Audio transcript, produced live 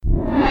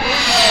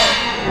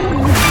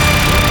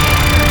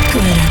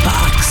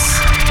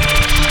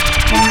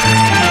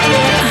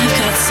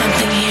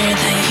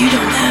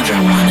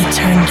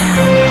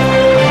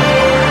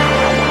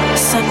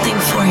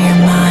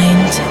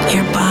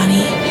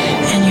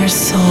your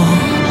soul,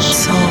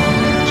 soul,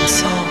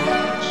 soul,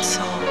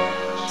 soul.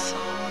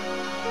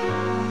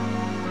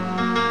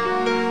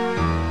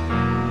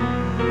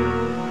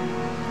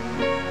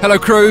 Hello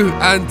crew,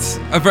 and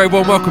a very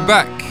warm welcome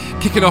back.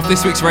 Kicking off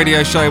this week's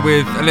radio show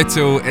with a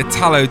little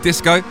Italo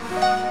disco.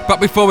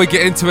 But before we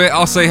get into it,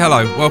 I'll say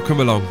hello,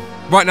 welcome along.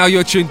 Right now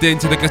you're tuned in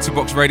to the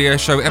Glitterbox Radio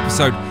Show,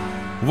 episode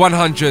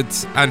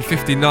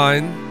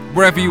 159.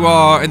 Wherever you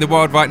are in the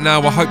world right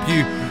now, I hope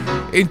you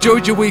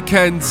enjoyed your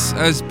weekend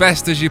as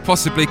best as you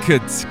possibly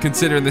could,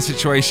 considering the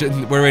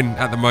situation we're in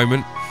at the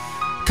moment.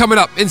 Coming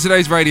up in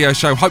today's radio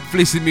show,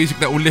 hopefully some music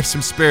that will lift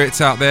some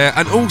spirits out there,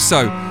 and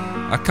also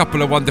a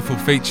couple of wonderful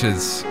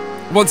features.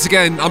 Once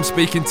again, I'm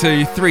speaking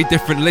to 3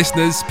 different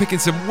listeners, picking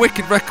some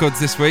wicked records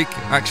this week,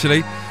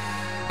 actually.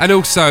 And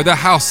also, the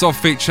House of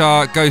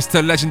feature goes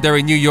to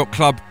legendary New York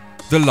club,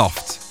 The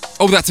Loft.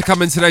 All that to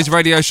come in today's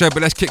radio show,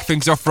 but let's kick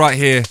things off right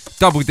here.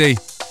 Double D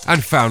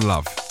and Found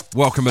Love.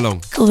 Welcome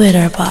along.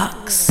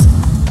 Glitterbox.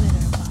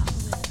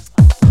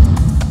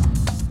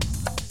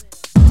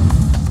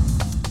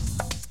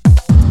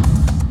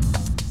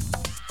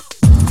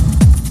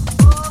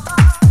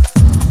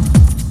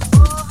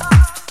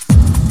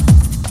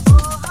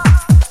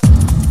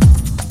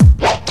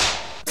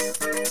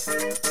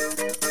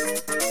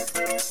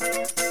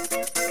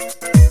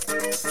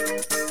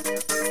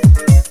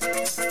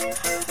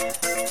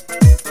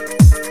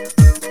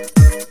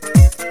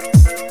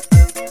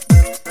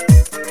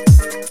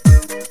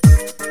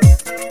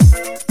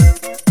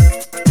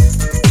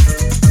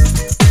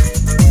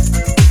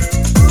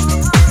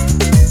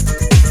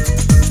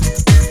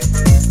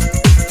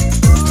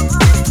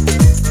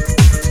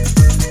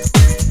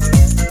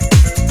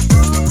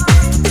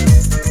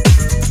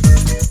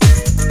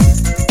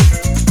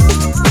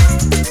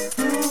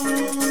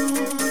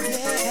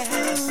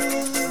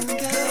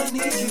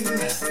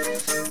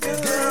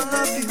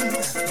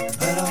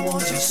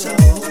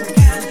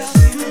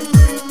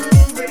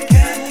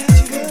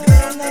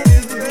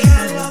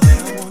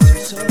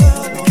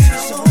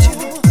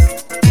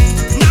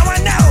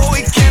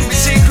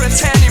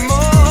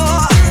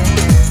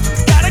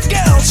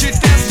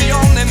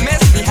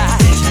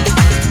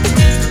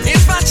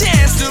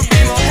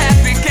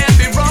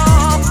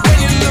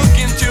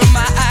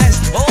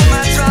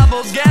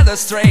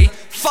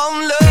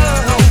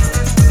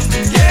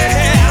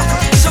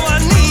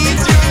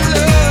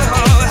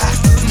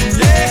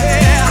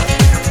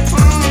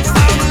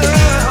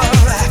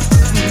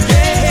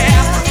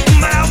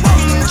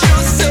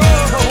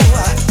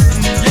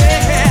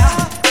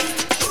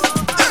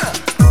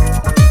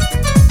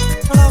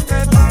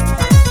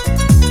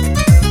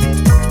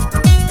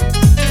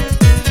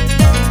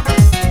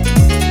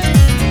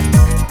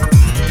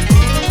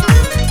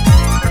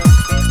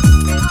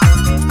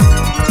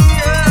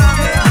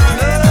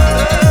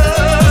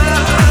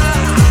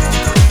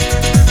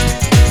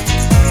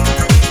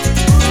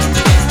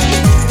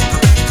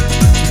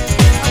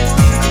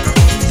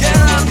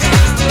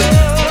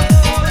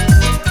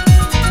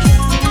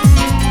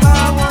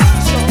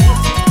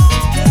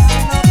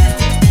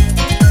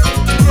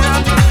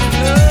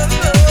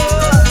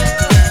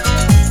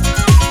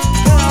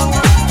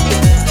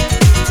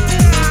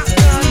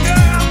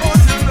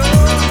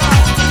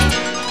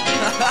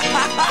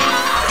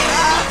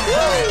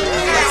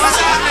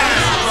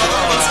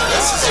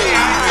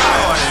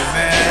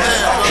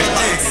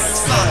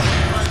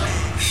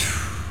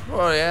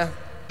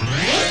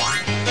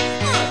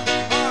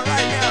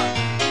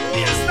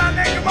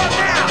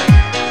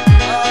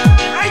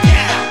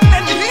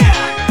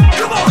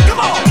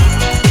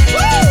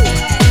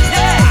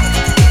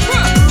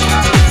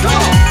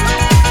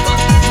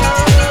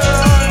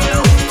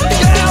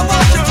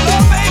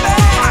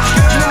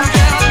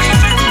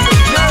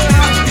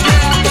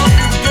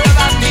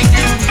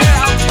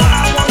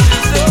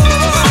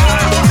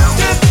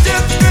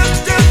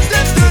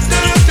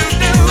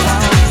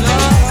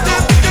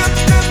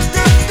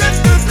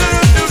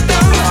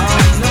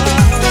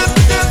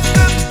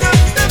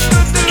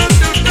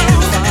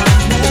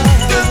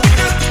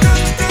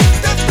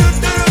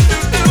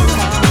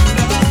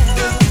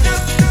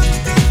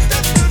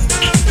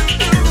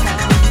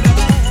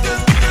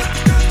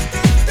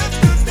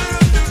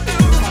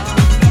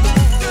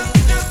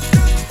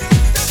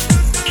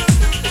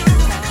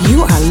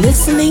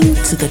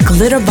 To the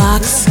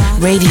Glitterbox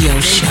Radio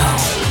Show.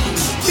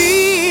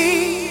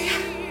 Be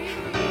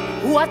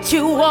what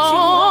you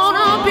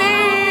wanna be.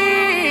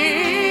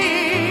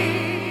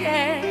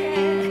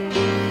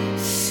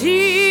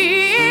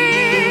 See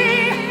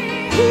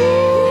who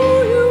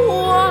you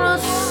wanna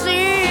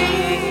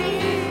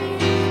see.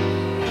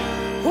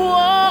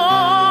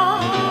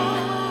 Walk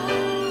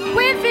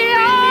with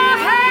your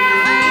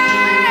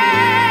head,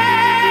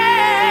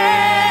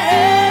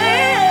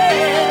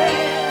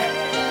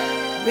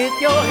 with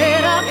your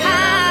head up high.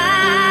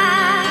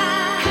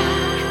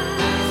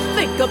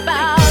 Think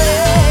about it.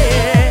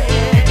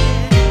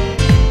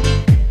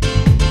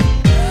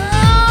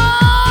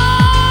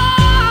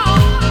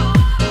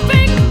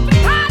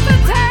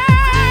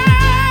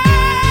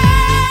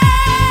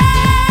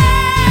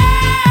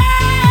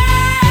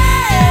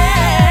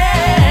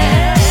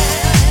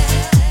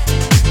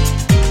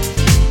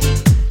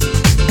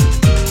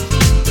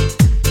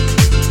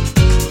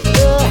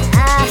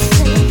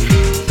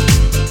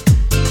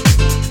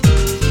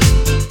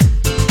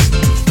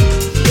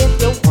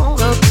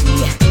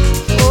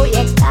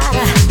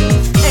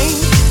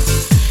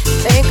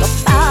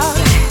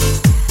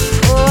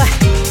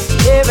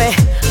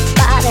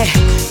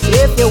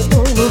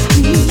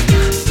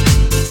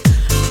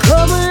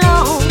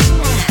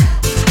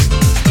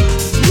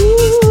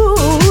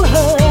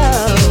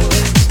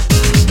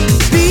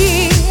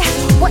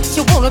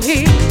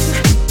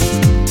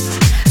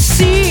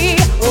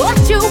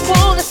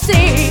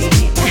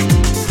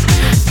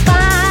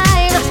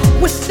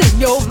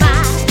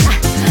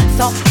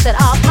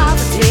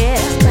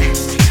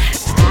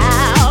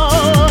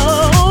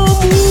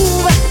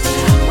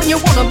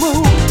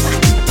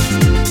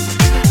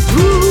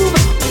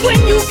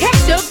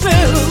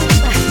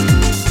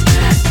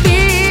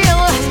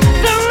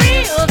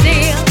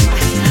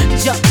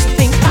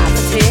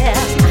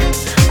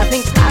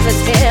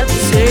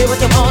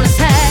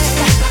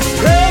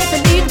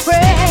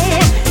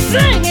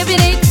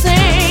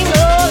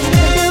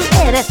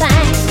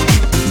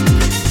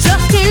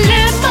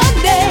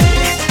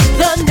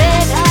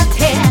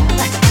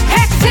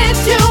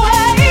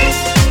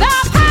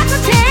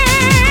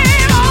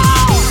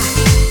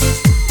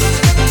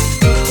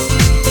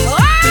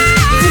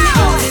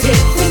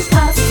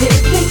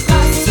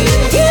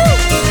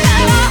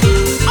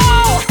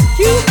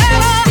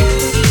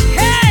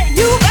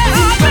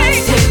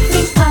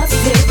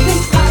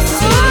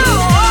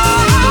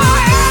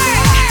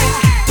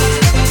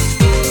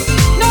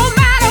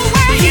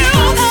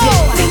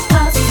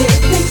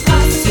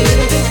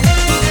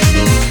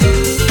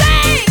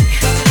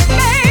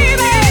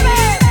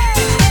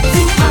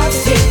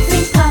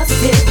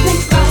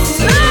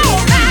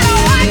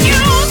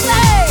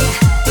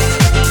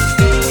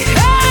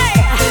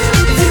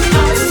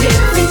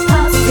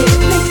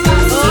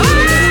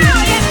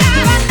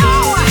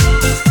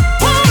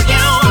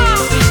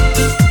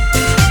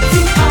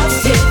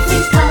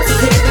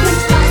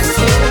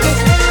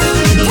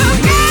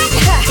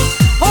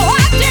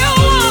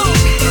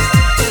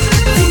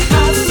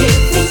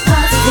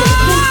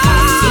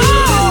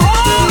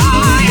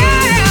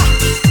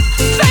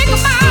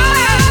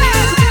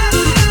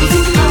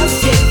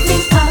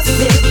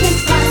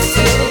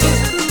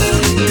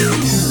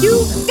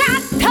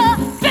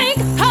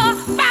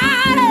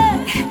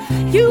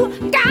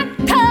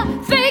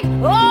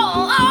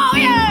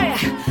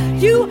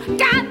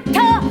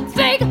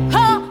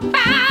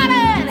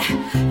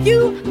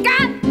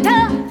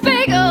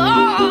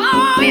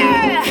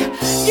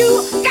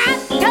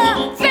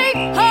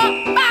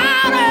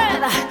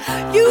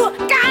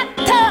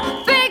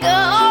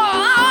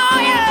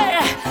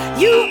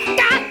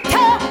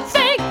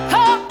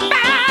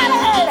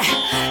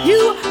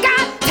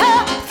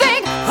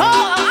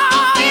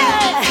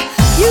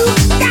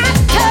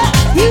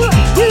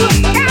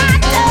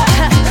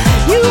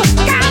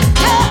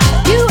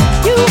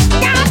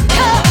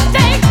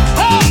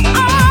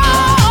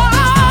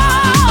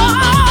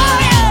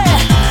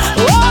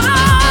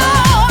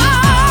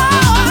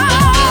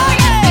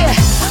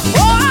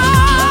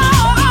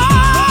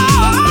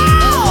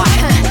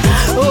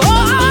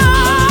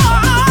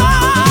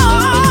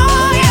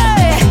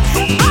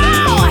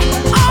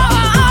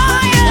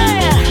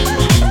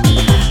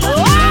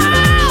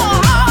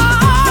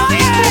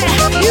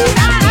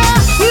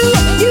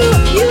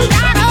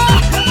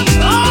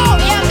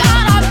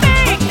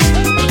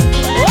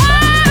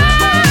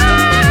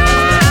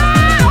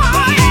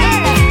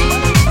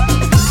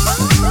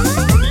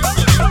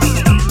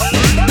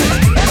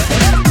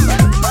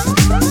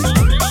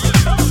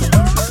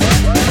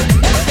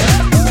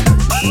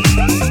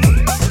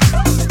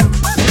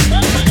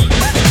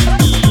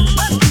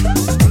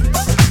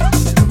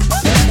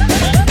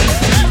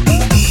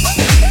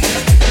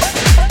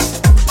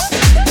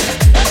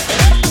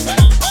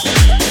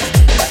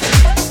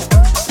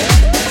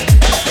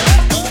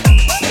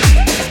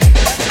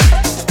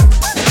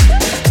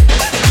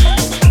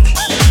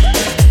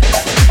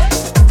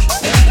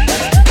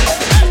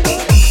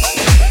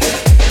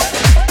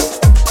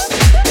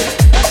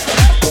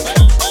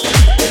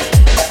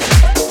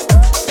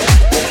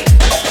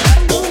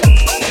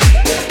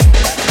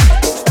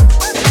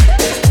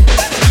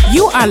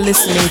 are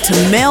listening to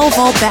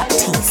Melvo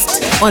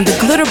Baptiste on the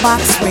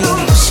Glitterbox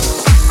Radio Show.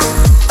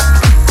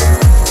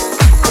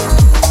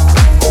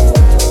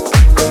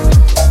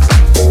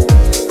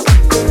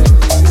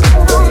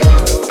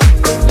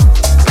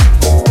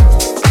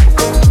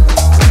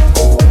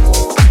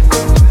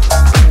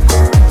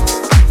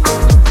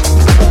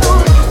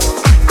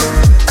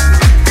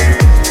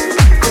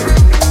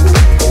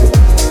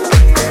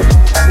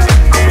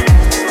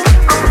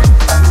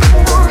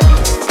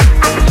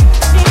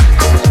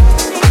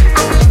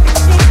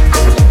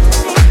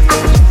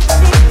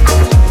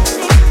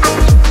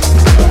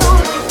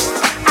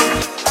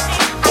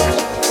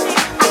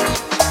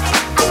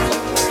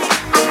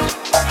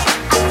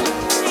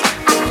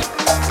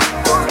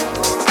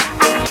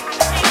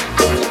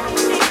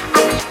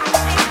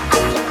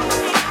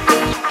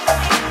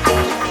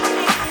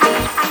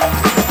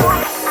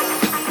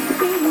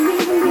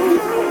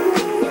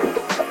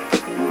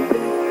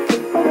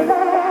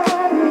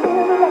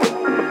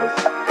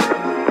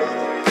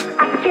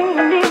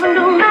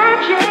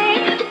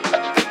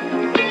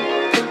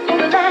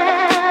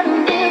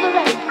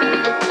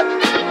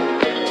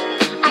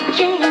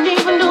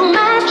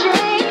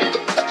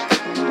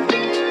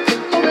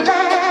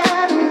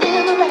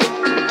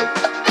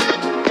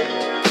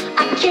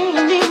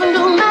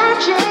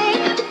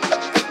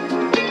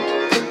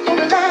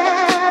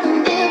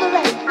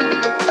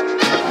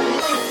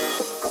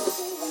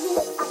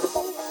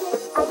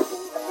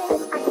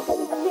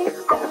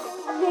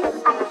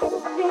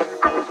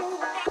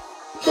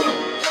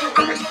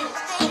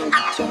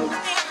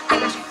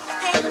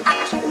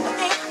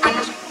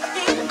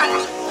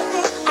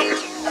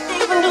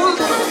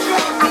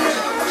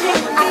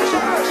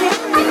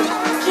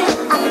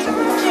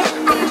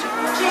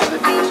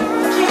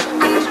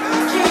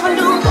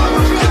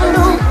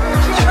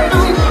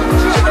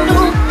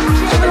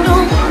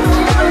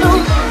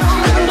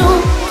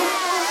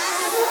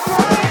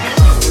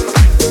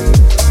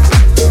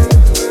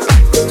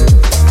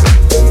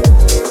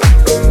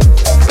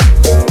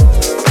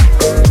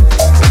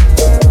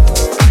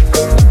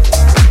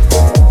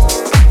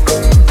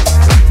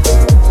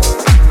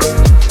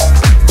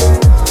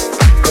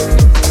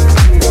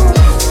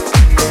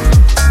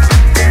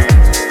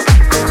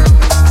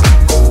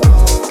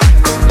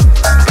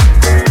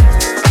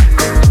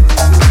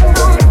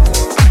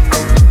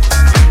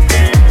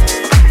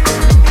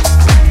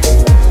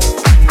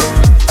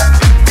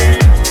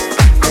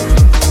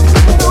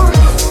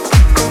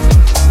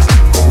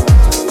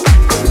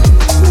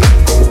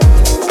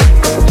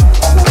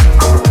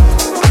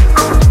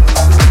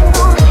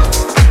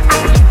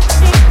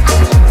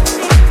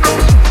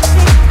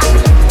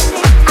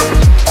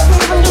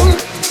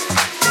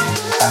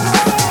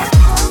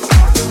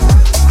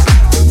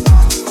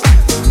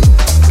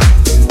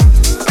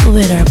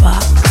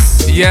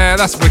 Yeah,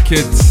 that's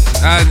wicked.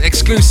 An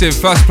exclusive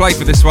first play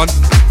for this one.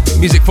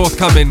 Music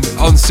forthcoming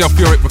on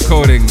Sulfuric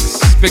Recordings.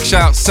 Big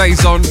shout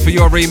Saison for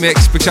your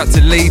remix. Big shout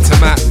to Lee, to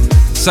Matt.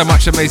 So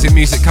much amazing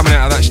music coming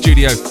out of that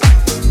studio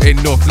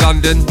in North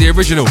London. The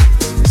original,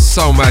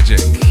 Soul Magic.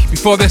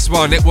 Before this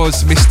one, it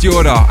was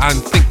Mistura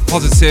and Think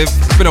Positive.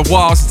 It's been a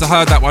while since I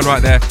heard that one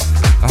right there.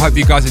 I hope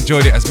you guys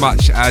enjoyed it as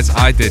much as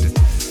I did.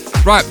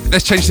 Right,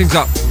 let's change things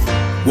up.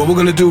 What we're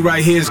gonna do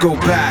right here is go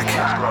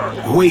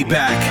back, way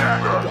back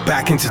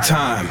into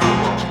time.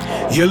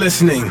 You're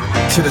listening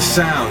to the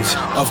sounds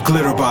of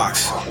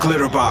Glitterbox,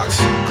 Glitterbox,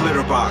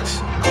 Glitterbox,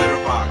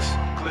 Glitterbox,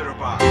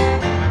 Glitterbox,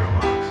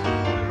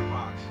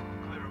 Glitterbox,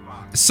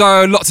 Glitterbox.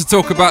 So, lots to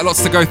talk about,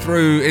 lots to go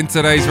through in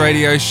today's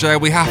radio show.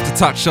 We have to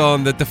touch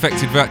on the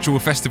Defected Virtual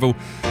Festival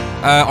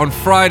on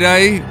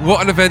Friday.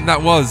 What an event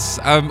that was.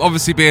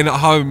 Obviously being at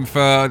home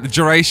for the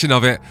duration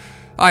of it,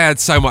 I had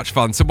so much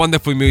fun. Some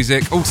wonderful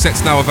music. All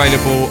sets now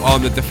available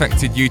on the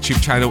Defected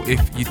YouTube channel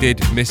if you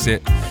did miss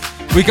it.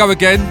 We go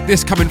again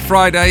this coming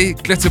Friday,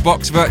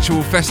 Glitterbox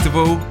Virtual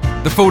Festival.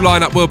 The full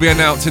lineup will be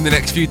announced in the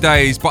next few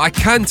days, but I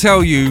can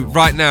tell you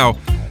right now,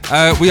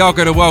 we are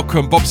going to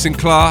welcome Bob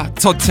Sinclair,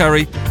 Todd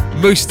Terry,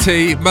 Moose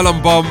T,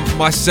 Melon Bomb,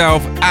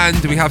 myself,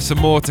 and we have some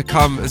more to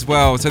come as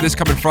well. So this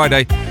coming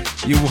Friday,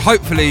 you will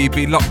hopefully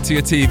be locked to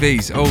your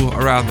TVs all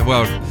around the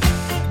world.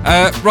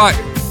 Right,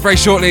 very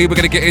shortly we're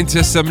going to get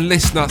into some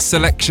listener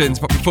selections,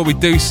 but before we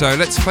do so,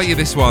 let's play you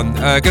this one.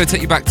 Going to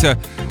take you back to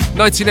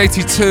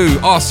 1982,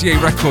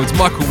 RCA Records,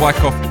 Michael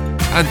Wyckoff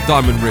and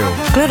Diamond Reel.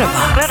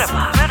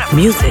 Glitterbox.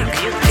 Music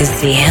is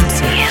the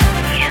answer.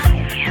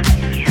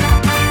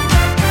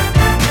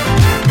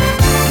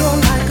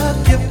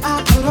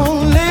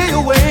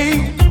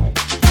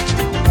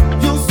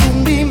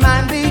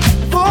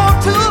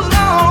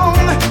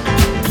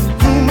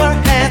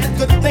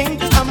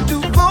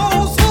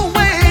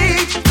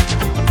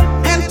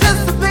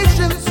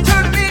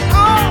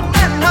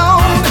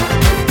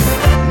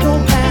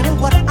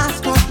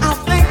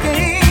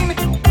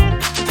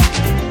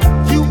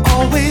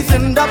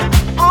 End up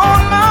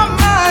on my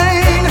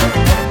mind,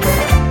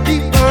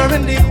 deeper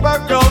and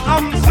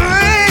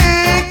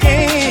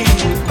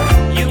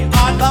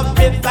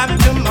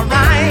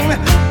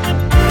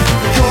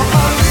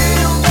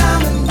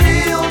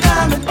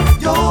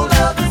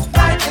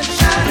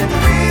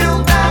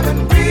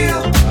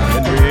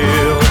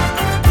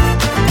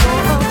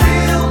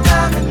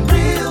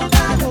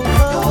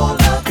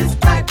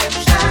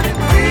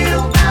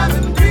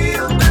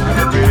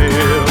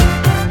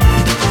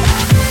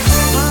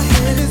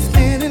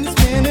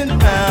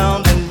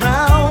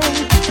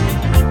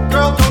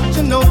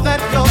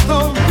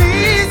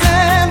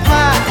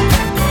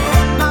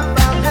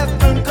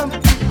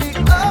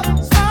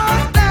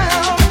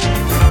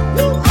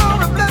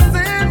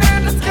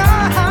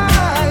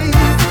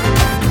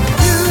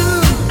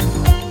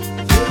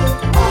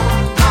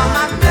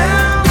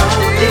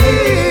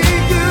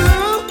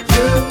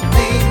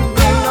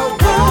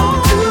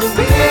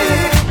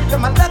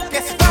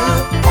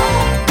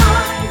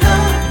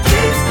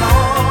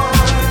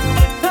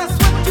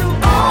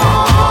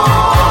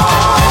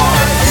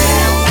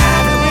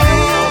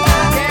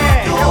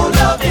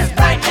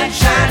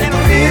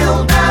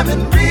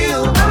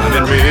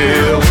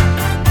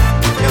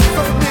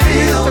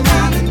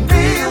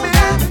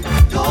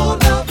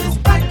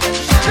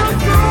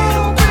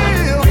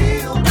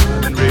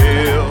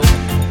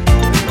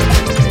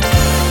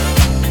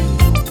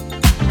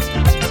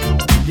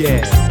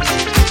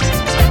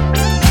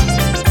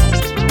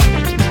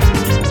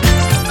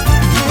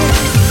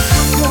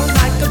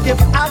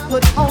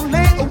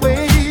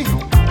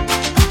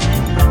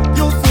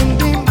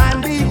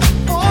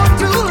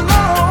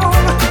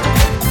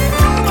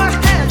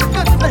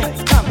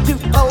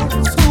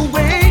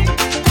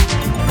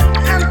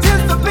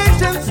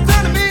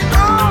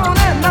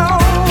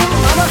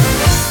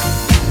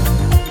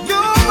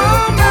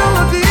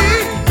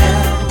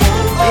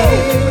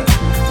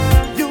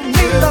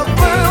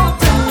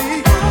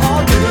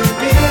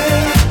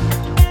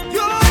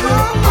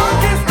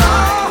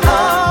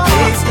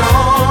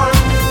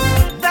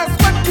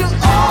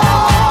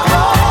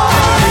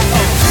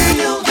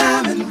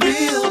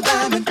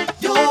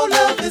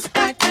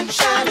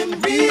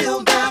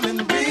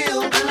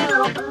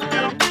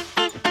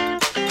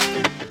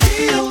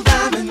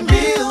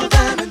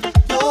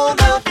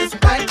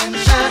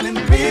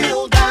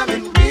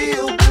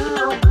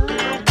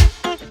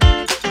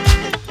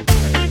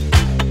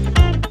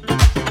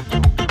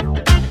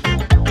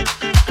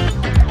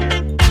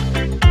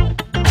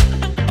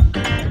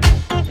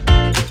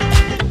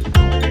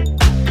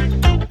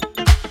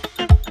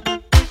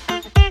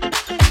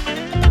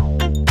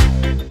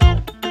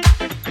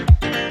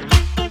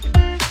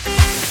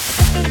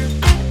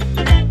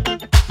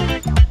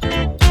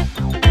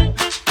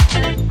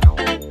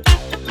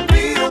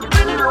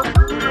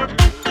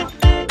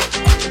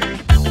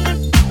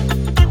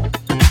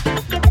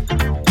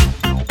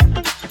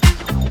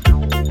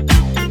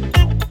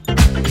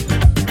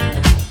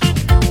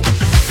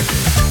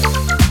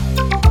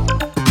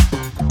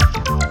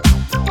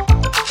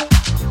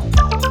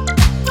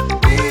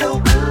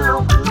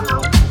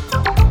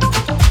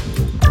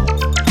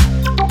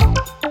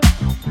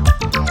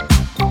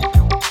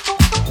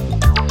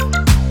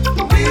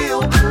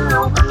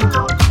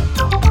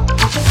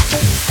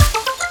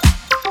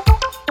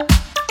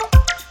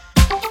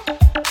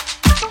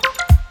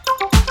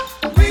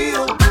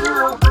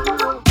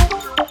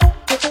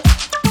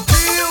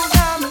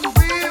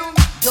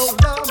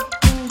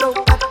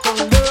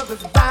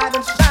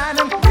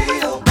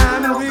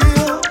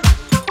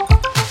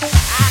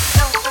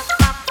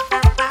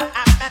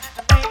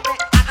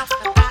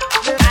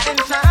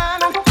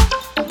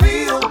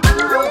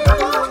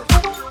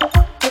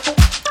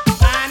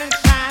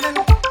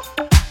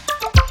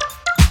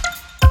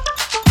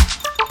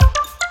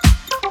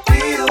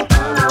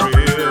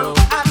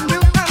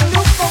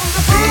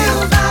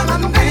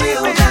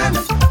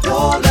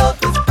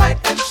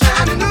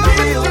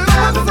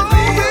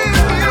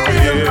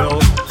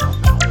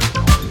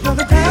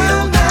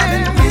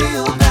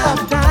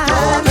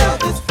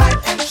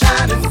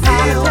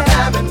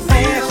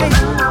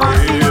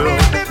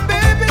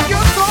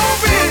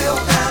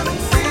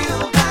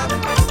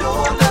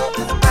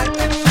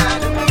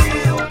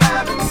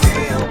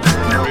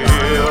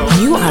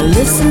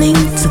listening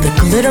to the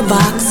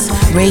Glitterbox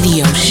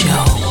Radio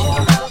Show.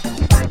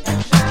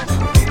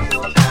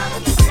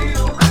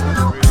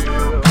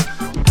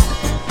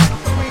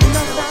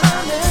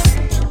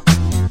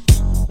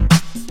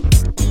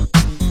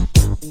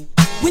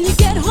 When you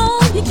get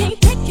home, you can't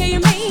take care of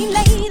your main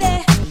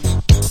lady.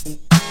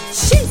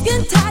 She's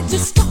getting tired,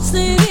 just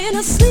tossing in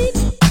her sleep.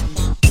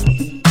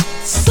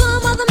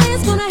 Some other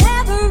man's gonna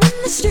have her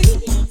in the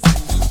street.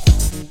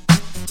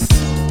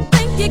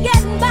 Think you're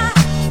getting by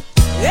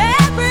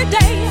every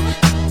day.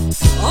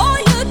 All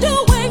you're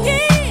doing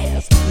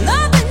is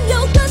loving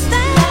your good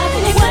thing.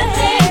 Loving your good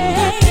thing,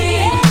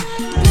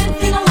 good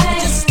thing away.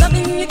 Just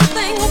loving your good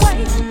thing away.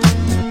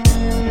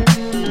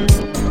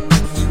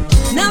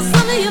 Now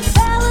some of you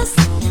fellas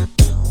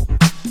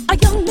are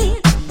young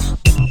men,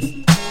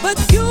 but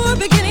you're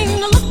beginning to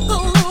look a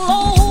little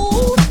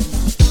old.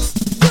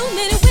 Too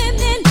many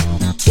women,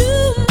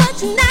 too much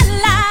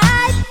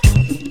nightlife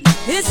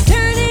is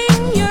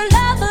turning your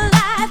love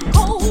life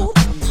cold.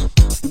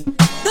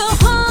 The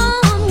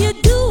harm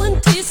you're doing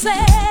to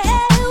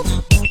yourself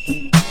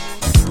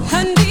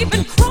hadn't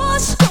even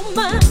crossed your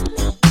mind.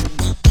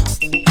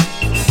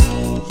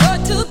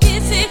 You're too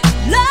busy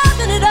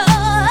loving it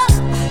up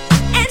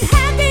and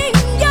having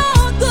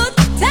your good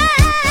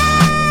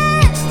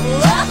time.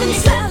 Loving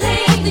yourself,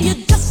 then you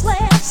just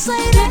let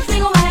say that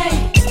thing away.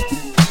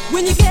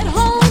 When you get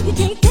home, you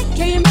can't take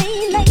care of your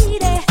main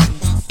lady.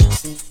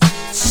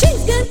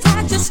 She's getting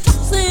tired, just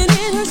tossing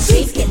in her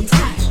seat. She's getting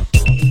tired.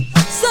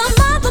 Some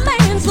other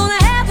man's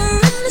gonna have her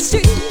in the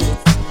street.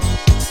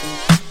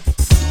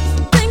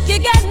 Think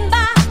you're getting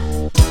by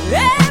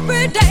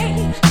every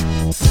day.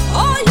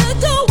 All you're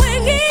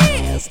doing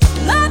is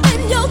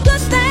loving your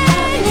good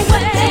thing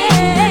away.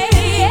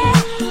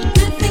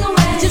 Good thing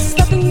away. Just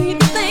loving your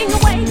good thing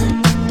away.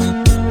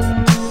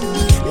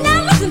 Now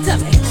listen to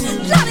me.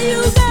 A lot of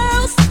you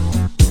girls,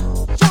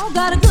 y'all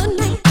got a good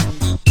man,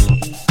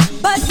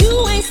 but you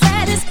ain't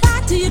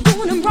satisfied till you're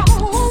doing him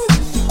wrong.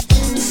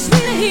 The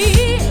sweeter he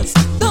is,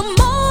 the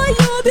more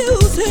you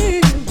abuse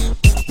him,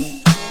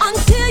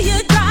 until you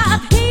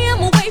drive him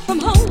away from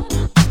home.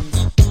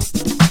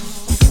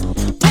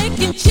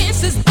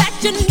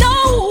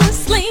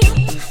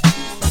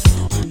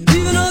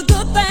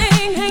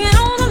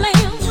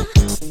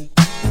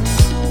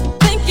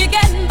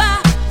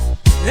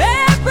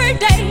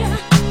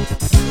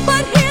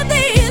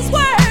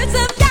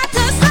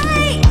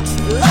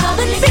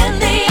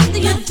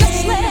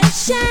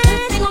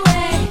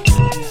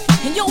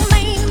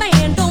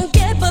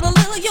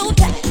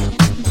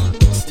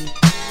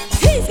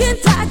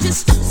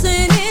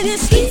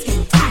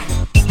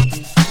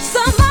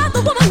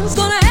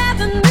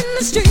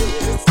 the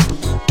streets.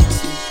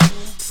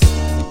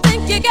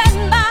 Think you're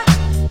getting by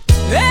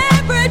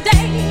every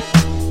day.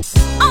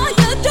 All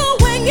you're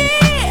doing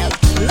is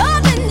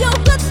loving your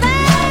good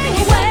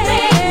thing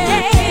away.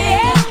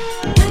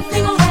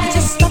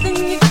 Just loving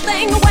your good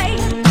thing away.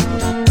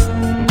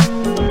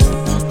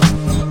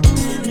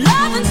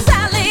 Loving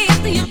Sally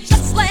after you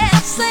just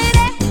left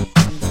city.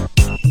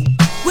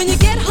 When you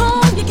get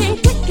home, you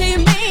can't quit your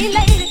main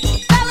lady.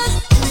 Fellas,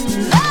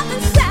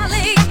 loving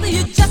Sally after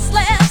you just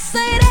left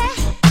city.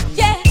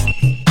 Yeah,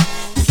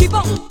 keep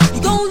on,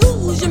 you gon'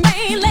 lose your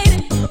main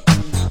lady.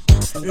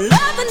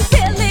 Loving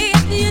Billy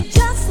after you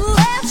just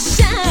left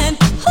shine.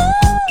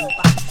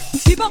 Ooh,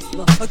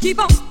 keep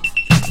on,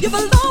 you're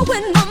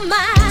blowing my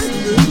mind.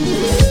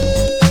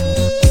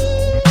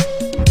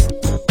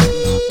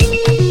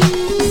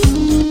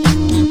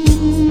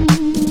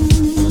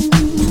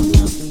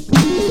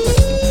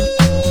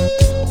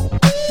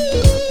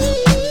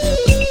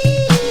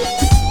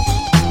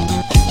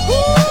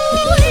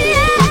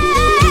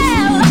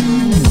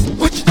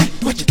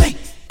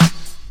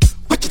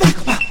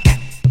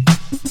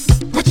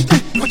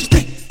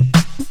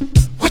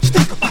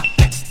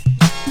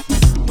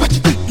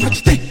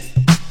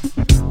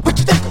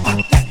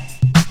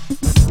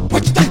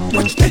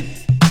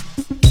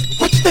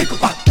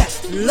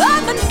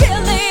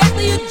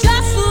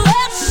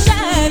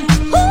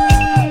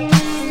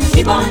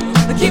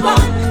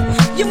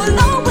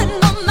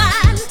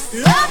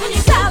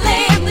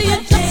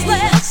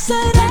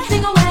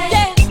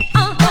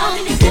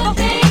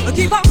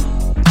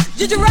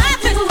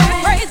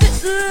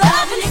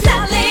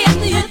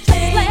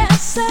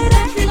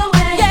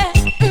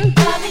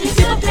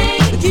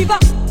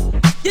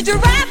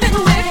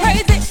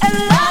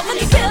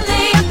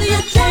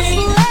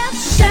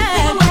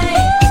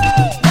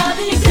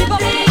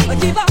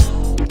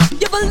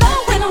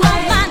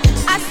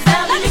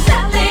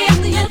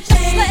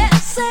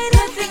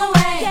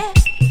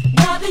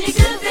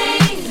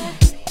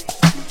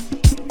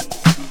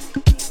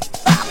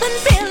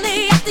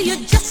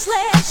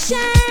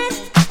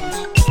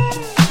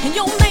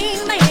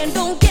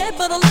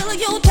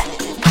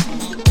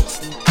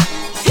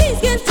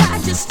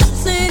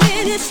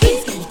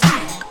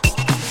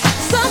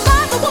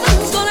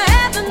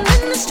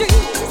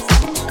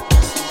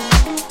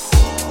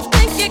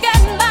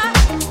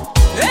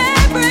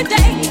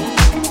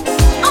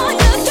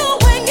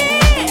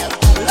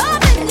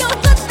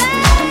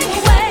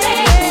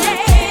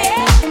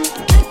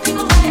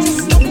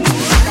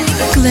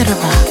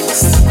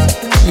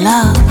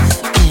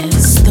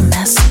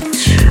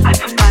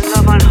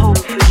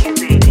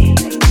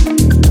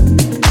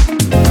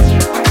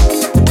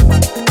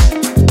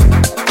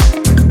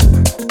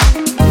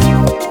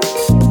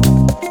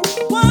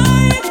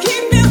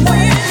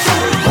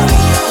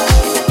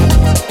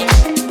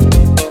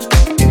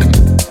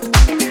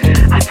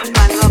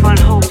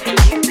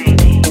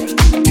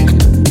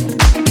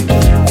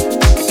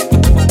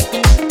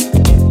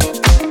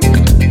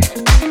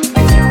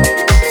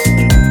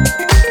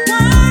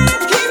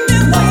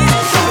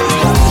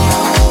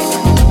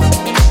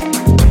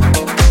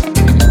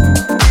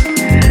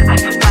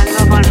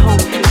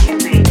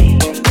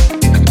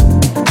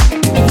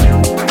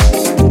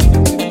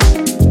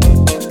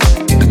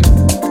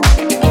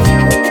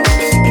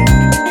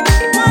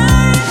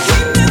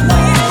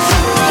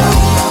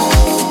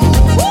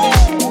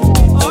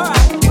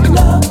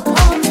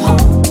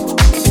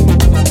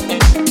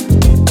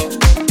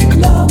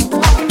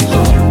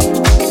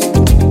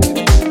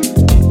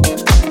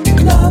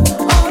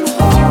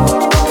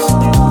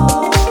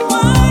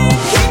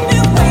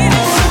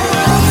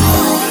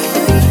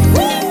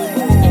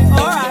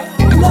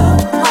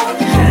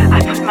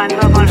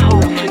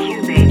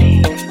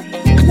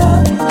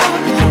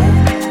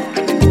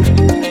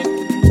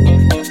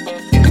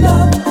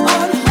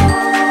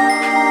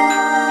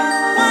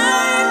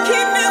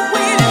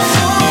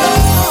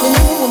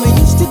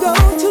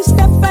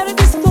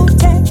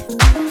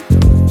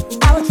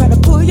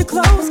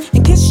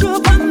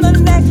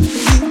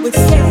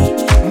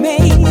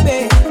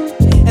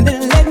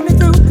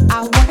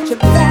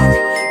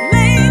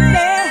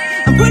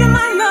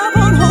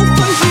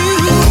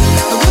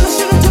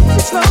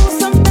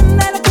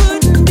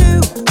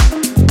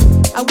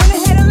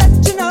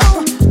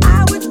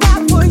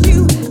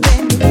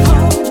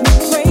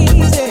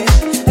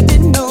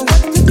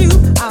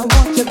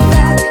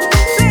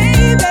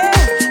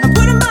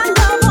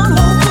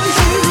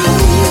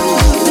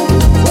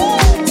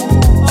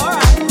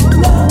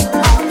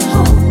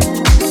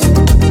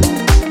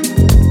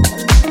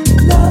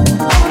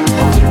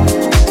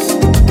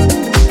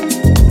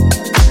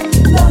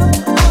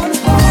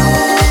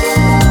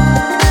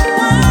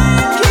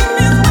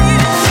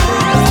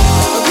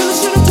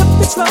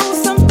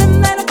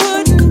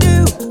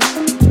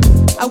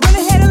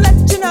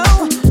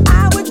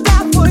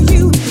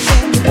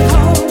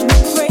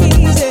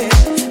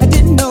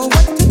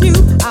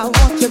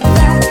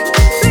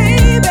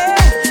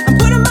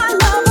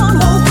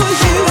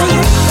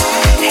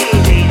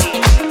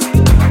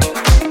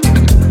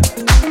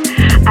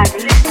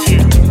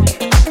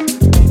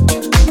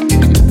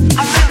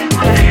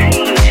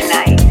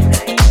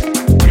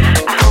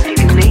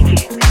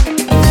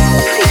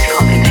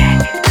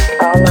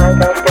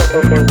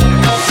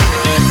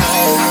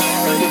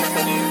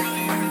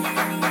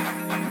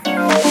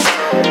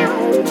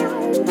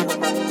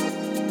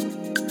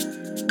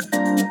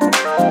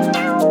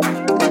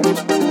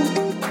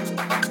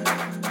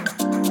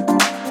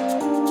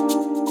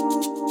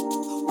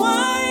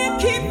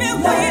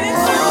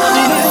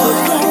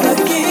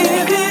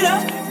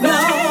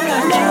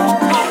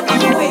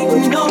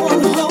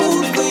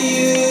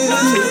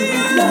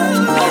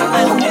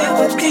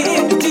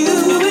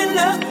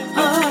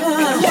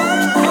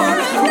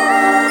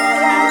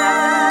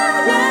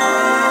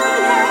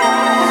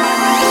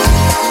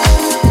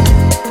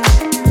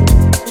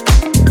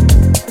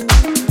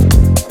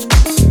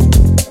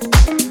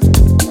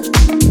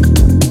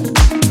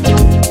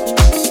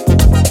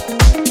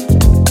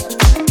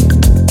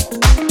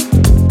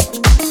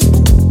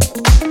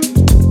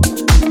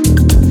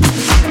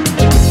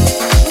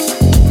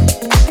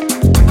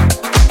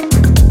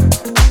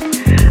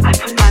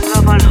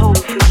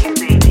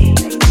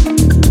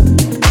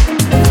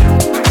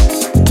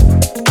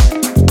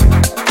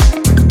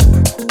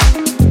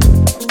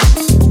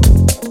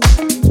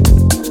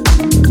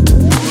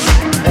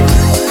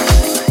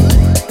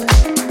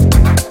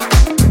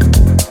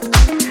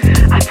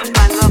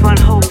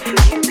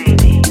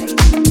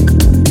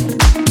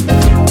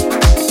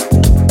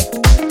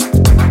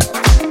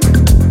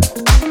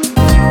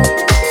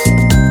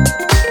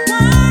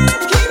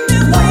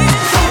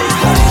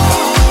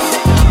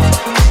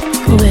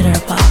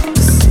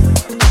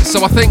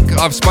 So I think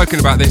I've spoken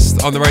about this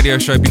on the radio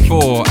show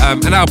before.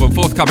 An album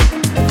forthcoming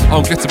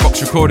on Glitterbox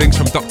Recordings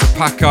from Dr.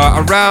 Packer.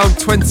 Around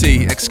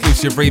 20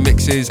 exclusive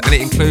remixes, and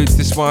it includes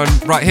this one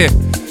right here.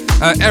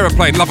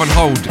 Aeroplane, Love and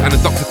Hold, and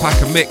a Dr.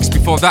 Packer mix.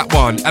 Before that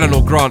one,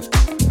 Eleanor Grant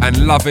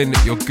and Loving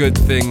Your Good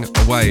Thing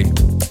Away.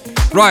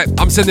 Right,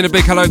 I'm sending a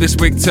big hello this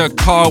week to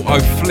Carl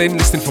O'Flynn,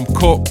 listening from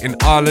Cork in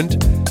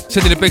Ireland.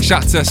 Sending a big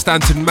shout to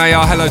Stanton Mayer.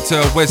 Hello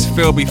to Wes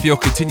Philby for your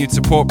continued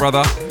support,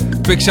 brother.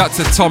 Big shout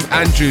to Tom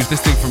Andrews,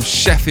 listening from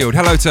Sheffield.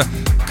 Hello to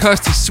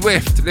Kirsty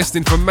Swift,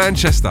 listening from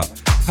Manchester.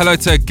 Hello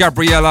to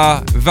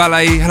Gabriella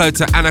Valet. Hello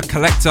to Anna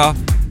Collector.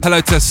 Hello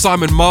to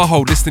Simon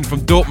Marhold, listening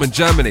from Dortmund,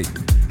 Germany.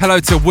 Hello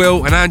to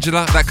Will and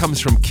Angela, that comes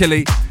from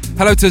Killy.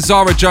 Hello to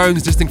Zara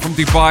Jones, listening from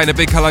Dubai, and a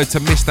big hello to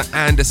Mr.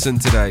 Anderson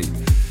today.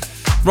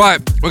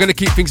 Right, we're going to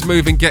keep things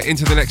moving, get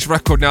into the next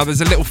record now.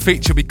 There's a little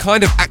feature we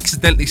kind of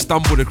accidentally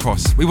stumbled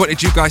across. We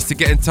wanted you guys to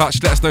get in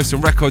touch, let us know some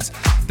records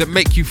that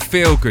make you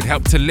feel good,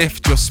 help to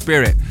lift your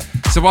spirit.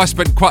 So I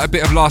spent quite a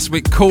bit of last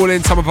week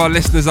calling some of our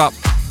listeners up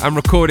and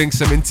recording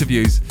some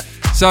interviews.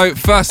 So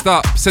first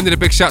up, sending a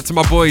big shout to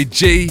my boy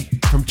G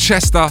from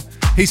Chester.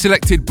 He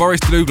selected Boris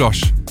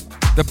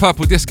Dluglosh, the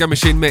Purple Disco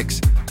Machine mix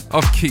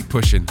of Keep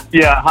Pushing.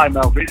 Yeah, hi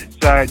Melvin,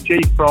 it's G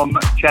from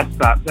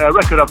Chester. The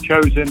record I've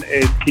chosen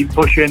is Keep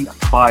Pushing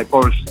by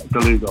Boris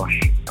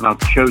Dluglosh, and I've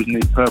chosen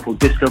the Purple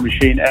Disco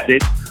Machine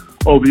edit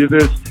over the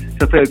others,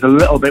 so I feel it's a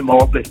little bit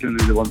more uplifting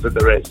than the ones that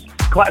there is.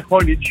 Quite a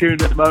poignant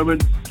tune at the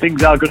moment.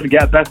 Things are going to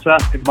get better.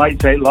 It might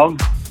take long,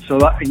 so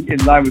that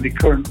in line with the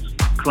current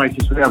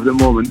crisis we have at the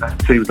moment,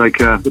 that seems like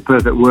the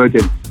perfect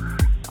wording.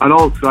 And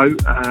also,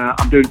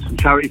 I'm doing some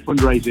charity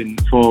fundraising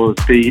for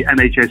the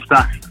NHS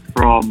staff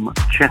from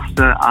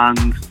Chester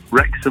and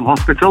Wrexham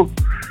Hospital,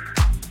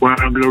 where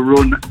I'm going to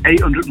run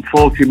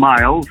 840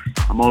 miles.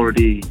 I'm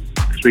already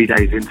 3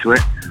 days into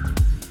it,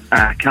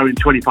 carrying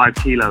 25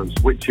 kilos,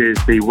 which is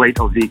the weight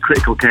of the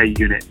critical care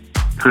unit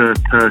per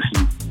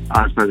person,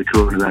 as per the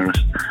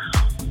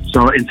coronavirus.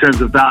 So in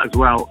terms of that as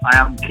well, I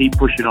am keep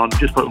pushing on,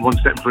 just putting one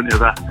step in front of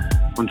the other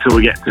until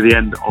we get to the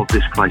end of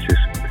this crisis.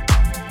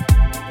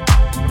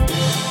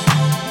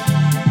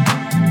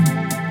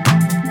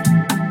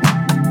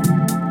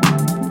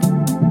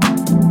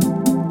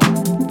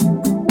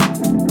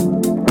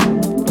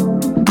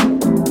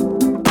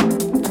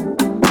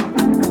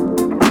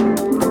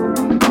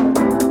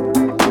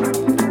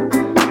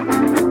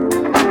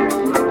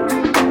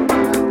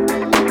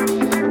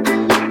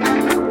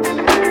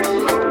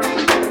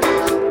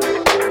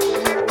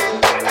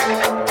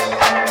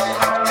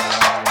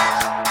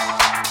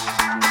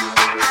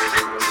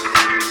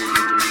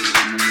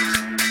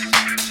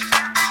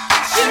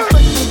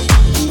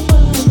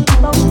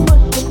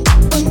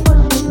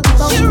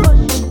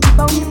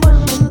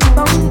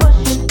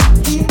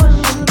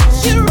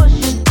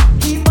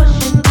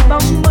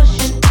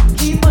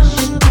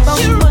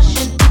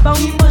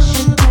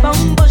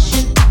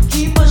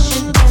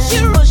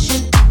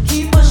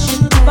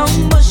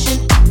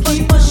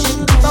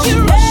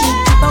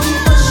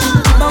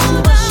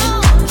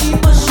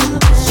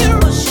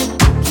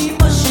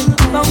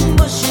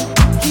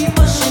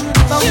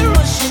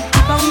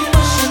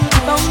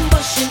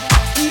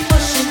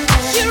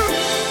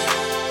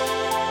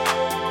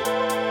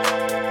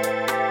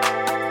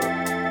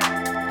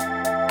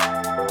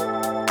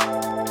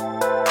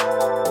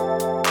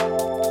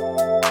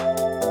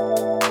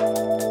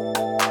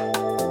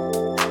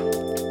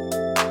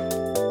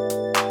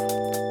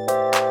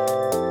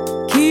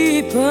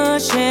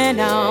 Pushing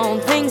on,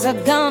 things are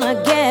gonna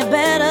get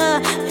better.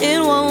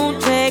 It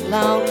won't take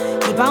long.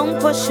 Keep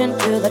on pushing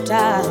to the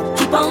top.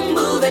 Keep on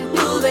moving,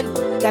 moving.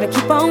 Gotta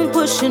keep on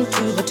pushing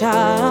to the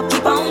top.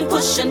 Keep on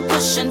pushing,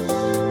 pushing.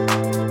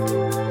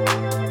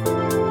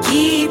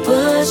 Keep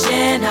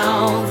pushing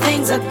on,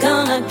 things are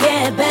gonna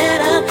get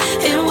better.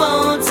 It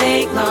won't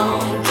take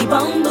long. Keep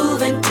on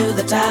moving to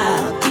the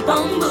top. Keep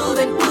on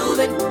moving,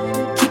 moving.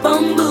 Keep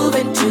on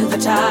moving to the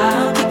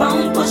top. Keep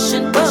on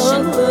pushing,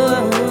 pushing.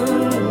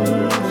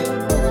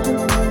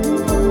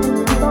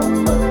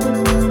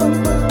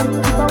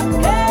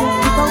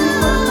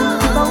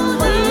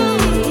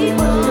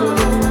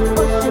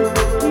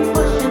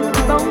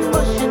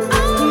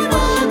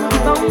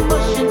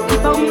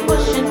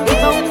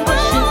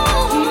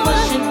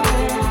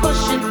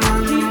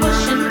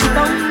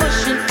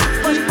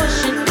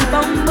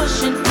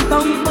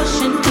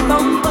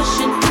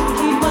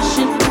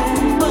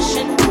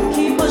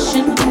 Keep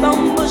pushing, keep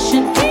on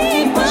pushing, keep pushing, keep on pushing,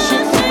 keep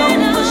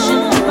on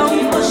pushing, keep on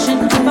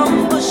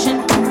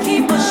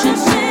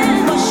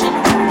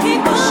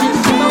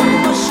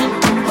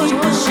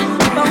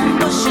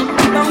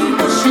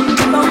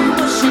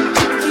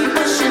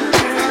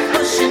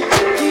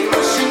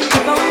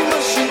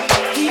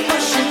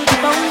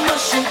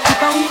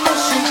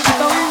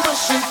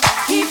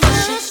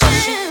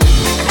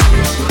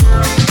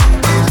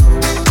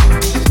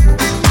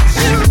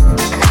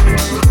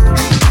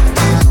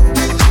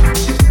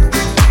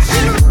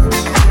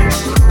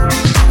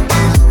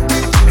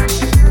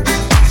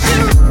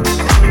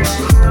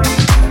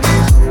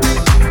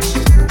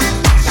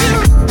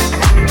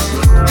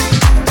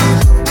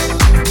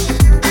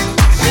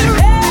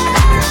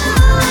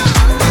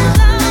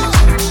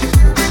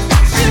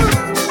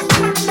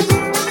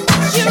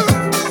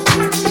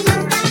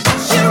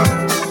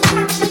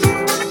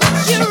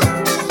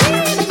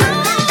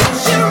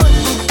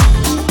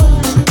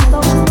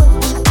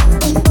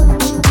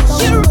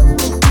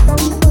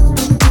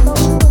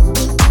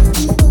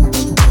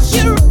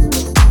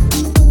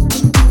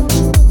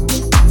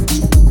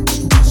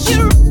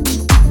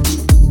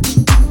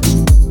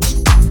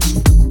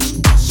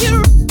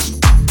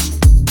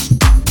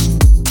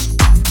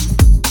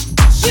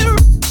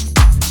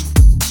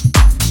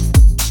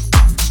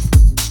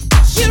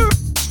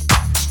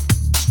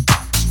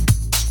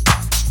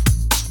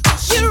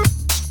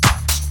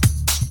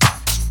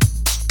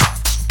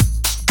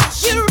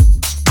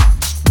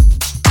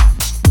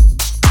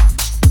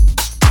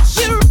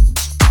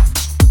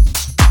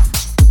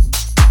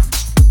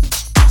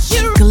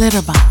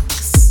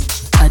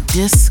Glitterbox, a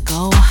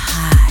disco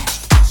high.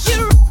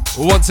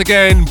 Once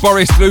again,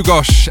 Boris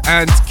Dlugosch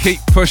and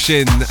Keep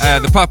Pushing,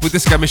 the Purple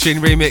Disco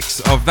Machine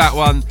remix of that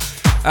one.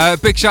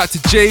 Big shout out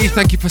to G,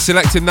 thank you for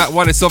selecting that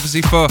one. It's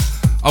obviously for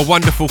a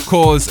wonderful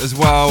cause as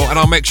well, and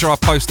I'll make sure I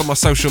post on my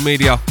social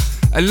media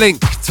a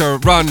link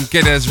to Run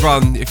Guinness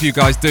Run if you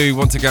guys do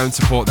want to go and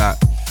support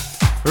that.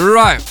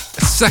 Right,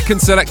 second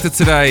selector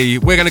today,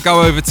 we're going to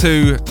go over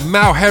to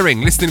Mal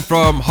Herring, listening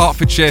from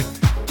Hertfordshire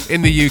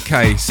in the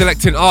UK,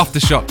 selecting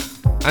Aftershock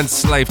and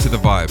Slave to the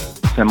Vibe.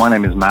 So my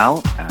name is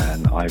Mal,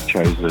 and I've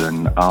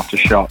chosen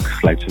Aftershock,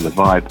 Slave to the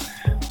Vibe,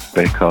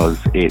 because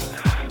it's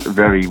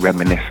very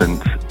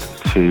reminiscent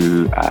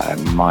to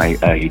my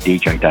early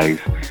DJ days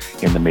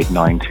in the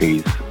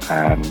mid-90s,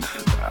 and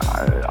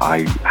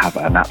I have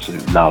an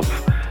absolute love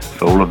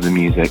for all of the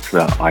music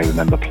that I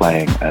remember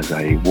playing as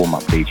a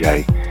warm-up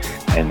DJ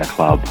in the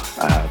club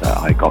that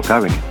I got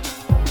going in.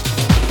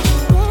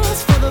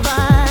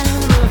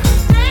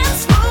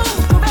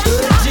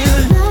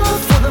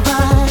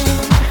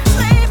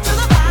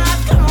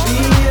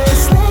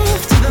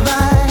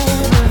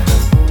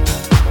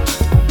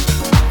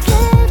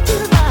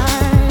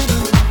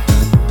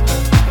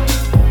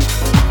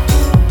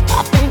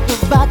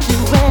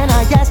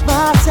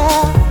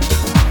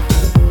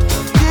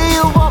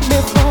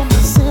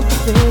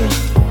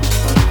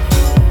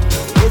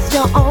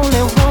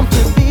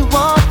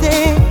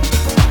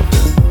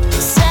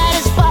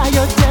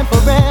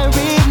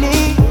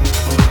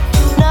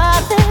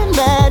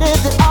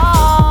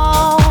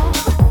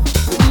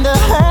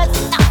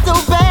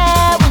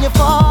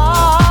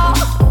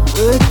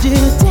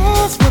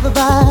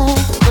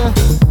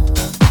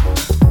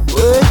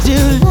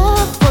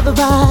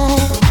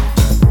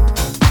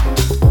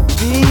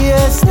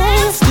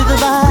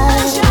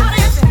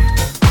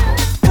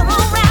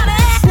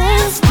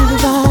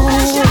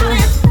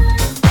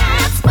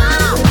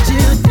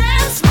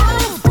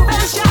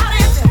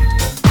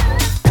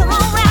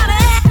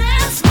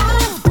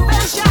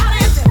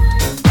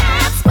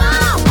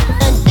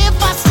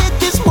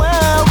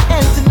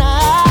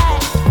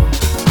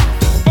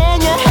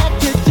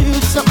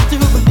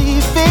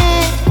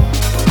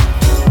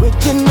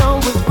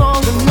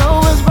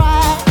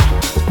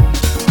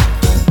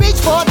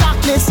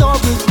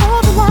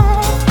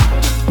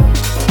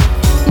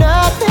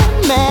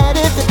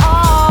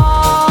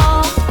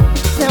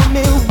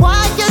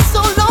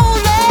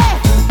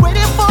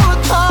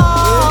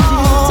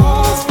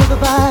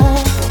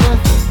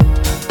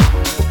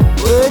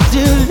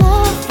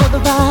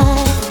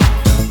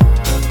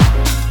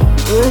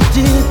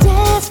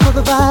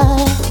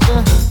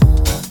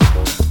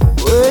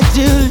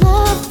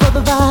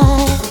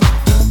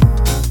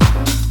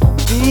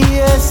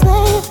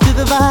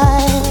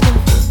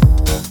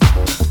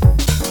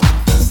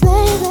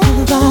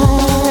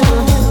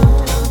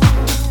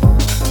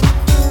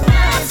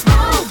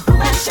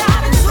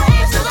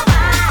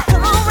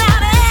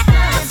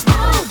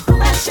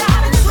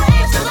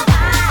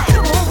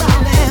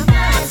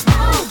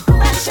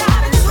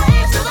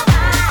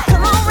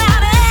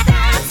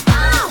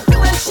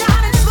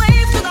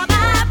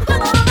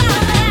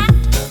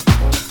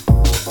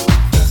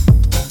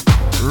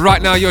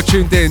 Right now you're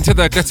tuned in to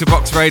the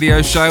Glitterbox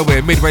Radio Show.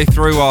 We're midway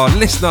through our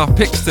listener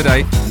picks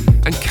today,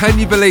 and can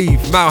you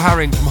believe Mal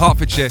Herring from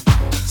Hertfordshire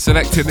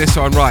selecting this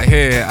one right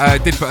here?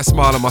 Did put a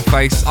smile on my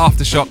face.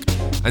 Aftershock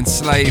and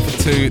Slave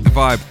to the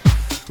Vibe.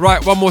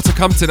 Right, one more to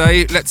come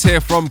today. Let's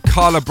hear from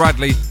Carla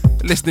Bradley,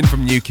 listening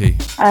from Newquay.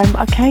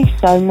 Okay,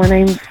 so my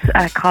name's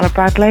Carla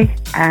Bradley.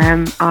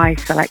 I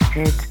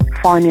selected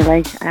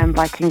Finally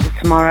by Kings of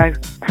Tomorrow.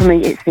 For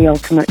me, it's the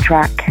ultimate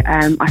track.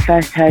 I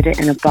first heard it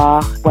in a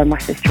bar when my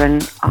sister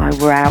and I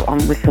were out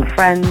with some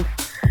friends.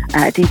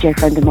 A DJ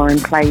friend of mine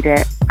played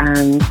it,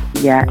 and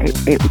yeah,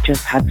 it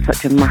just had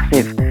such a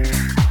massive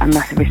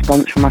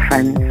response from my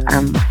friends,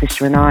 my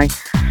sister and I.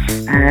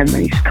 And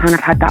it just kind of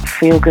had that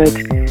feel-good,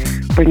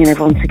 bringing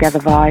everyone together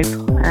vibe.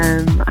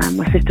 And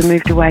my sister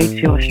moved away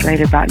to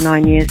Australia about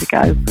 9 years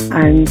ago,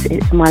 and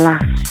it's my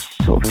last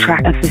sort of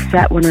track of the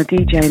set when I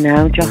DJ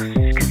now, just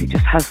because it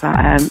just has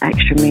that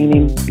extra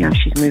meaning. You know,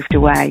 she's moved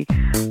away,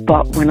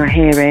 but when I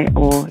hear it,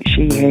 or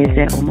she hears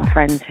it, or my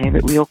friends hear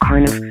it, we all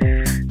kind of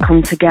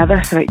come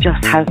together. So it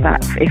just has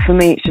that, for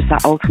me, it's just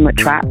that ultimate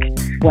track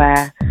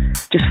where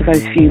just for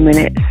those few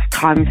minutes,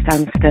 time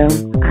stands still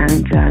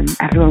and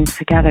everyone's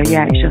together.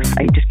 Yeah,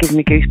 it just gives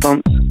me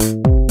goosebumps.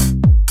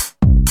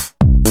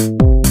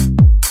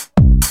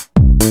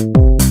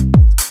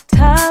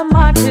 Time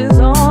marches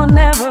on,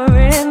 never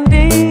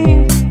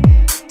ending.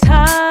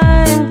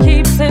 Time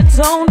keeps its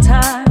own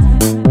time.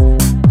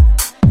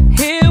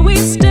 Here we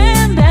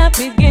stand at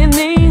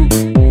beginning,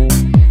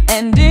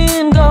 and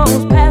in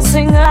goes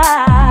passing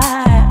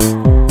by.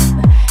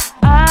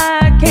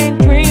 I can't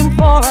dream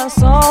for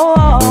us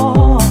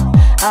all.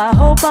 I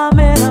hope I'm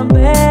in a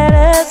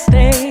better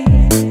state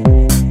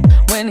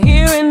when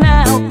here and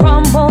now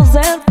crumbles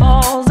and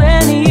falls,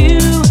 and you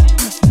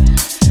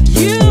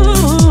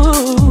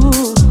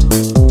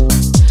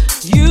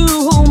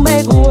who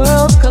make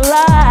worlds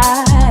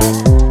collide.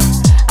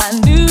 I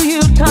knew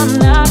you'd come come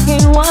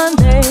knocking one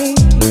day,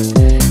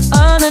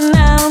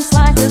 unannounced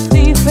like a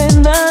thief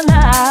in the night.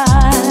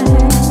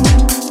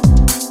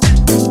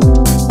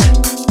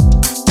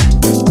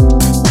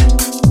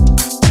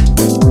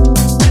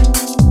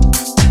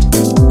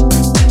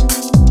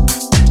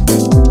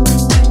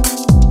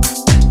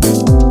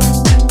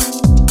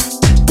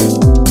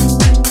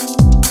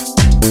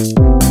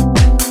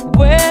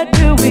 Where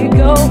do we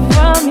go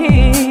from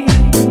here?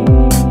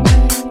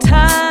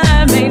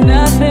 Time ain't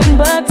nothing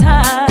but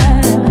time.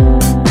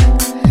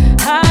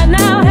 I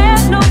now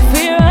have no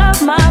fear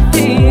of my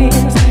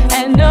fears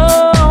and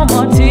no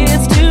more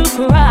tears to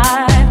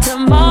cry.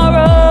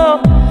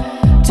 Tomorrow,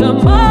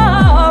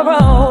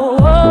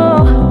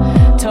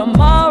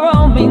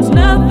 tomorrow means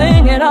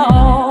nothing at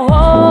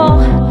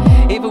all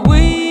if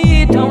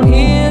we don't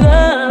hear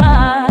the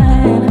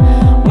line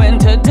when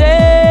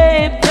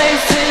today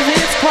places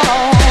its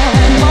call.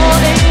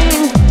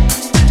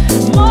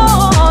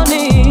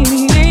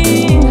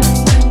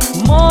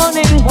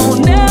 Morning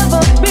won't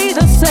never be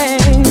the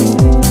same.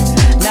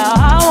 Now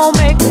I won't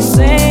make the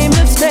same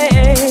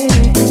mistake.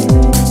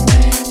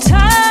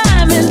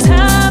 Time and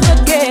time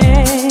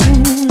again.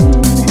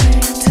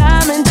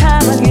 Time and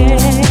time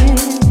again.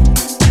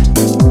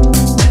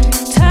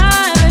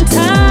 Time and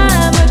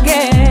time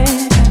again.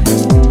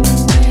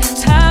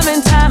 Time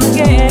and time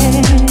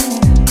again.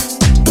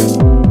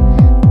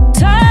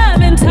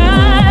 Time and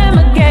time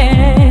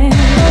again.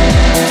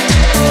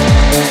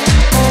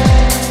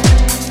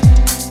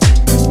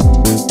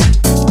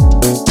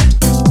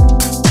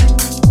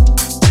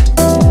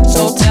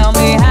 So tell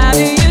me, how do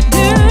you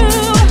do?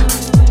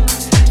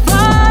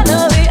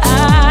 Finally I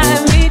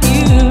meet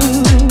you.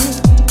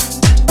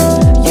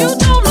 You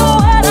don't know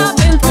what I've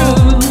been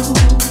through,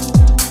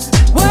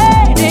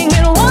 waiting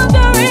and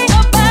wondering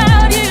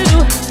about you.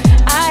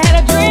 I had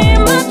a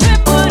dream a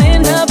trip would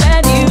end up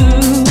at you,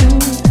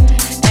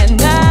 and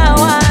now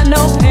I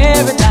know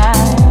paradise.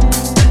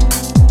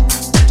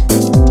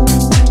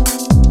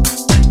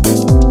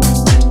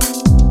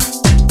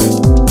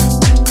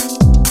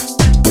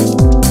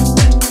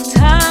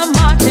 Time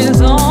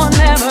marches on,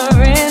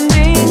 never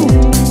ending.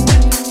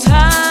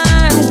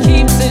 Time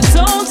keeps its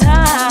own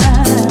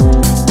time.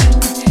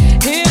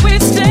 Here we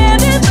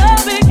stand at the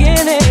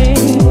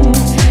beginning,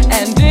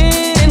 and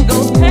then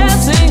goes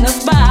passing us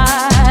by.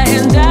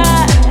 And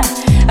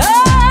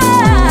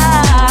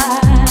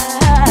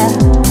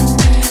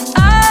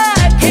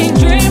I can't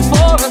dream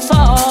for us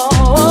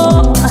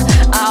all.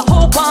 I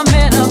hope I'm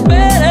in a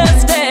better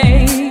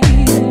state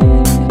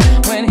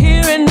when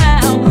here and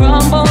now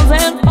crumbles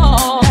and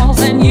falls,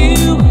 and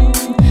you,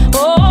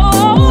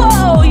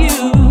 oh you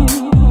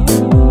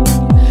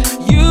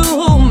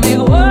who make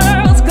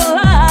worlds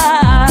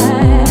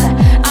collide.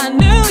 I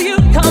knew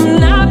you'd come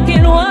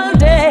knocking one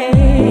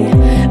day,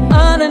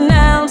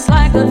 unannounced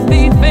like a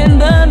thief in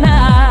the night.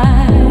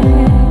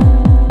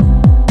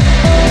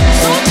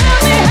 So tell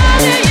me, how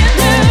do you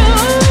do?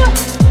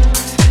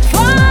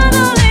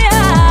 Finally I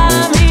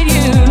meet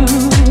you.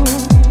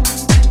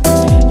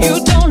 You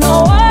don't know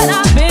what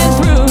I've been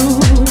through,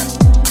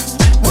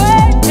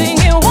 waiting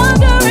and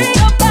wondering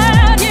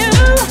about you.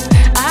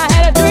 I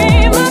had a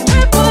dream a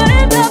trip would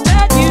end up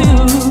at you,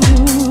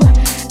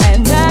 and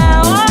now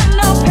I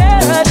know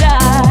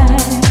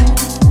paradise.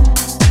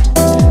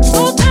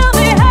 So tell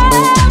me, how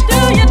do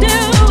you do?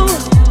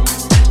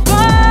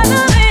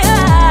 Finally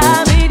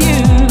I meet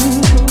you.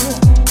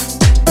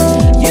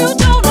 You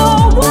don't know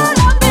what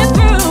I've been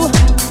through,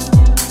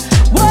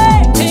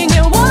 waiting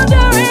and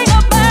wondering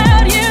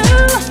about you.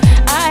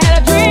 I had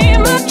a dream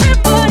a trip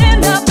would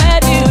end up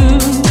at you,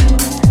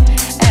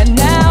 and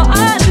now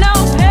I know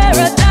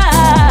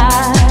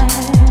paradise.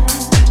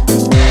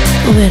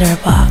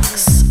 Glitterbox.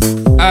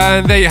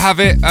 And there you have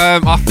it,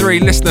 our 3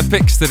 listener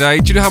picks today.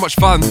 Do you know how much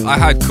fun I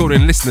had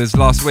calling listeners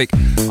last week?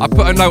 I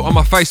put a note on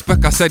my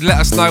Facebook. I said, let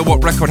us know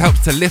what record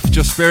helps to lift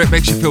your spirit,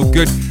 makes you feel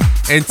good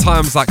in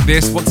times like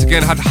this. Once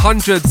again, I had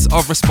hundreds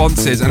of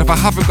responses, and if I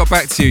haven't got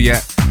back to you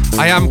yet,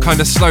 I am kind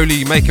of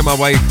slowly making my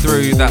way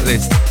through that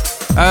list.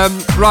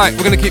 Right,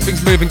 we're going to keep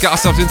things moving, get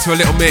ourselves into a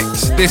little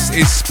mix. This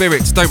is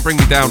Spirits, Don't Bring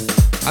Me Down,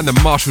 and the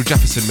Marshall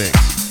Jefferson mix.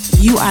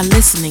 You are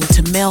listening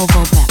to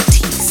Melvo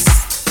Baptiste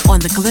on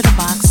the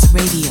Glitterbox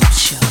Radio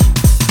Show.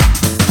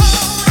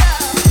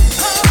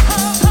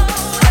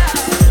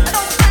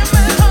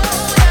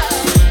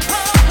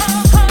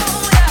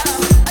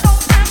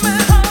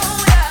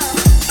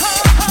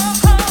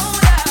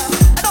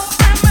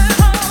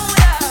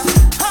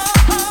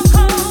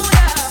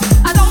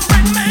 Don't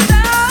bring me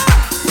down,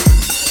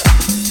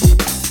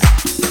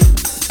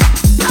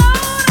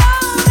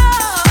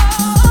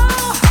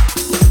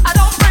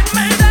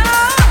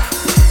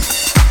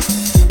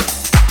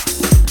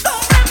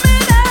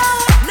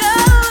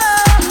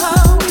 no.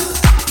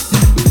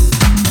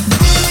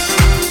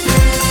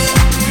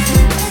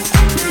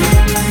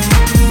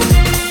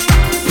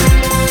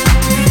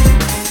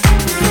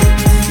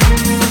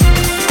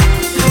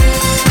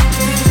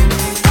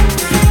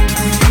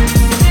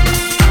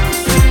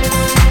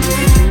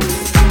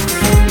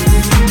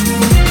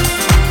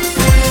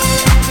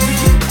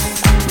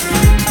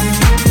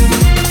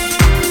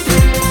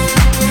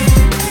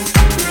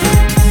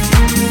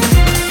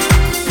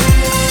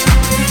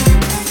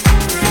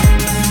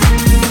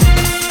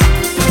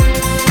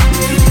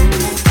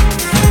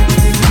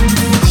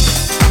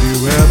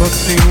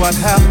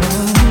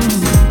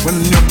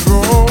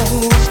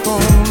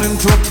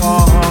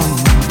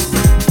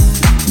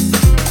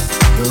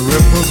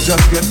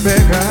 just get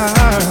bigger.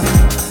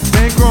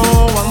 They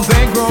grow and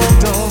they grow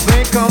till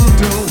they come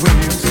to where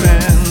you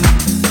stand.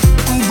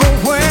 The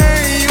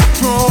way you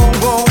throw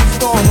those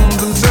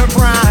stones and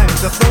surprise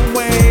that the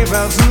wave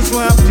hasn't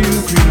swept you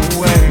clean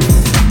away.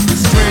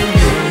 String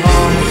you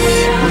along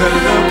with a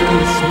look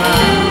and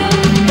smile,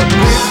 but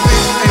this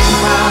ain't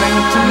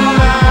mine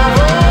tonight.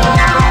 Oh,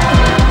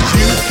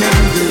 you can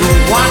do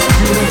what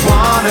you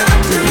wanna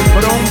do,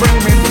 but don't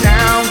bring me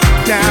down,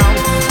 down,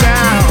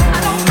 down.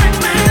 Don't bring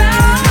me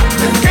down.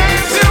 The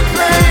games you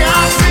play,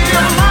 I see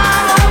a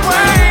mile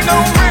away.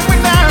 Don't bring me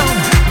down,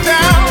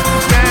 down,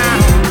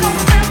 down. Don't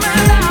bring me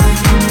down.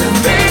 The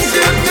things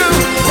you do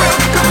will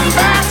come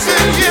back to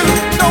you.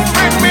 Don't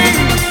bring me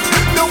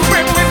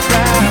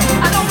down.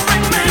 I don't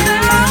bring me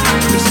down.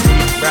 Your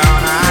sweet brown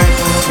eyes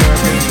and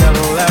circling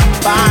till left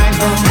behind.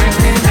 Don't bring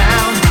me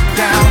down,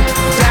 down,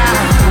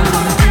 down.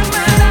 Don't bring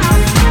me down.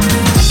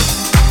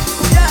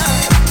 Yeah.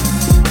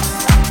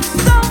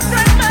 Don't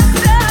bring me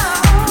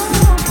down.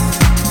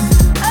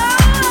 Oh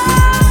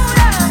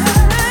yeah.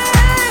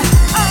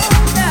 Oh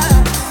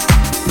yeah.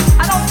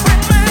 I don't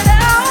bring me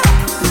down.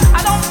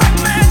 I don't bring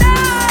me down.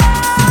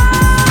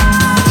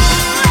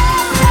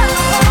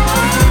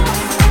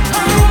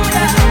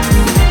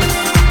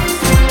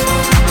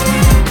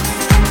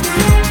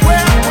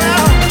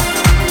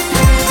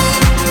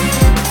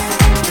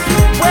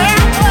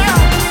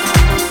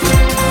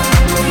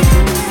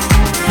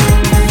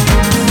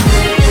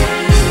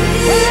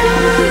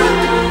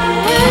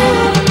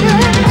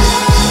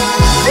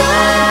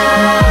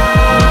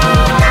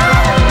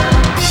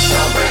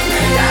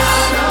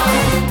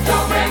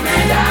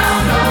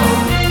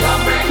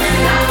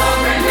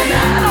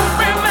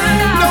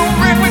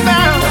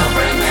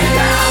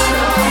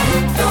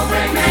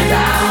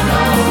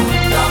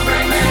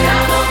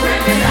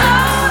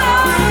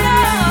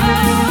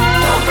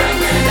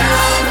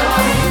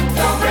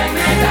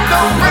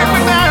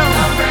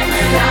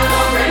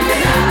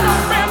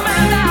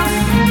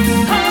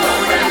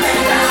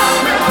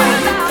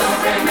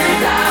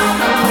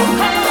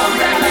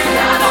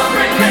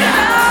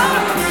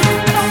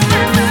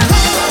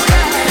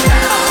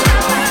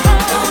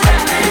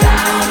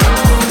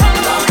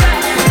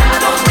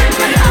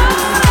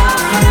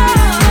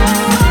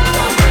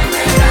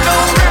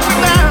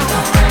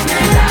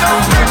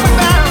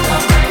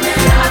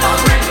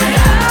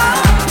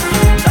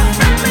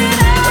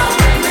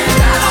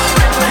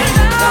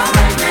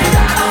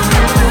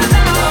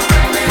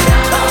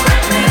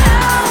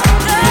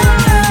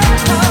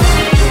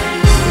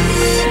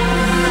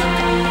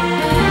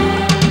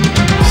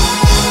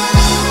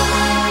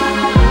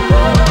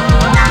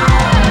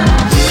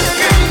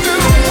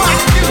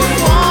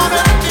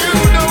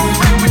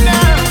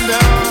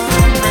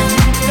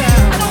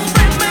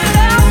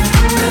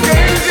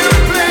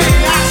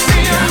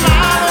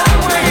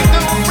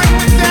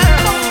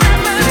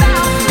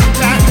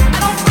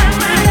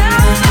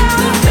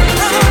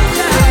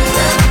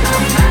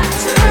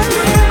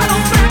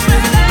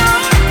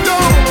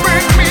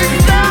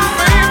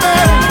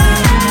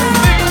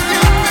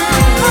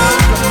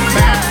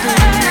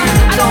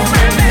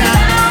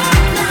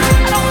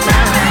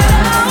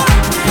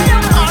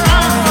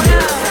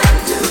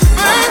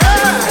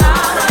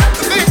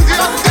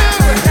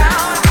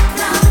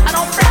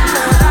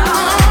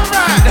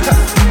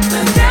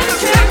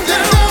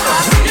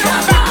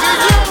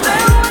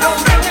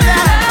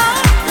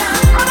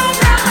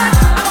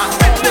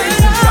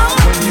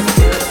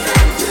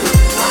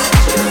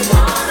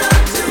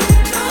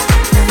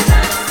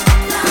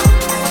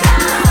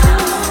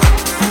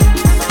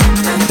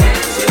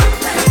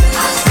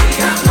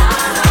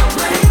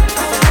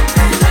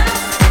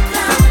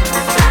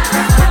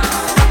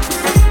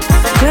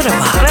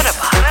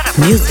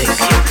 Music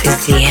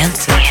is the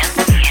answer.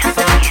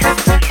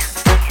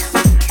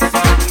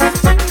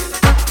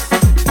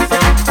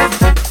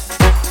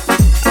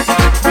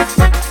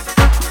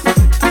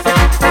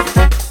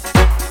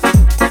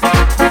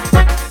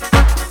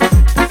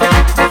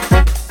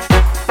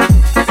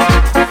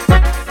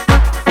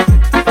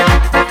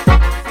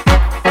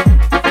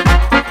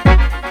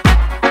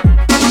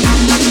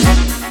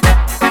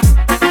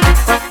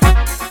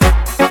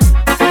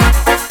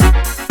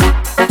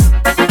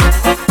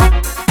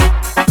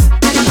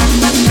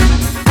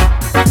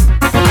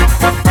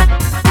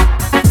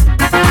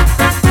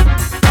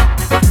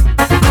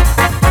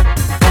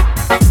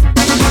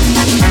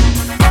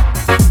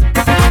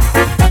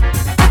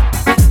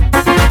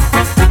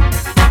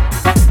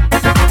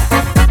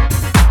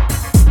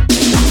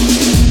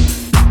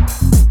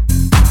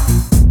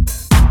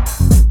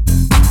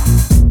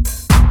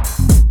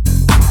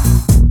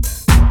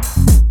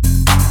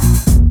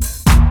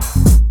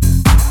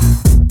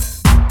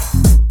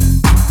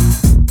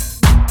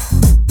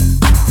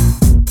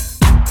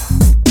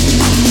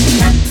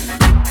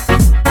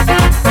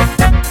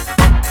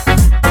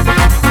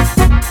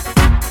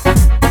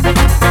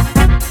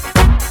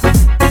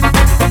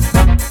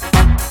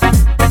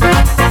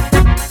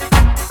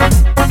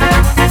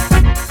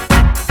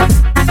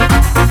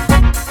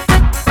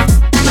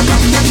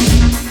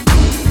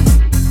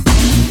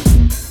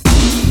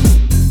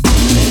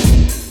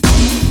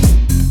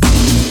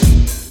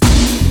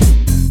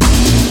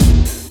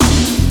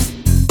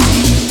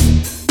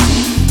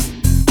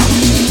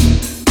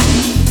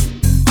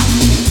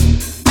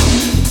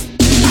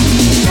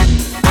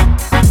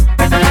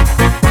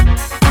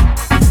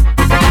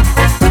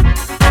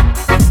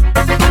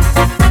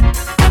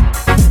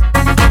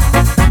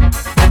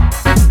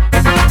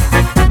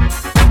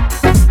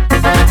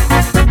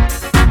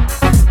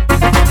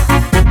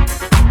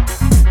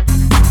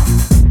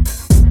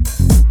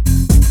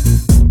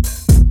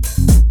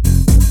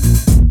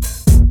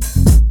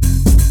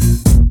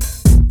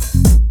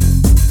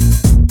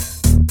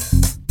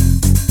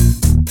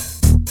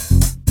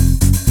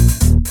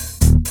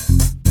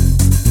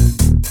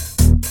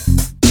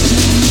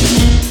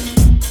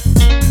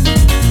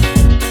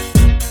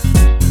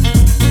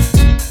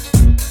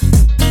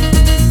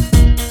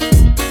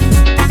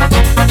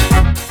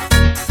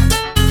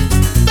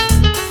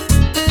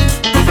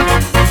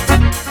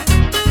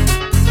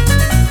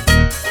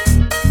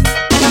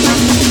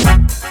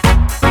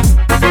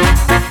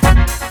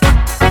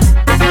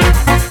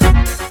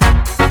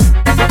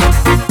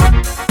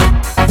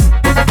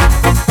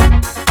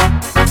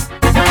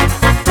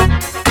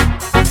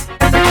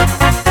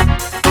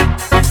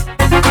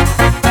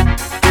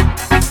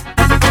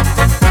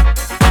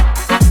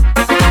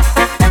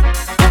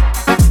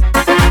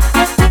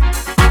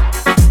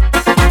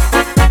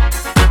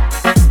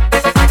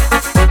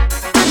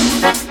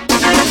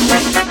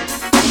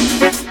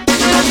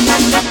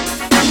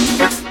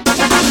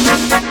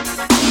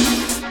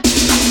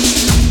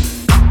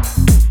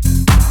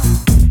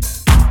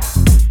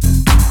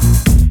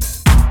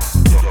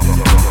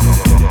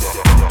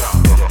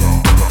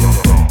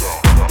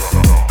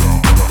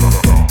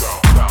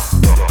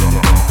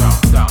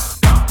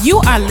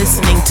 are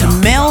listening to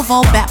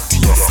Melvo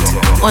Baptiste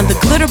on the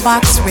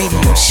Glitterbox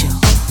Radio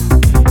Show.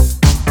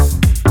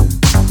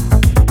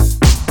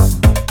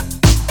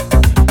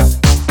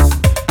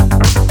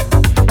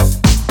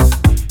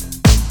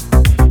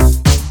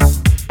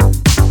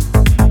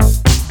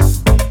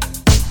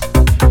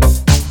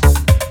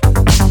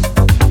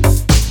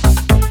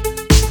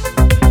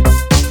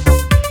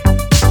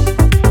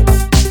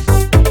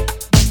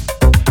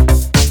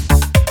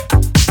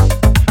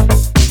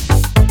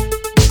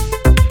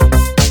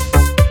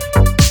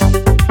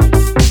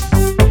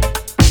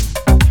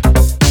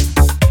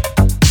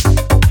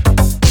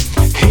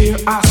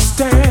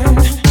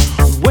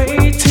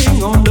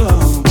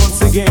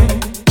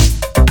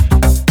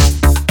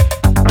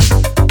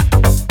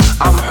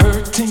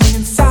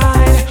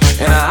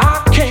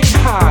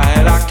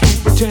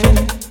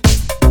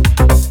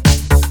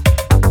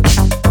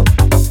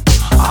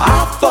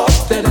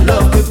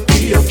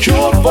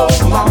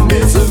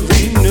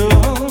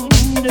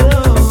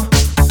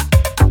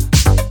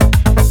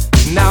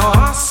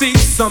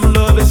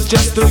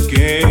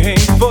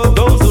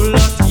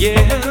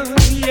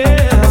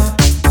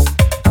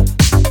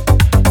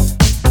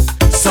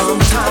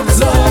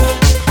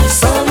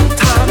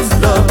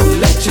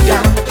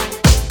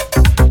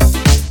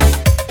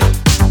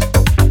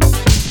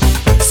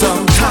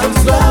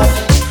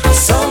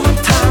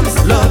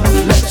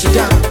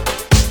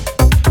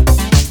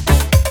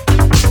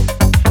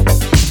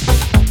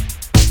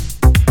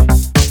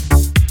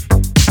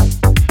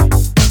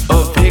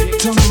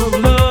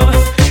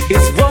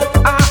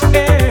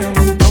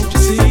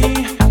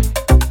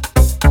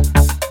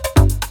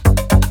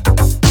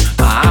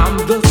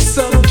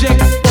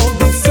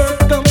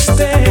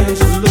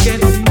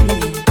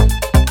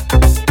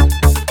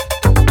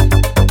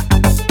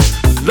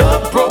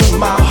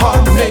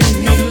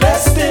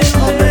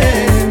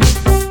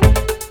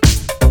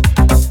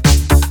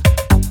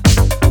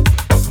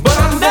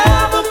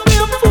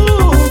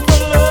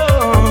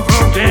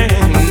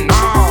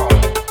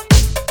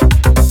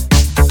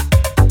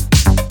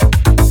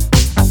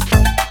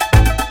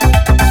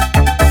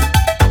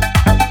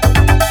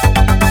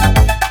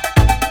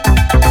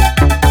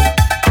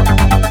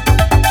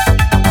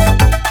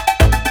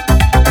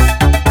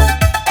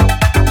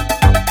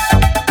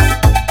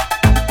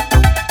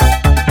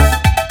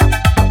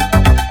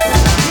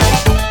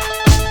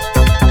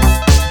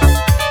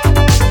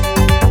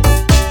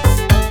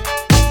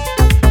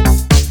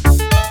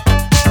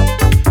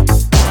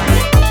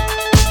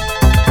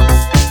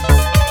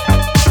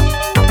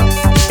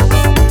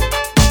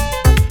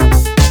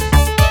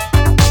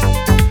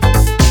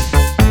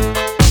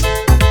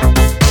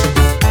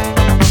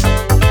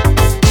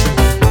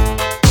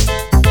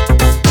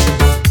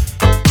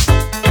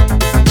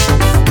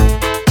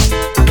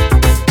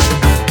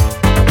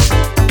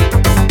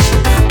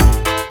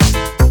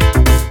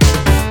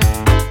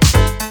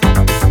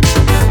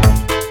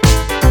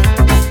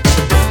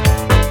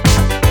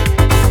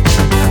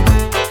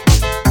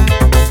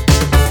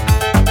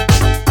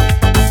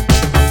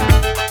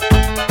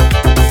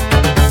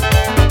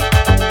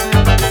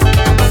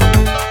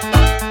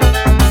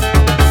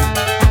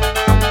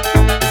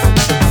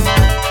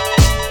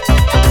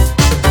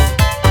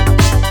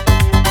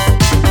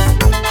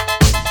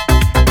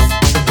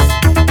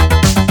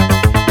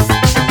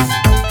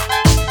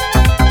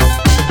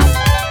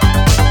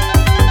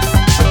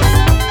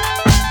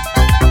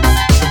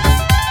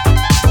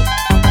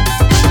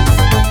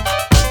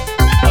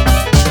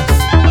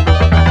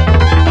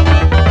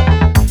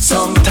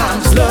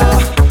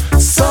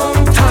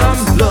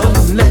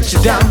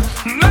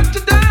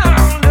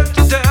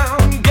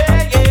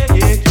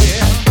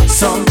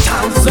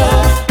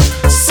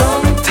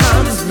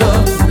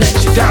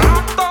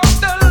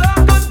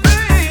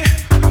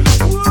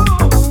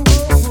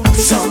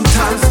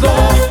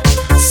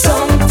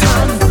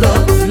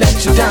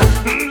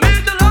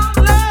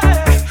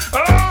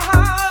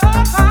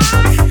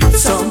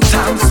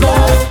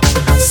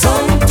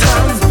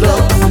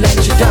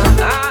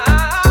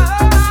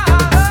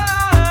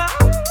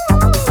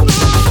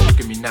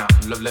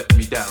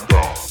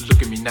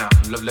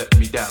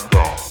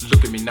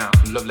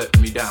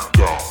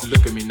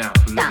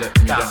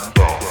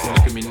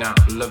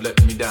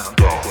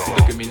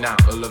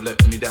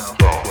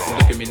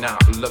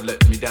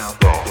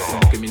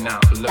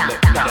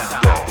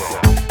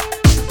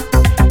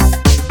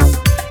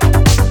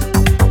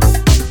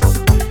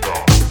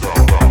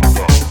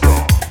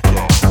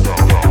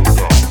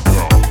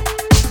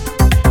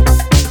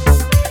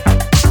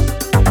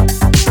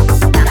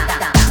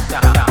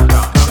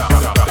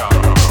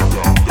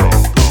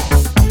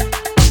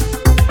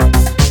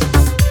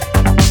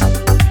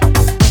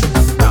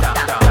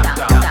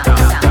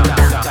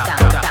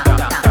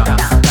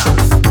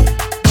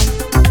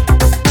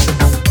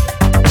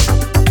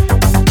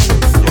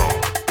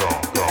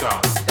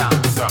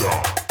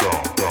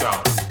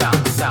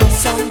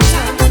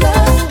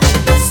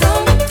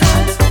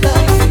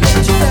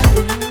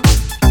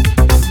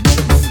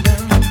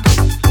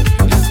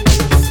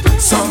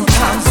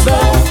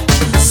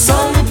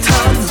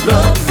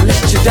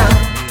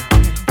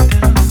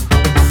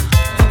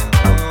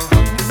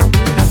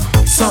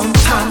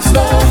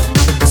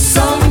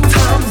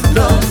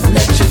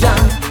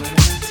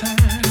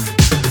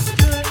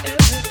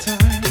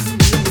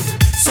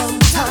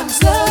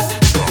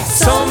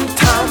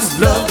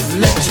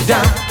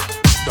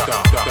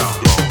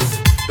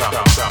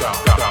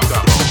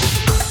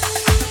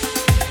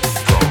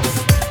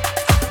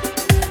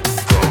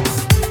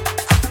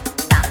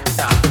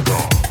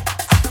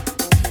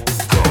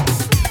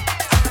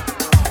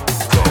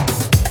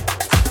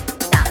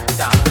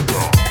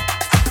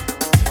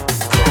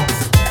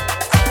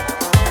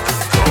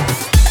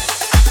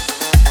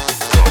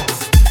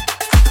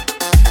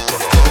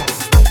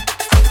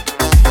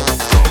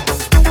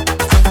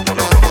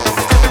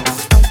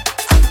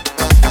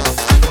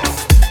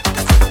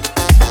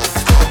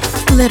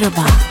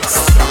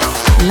 Glitterbox.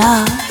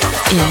 Love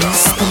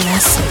is the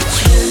message.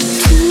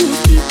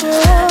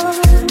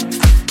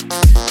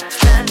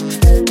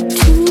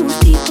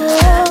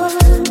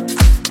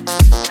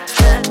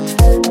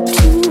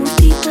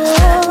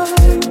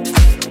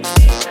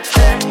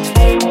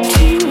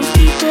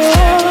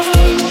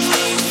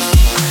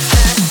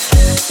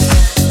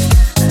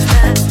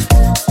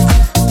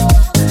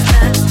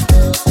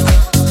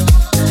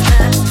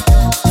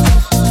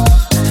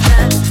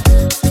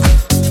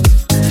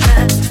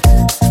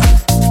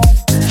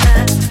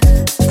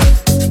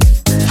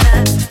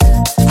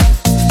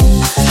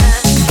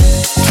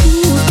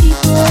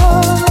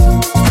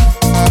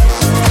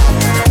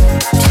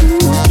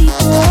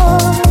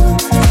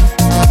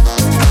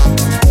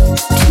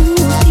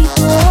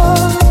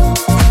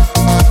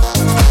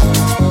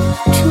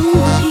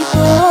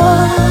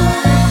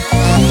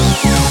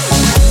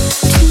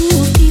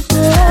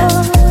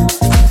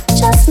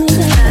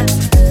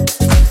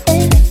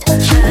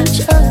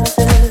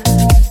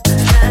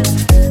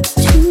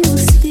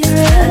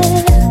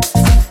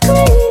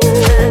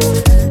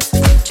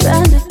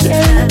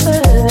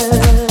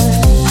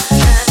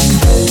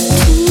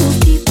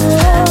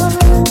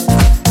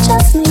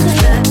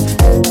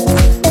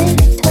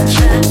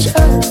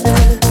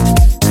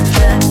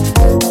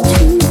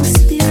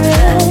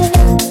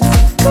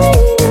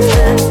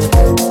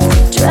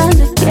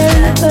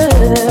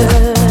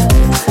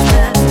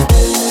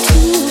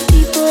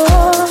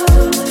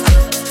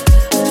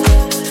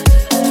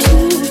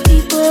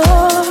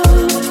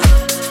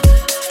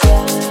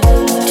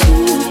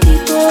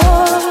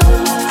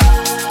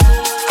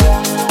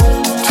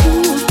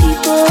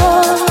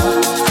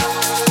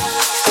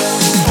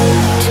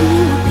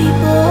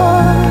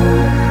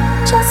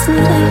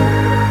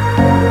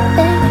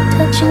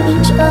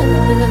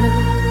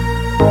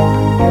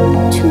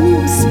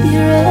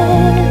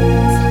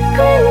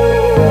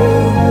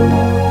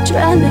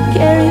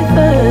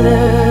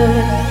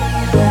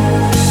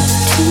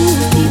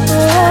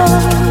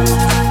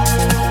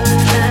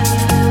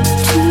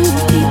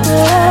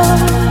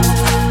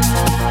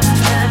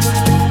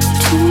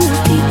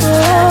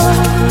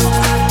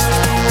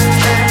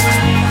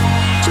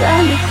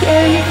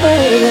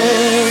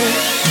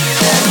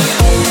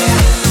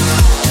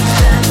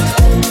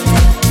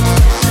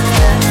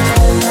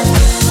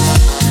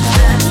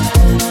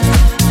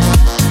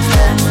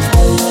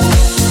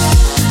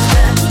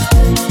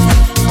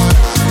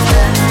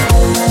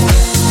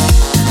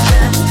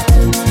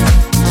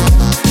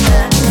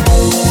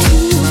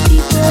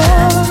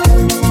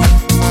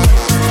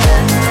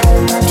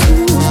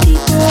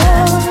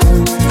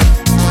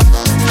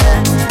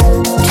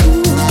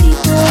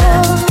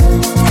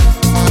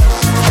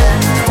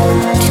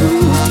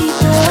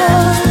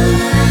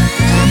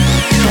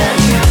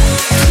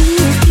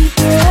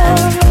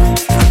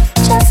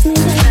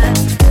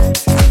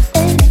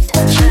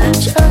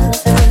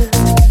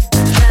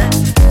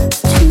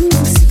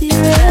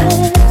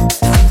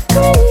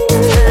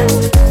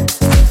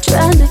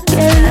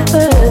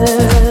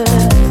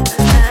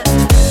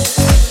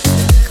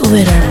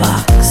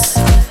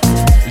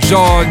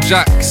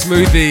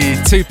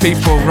 Smoothie, two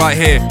people right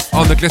here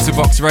on the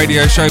Glitterbox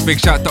Radio Show. Big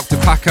shout Dr.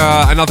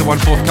 Packer, another one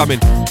forthcoming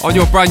on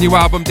your brand new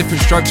album,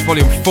 Different Strokes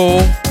Volume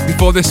 4.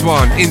 Before this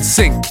one, In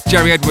Sync,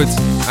 Jerry Edwards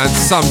and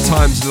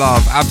Sometimes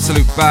Love,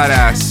 absolute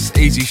badass,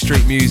 easy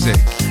street music.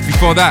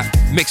 Before that,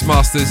 Mix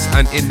Masters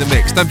and In The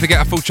Mix. Don't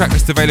forget a full track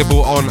list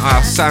available on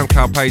our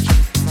SoundCloud page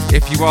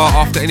if you are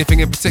after anything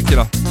in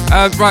particular.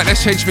 Right,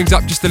 let's change things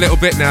up just a little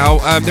bit now.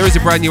 There is a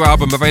brand new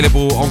album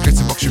available on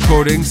Glitterbox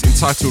Recordings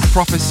entitled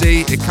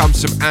Prophecy. It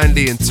comes from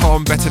Andy and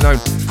Tom, better known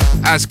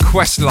as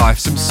Questlife.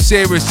 Some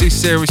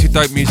seriously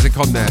dope music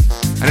on there.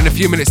 And in a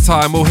few minutes'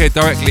 time, we'll hear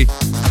directly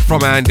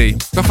from Andy.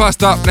 But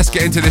first up, let's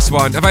get into this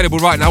one. Available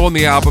right now on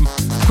the album,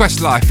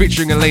 Questlife,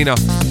 featuring Alina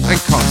and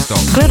Can't Stop.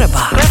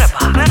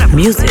 Glitterbox.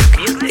 Music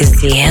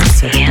is the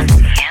answer.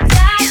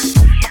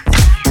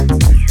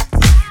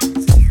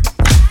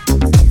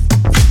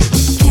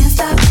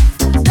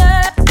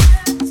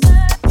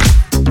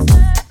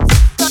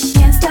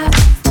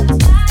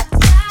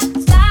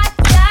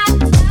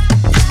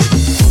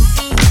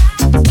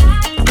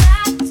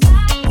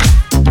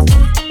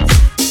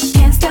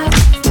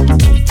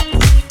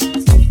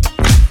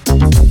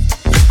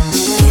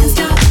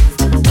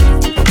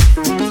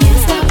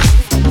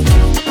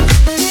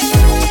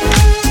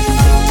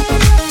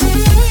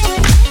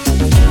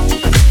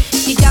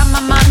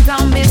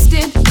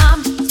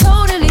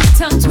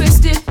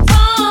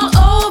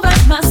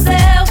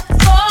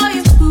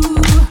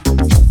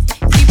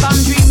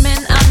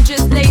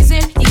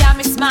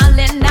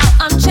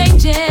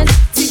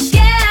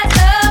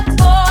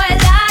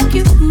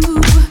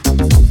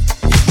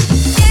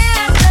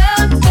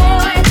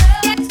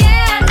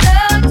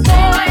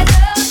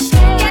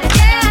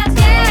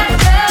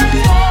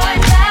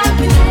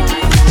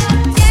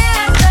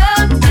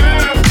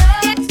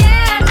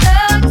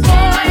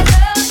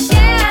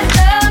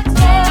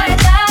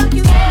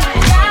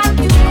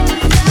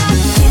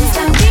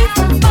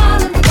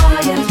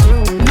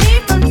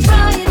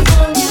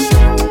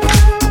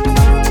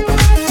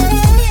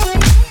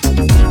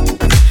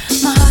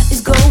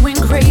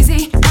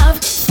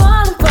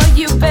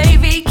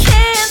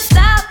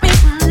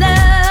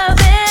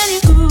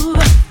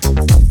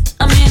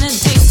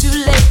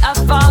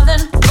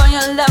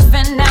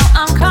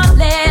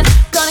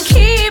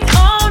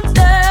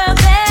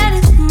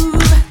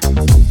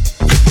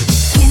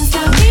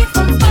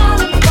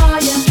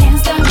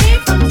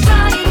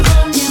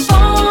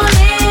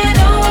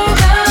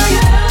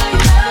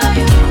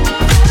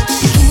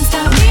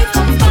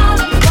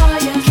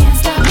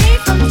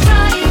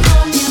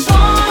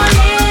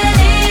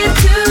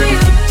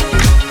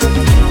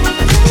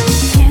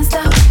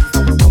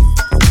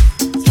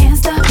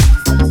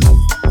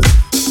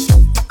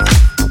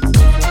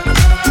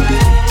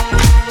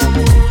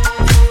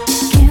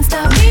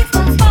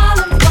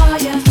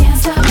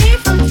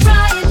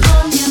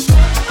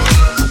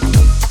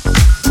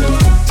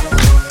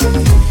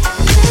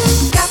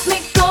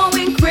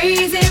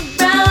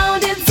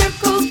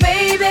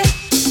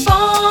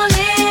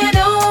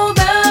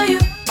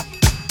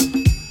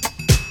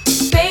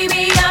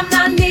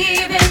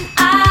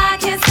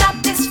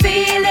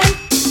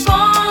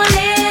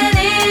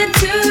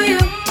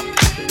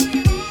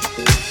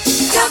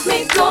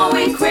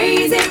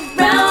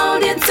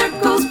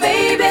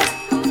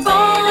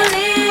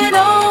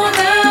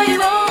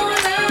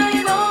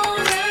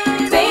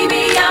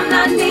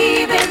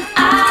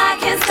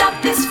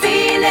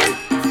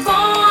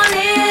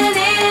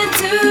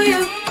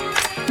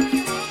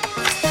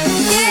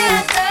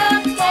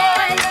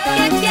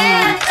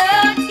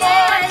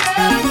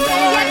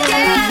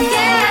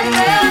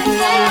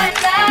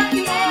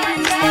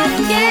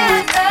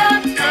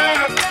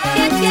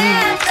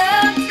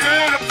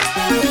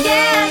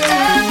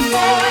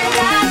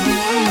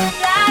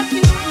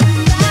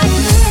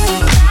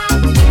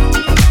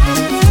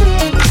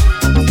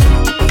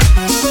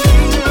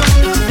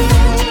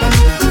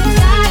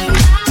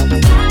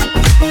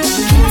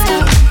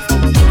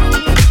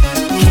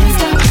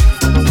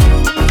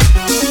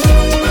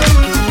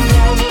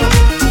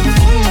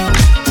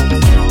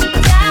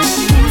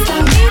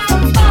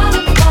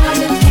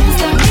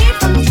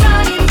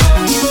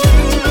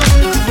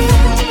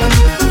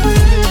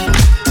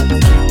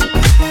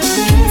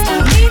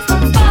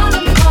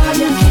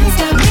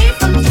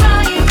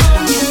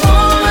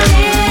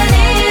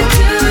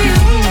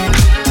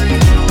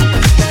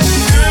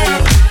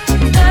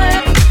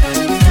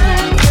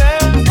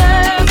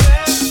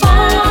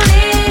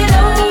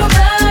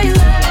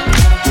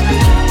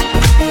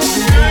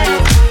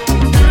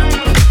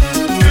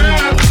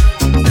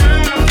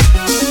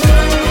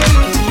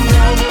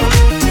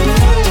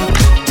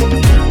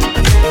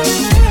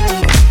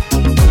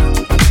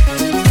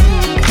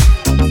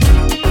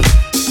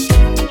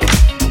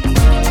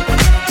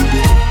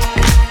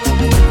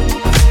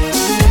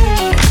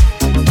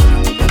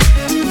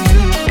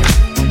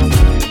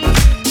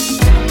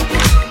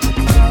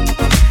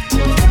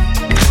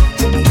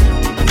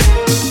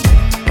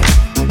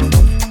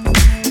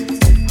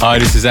 Hi,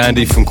 this is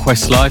Andy from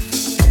Questlife.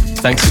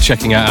 Thanks for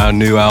checking out our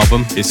new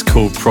album. It's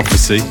called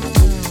Prophecy.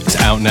 It's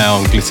out now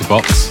on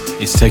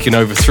Glitterbox. It's taken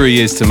over 3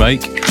 years to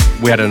make.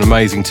 We had an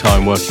amazing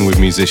time working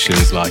with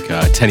musicians like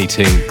Tenny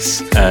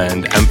Tinks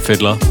and Amp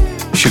Fiddler,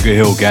 Sugar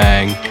Hill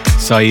Gang,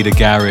 Saida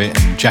Garrett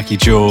and Jackie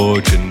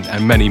George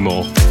and many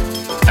more.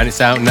 And it's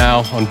out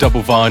now on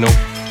double vinyl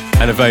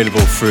and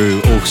available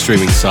through all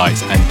streaming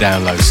sites and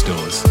download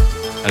stores.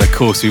 And of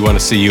course we want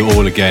to see you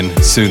all again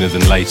sooner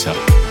than later.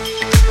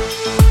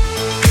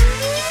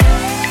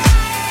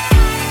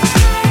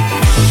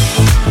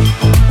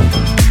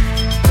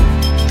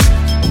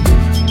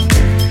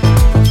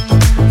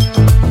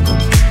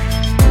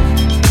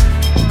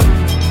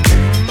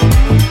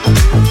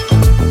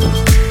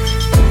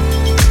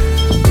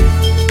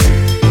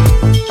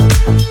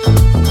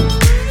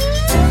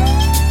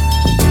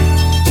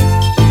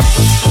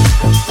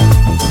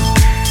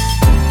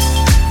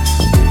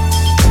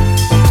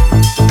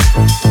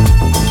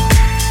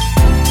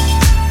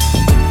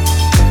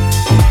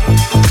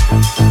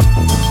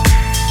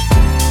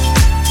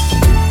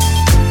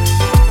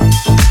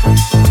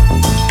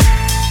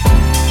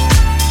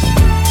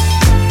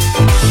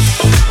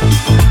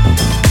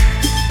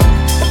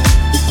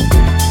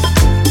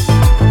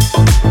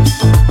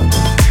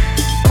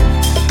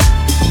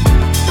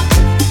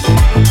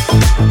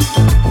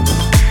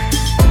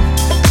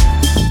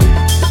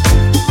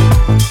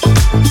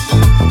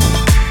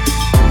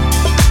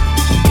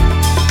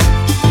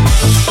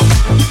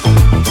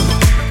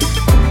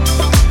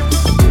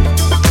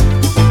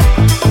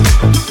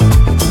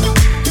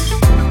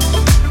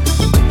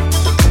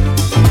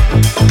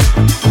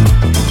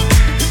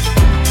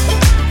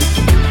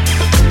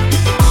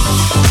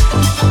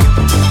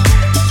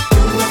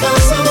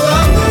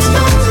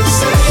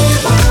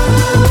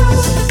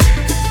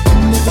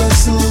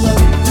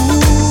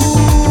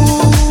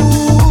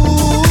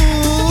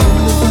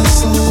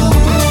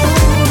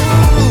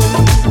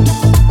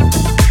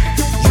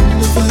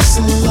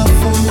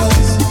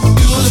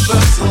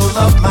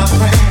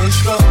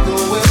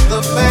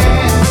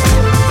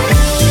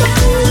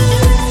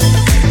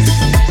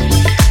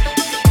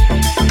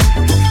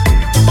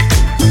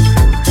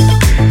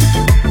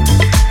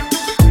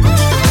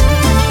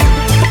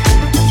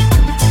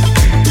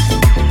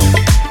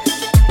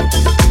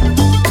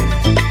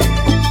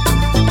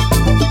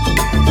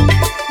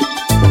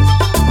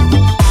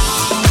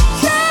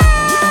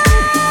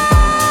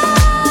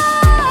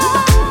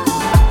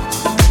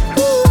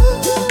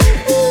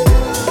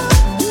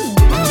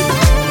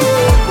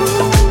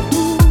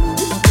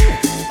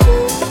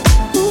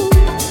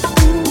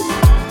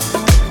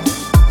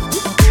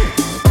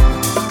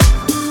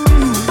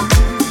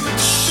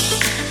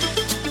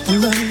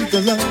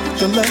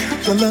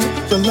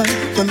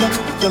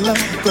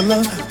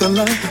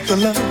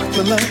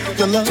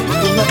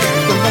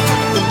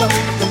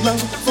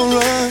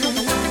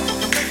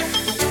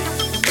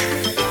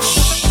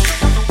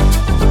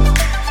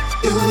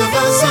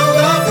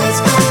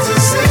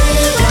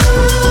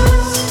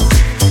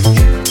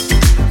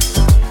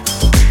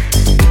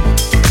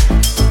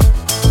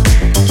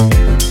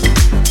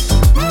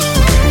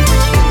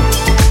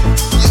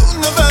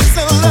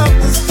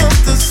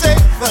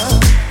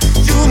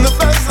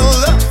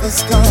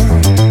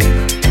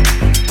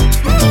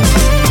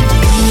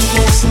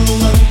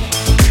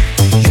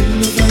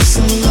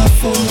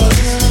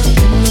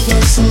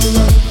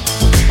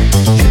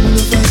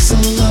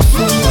 Universal love for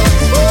us.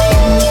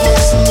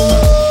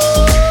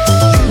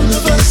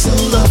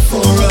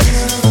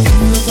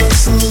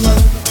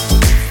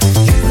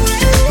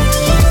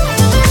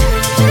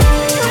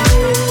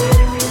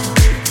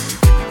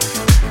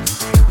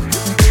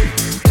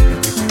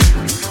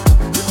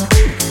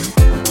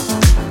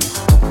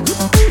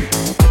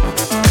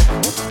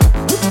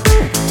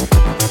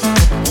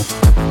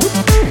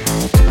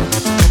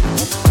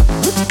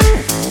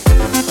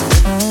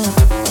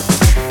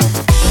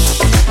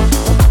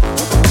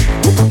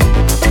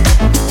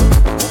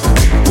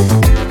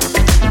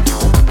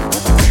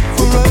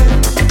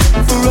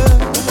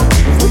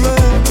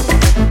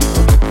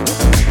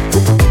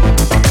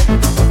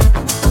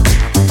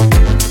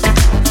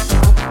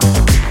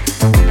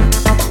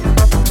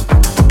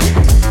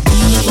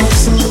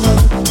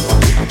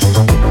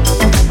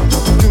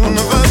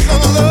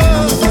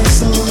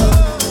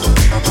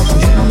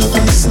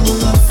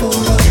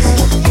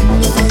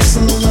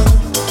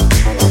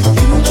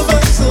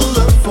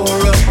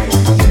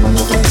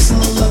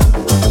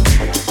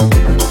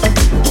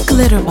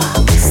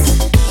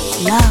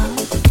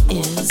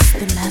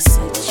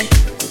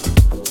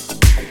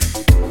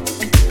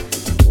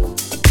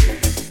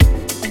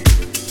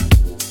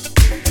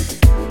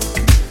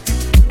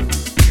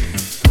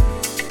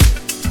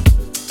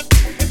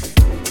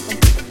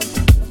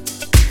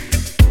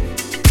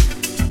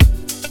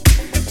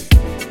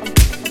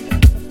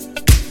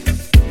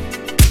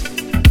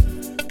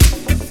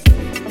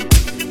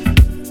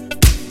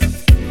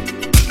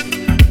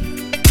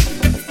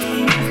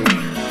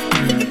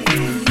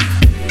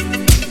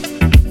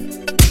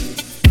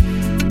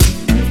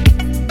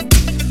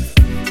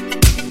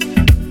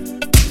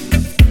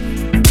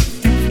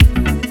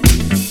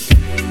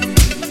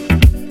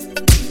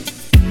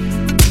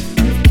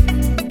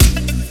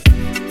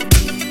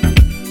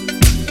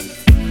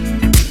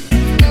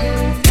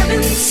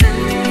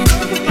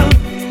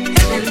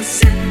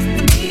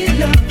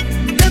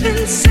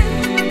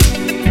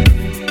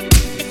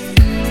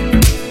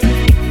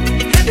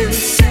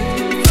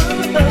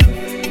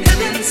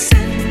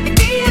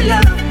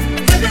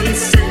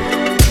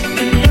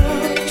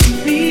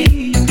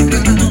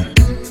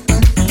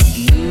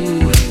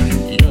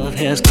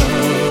 has gone.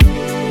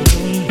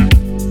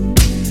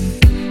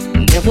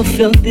 Never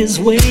felt this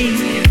way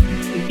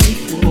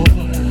before.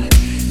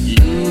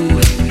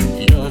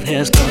 Love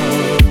has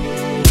gone.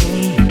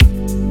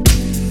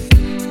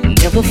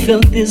 Never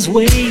felt this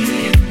way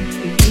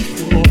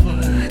before.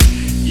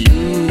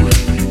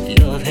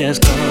 Love has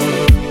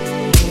gone.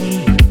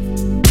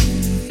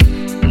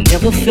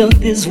 Never felt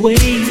this way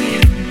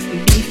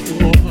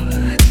before.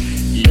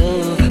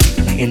 Love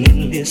and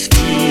in this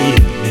feeling,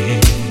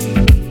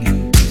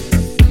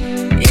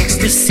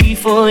 ecstasy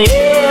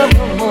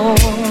forevermore.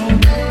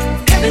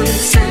 Heaven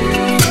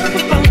sent,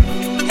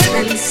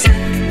 heaven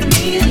sent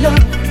me love,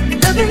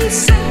 heaven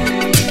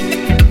sent.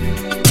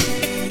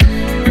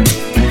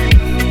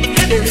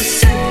 Heaven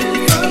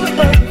sent from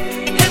above,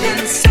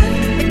 heaven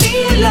sent me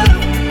love,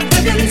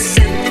 heaven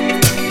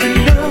sent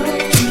love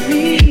to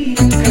me.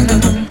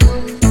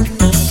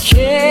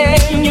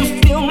 Can you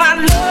feel my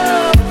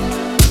love?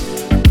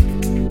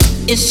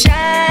 It's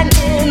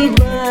shining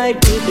bright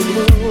with the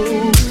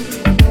moon.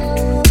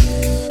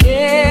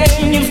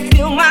 Can you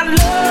feel my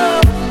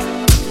love?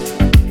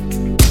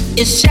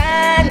 It's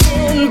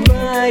shining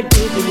bright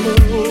with the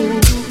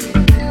moon.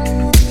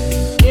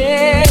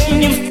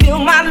 Can you feel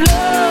my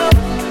love?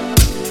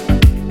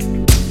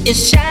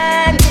 It's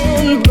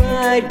shining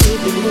bright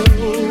with the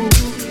moon.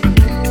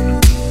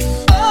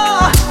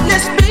 Oh,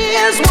 let's be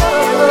as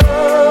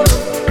one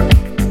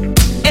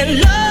and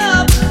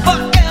love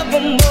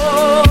forevermore.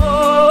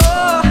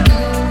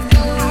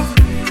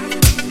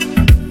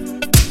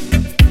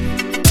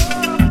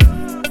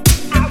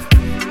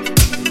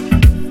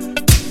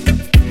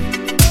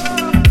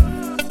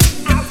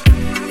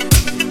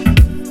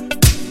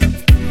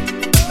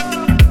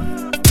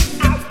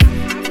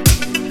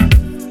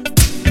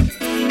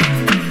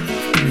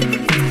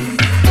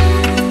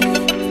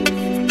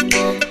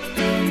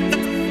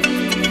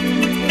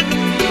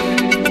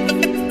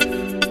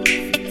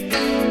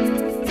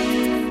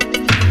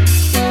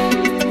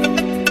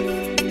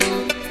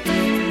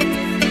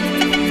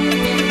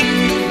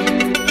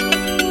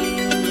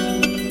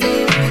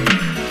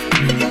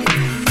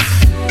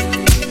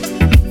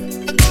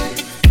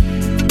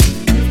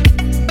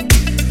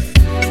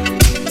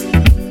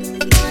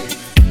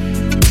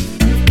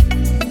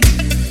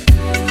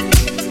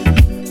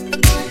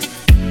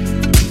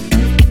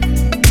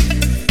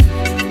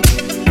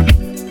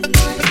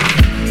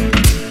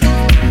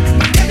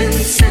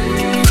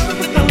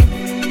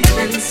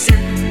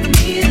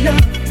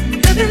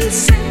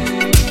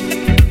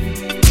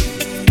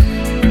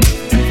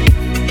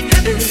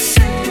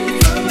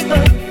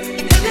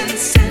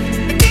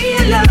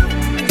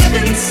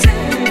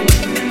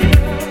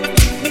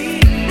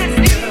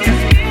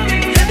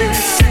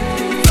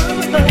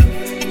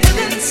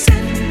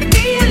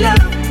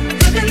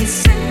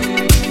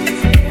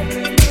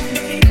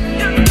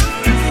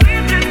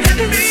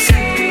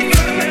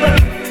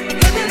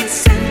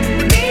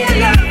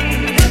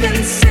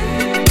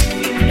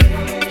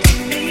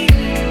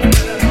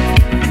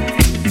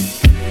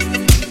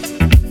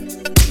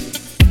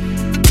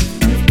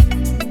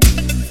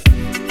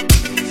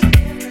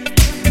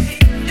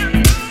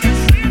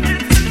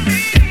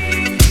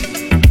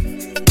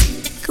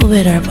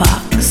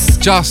 Glitterbox.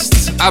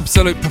 Just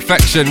absolute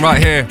perfection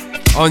right here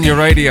on your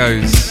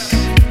radios.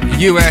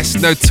 US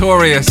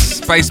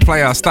notorious bass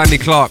player Stanley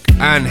Clarke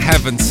and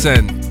Heaven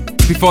Sent.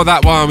 Before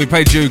that one, we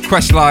played you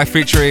Questlove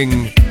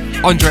featuring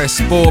Andre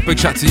Spore. Big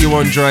shout to you,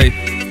 Andre,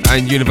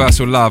 and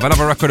Universal Love.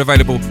 Another record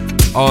available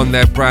on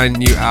their brand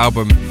new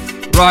album.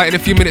 Right, in a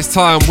few minutes'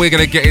 time, we're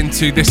going to get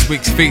into this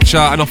week's feature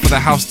and offer the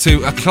house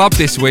to a club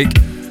this week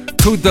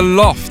called The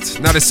Loft.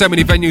 Now, there's so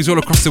many venues all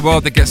across the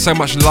world that get so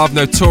much love.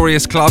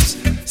 Notorious clubs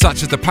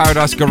such as the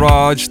Paradise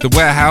Garage, the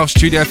Warehouse,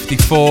 Studio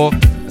 54,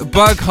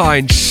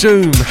 Berghain,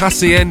 Shoom,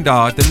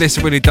 Hacienda. The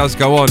list really does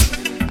go on.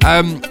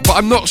 But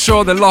I'm not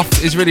sure The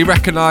Loft is really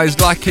recognised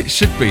like it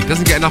should be. It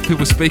doesn't get enough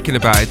people speaking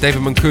about it.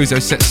 David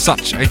Mancuso set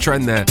such a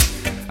trend there.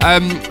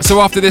 So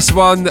after this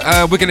one,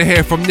 we're going to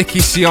hear from Nicky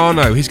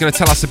Siano. He's going to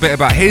tell us a bit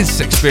about his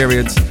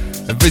experience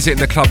of visiting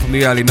the club from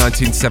the early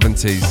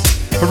 1970s.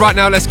 But right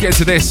now, let's get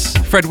into this.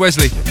 Fred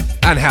Wesley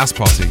and House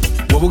Party.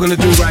 What we're gonna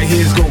do right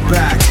here is go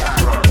back,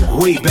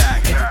 way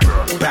back,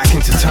 back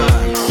into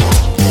time.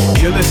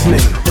 You're listening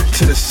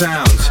to the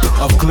sounds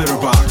of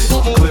Glitterbox,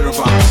 Glitterbox,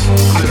 Glitterbox.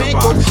 I ain't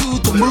go to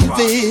the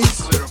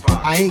movies,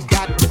 I ain't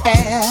got the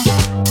fare.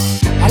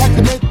 I like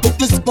to make the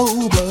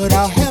disco, but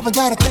I haven't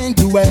got a thing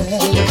to wear.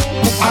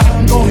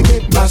 I'm gonna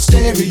get my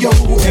stereo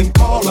and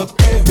call up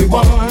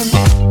everyone.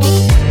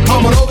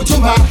 Come on over to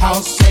my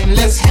house and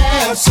let's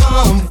have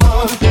some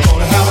fun.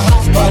 Gonna have a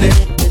house party.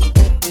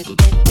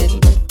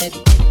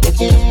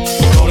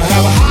 Gonna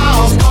have a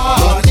house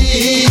party.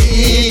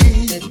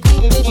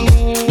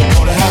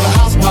 Gonna have a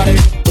house party.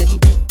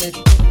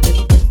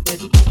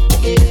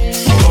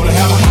 Gonna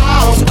have a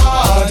house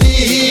party.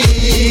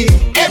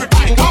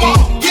 Everybody, come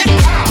on, get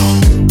down.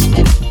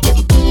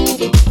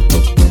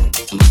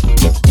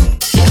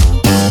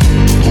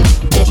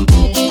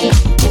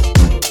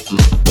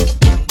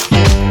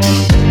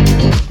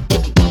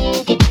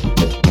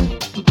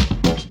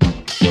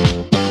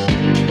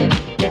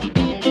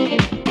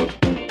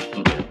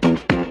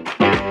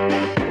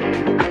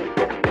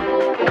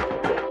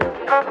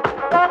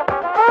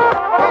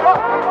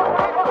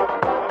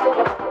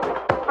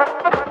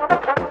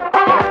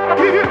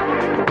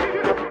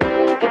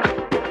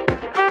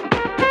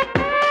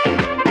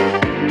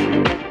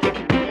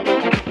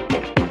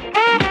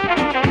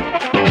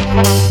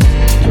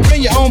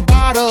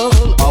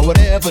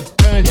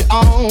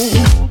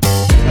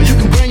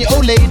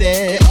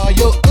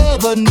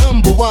 the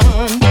number one.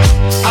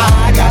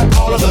 I got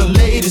all of the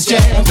latest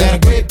jams and a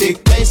great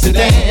big place to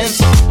dance.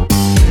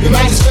 You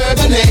might disturb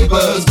the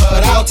neighbors,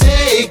 but I'll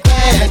take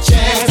that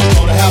chance.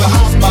 Gonna have a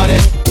house party.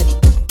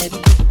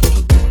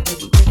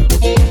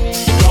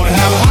 Gonna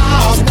have a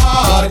house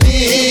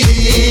party.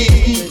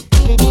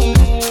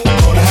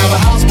 Gonna have a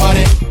house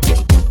party.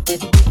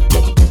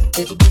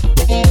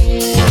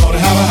 Gonna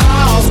have a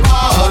house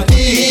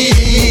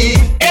party.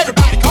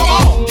 Everybody come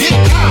on,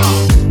 get down.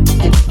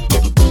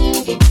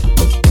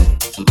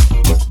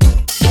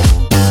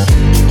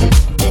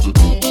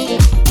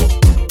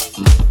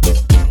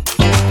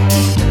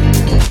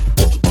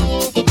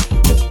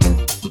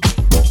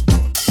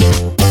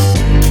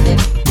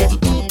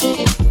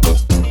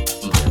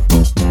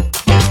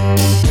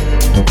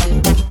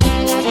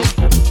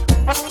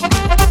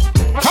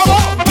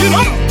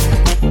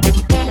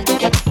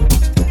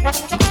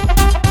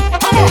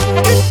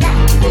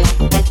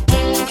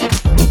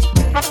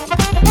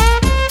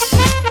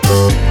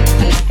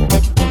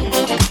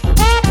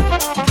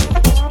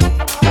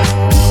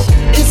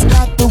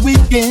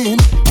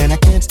 And I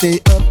can't stay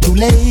up too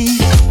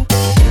late.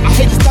 I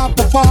hate to stop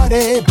the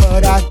party,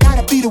 but I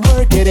gotta be to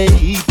work at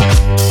 8.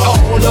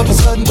 All of a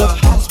sudden the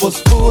house was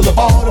full of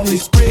all of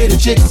these pretty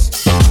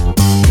chicks.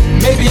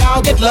 Maybe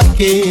I'll get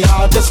lucky,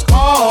 I'll just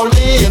call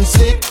in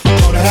sick.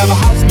 Gonna have a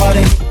house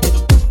party.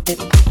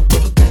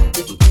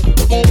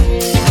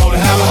 Gonna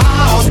have a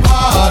house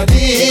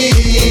party.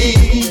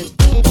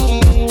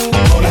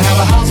 Gonna have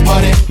a house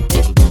party.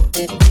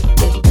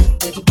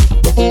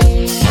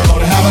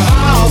 Gonna have a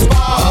house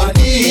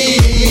party.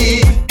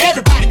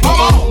 Everybody come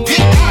on, get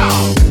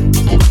down.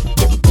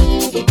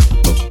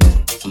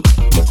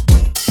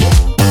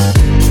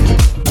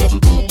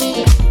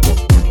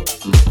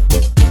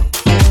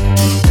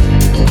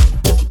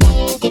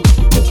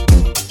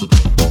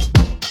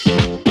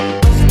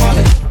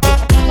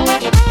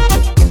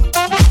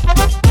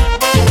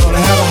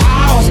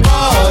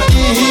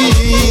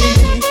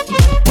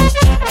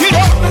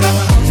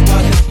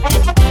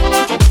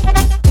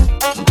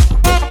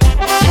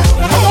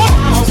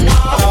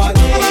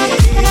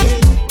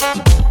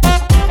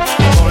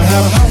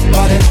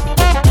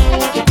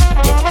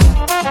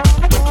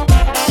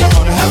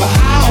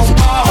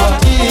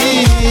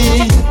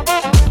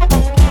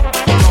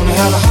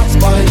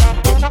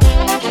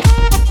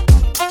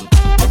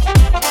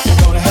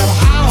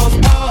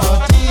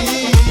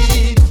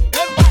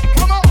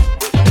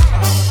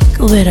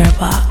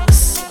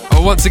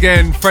 Glitterbox. Once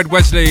again, Fred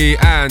Wesley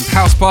and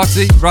House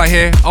Party right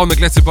here on the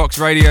Glitterbox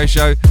radio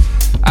show.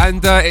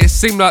 And it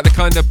seemed like the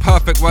kind of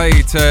perfect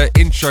way to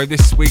intro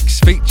this week's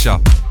feature.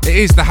 It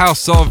is the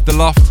house of The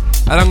Loft,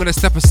 and I'm going to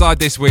step aside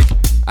this week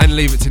and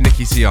leave it to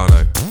Nicky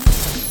Ciano.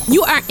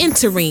 You are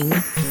entering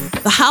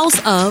the house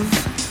of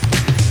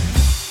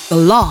The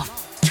Loft.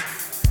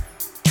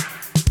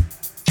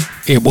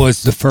 It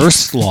was the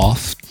first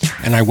loft,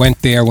 and I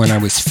went there when I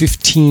was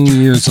 15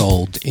 years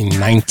old in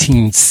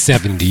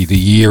 1970, the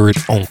year it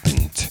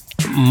opened.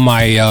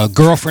 My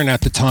girlfriend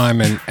at the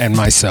time and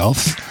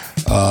myself,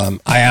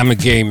 I am a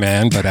gay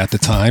man, but at the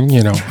time,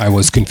 I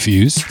was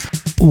confused.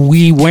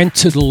 We went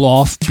to the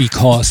loft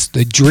because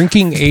the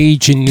drinking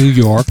age in New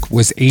York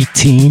was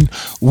 18.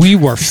 We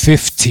were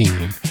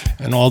 15.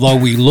 And although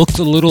we looked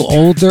a little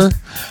older,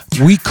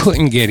 we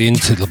couldn't get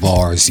into the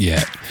bars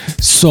yet.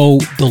 So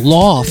the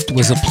loft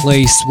was a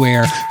place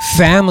where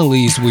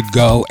families would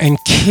go and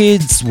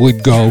kids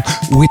would go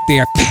with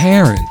their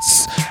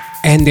parents.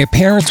 And their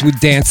parents would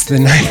dance the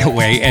night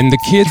away, and the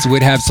kids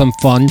would have some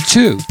fun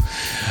too.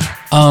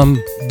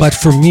 But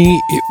for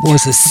me, it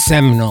was a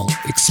seminal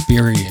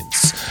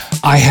experience.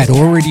 I had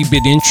already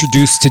been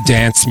introduced to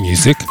dance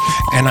music,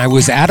 and I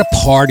was at a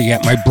party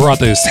at my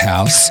brother's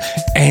house,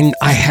 and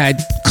I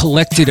had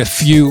collected a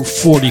few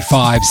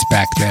 45s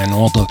back then.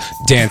 All the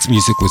dance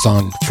music was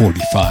on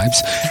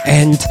 45s,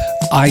 and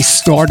I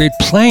started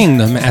playing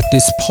them at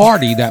this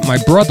party that my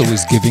brother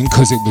was giving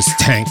because it was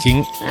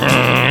tanking.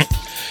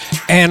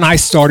 And I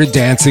started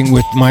dancing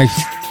with my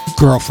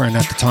girlfriend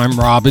at the time,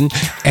 Robin,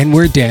 and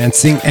we're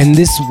dancing, and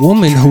this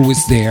woman who was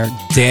there,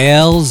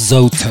 Dale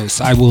Zotos,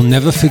 I will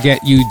never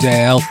forget you,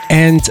 Dale,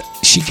 and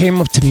she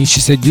came up to me, she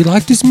said, "You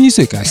like this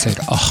music?" I said,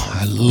 "Oh,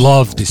 I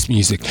love this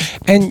music."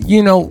 And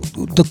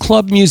the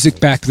club music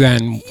back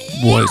then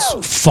was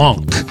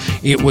funk,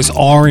 it was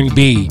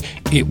R&B,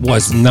 it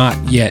was not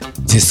yet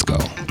disco,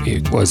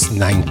 it was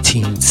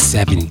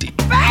 1970.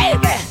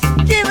 Baby,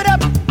 give it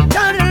up,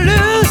 turn it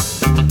loose.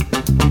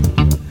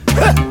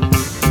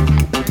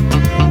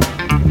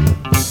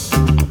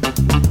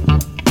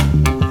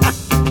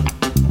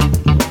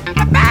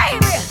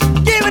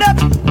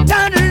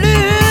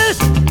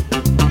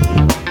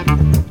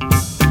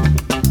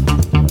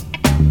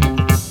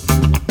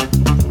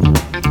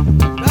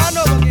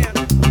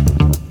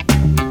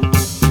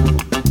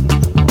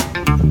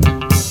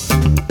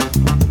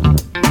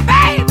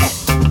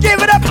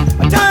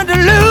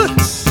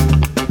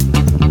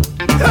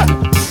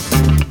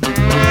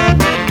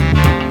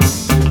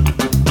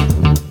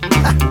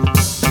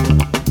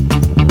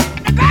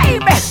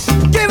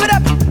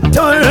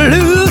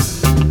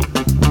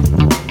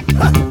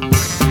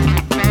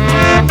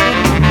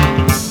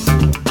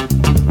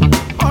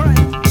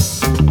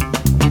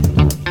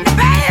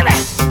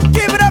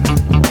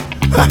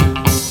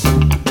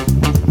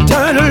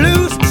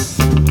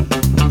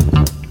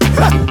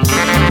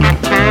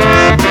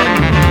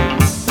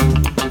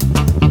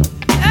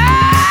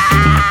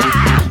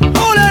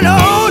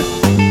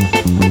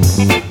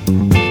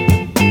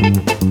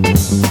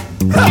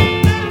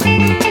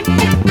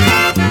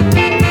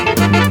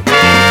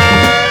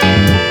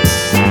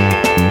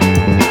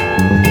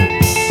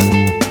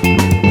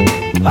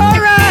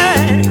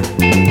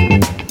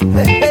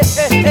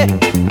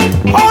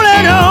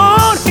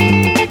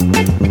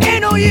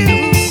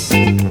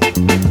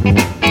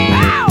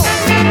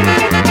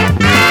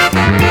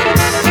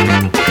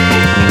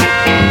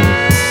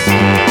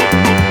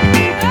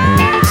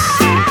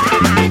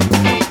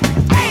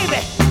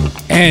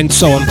 And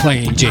so I'm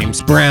playing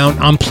James Brown.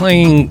 I'm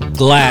playing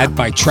Glad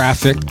by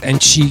Traffic.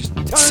 And she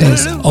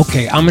says,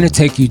 okay, I'm going to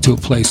take you to a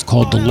place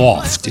called The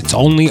Loft. It's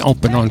only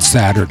open on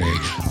Saturday.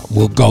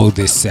 We'll go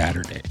this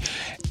Saturday.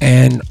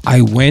 And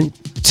I went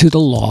to The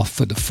Loft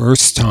for the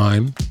first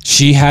time.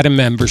 She had a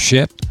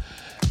membership.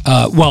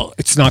 Well,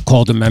 it's not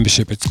called a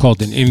membership. It's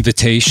called an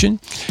invitation.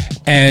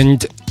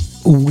 And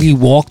we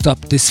walked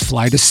up this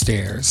flight of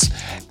stairs.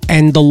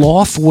 And The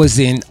Loft was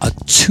in a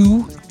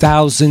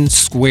 2,000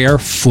 square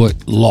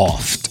foot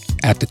loft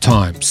at the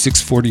time,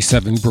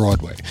 647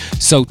 Broadway.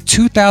 So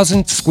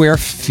 2,000 square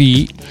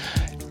feet,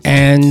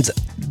 and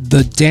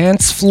the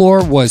dance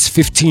floor was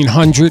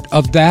 1,500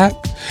 of that,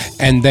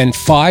 and then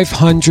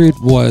 500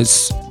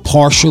 was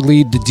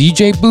partially the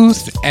DJ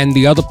booth, and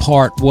the other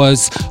part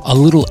was a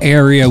little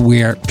area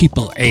where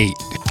people ate.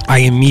 I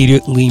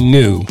immediately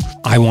knew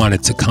I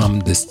wanted to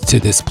come to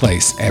this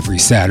place every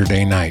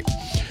Saturday night.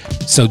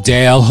 So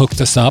Dale hooked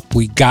us up.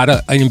 We got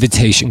an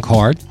invitation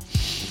card.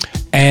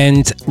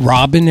 And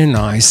Robin and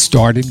I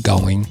started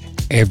going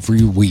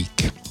every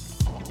week.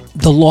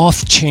 The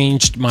Loft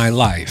changed my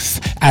life.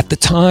 At the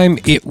time,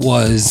 it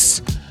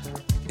was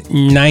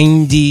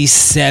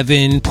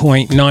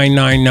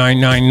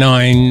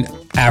 97.99999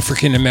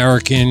 African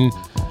American,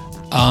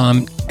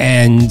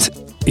 and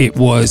it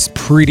was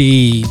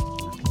pretty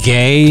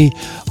gay,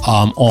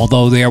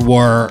 although there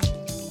were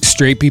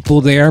straight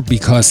people there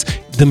because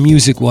the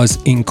music was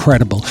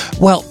incredible.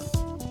 Well,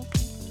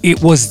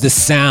 it was the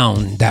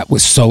sound that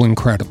was so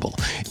incredible.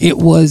 It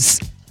was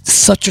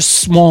such a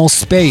small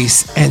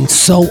space and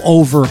so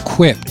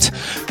over-equipped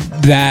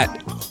that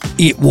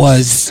it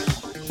was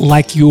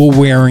like you were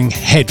wearing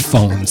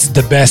headphones,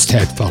 the best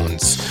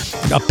headphones,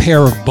 a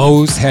pair of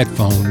Bose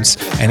headphones,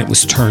 and it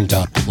was turned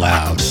up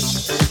loud.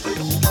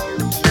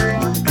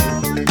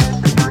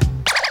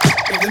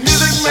 The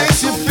music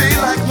makes you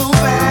feel like moving.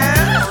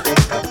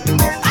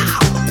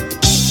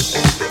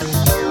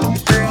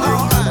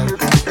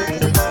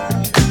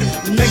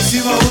 Makes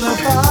you wanna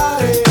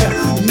party,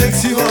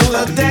 makes you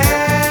wanna dance.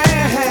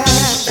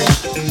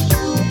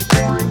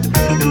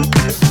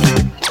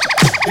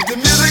 If the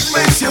music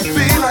makes you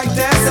feel like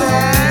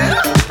dancing,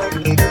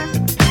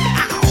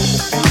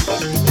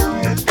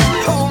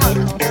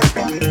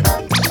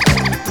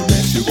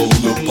 makes you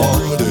wanna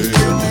party,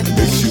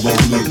 makes you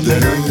wanna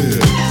dance.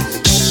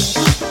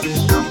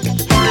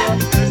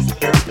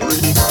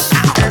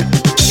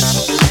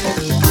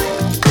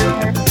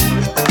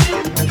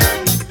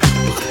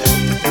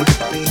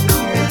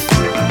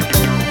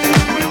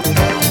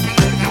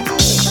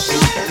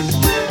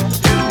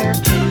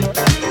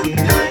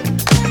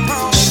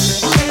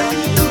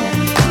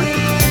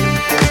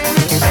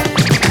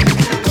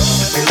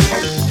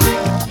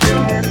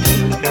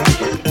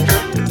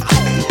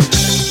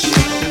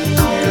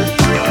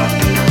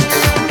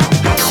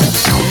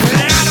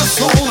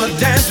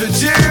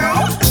 With you,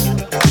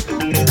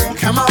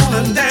 come on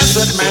and dance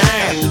with me.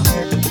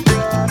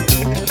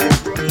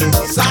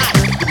 I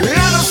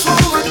just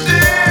wanna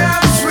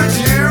dance with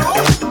you.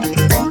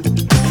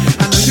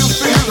 I know you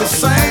feel the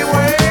same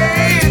way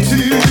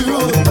too.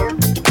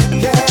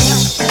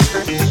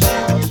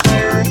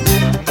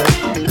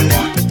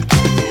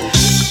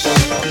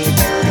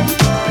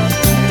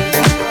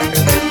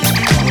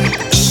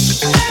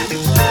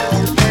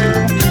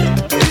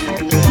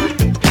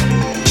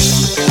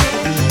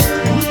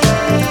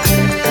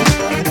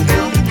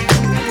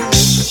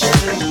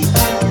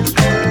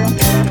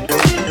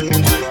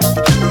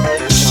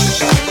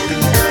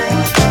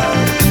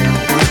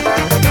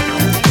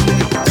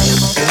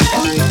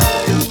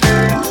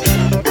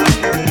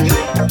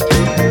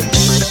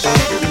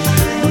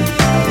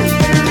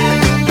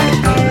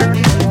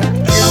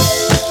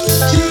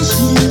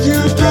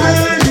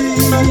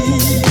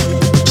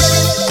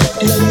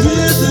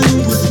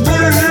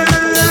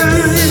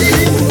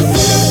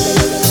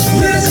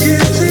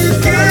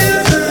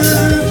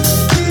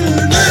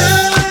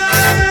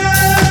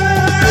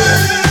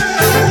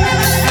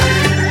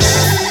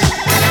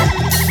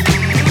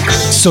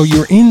 So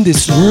you're in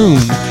this room,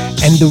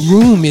 and the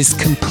room is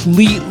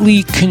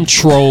completely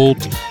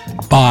controlled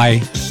by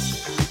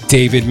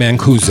David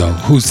Mancuso,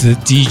 who's the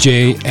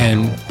DJ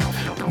and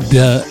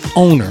the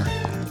owner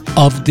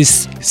of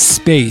this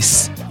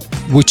space,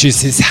 which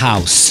is his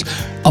house.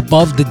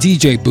 Above the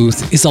DJ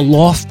booth is a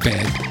loft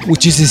bed,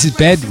 which is his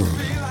bedroom.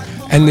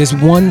 And there's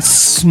one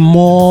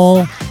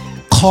small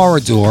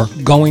corridor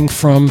going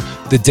from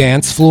the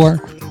dance floor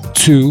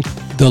to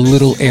the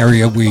little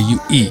area where you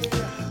eat.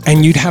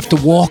 And you'd have to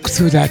walk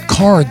through that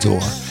corridor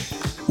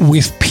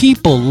with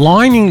people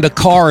lining the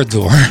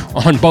corridor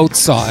on both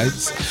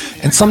sides.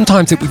 And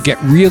sometimes it would get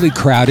really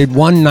crowded.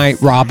 One night,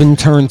 Robin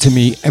turned to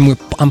me, and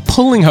I'm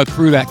pulling her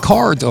through that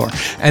corridor,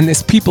 and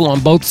there's people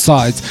on both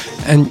sides.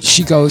 And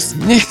she goes,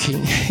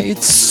 "Nikki,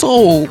 it's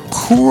so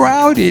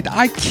crowded.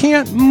 I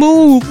can't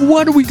move.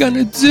 What are we going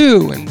to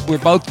do?" And we're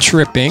both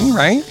tripping,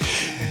 right?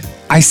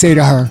 I say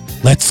to her,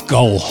 let's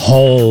go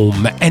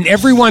home. And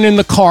everyone in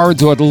the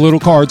corridor, the little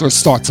corridor,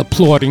 starts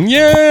applauding.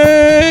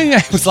 Yay!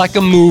 It was like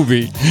a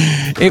movie.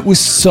 It was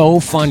so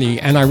funny,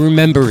 and I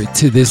remember it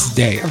to this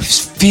day. I was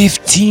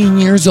 15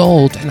 years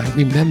old, and I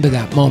remember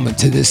that moment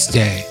to this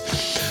day.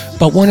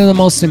 But one of the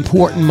most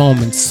important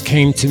moments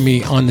came to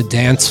me on the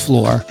dance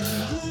floor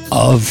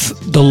of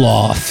the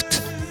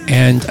loft.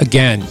 And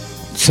again,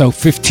 so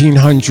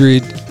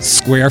 1,500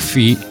 square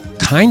feet,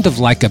 kind of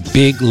like a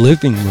big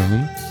living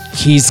room.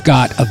 He's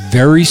got a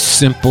very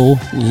simple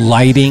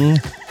lighting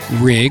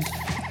rig.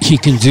 He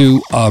can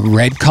do a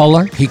red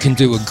color. He can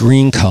do a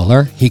green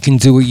color. He can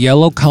do a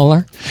yellow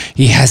color.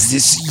 He has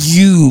this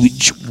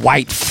huge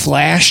white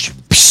flash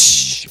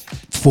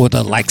for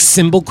the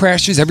cymbal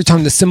crashes. Every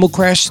time the cymbal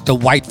crashed, the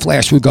white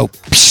flash would go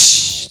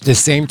the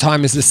same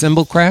time as the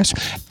cymbal crash,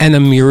 and a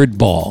mirrored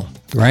ball,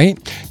 right?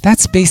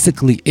 That's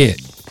basically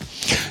it.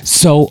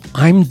 So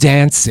I'm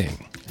dancing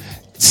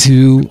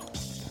to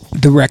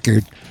the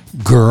record,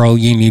 Girl,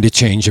 You Need to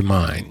Change Your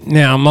Mind.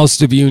 Now,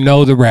 most of you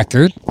know the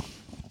record,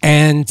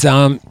 and so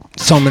I'm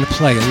going to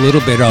play a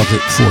little bit of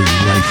it for you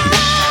right here.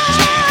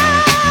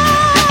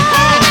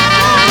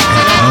 And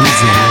it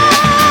comes in,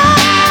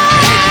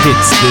 and it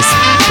hits this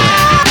button.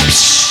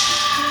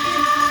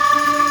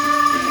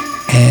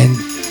 And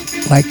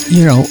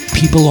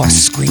people are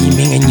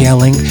screaming and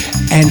yelling,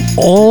 and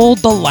all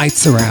the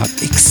lights are out,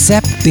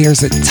 except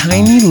there's a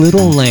tiny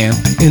little lamp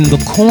in the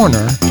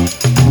corner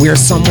where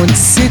someone's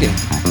sitting.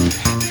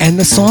 And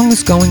the song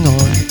is going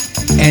on,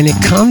 and it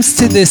comes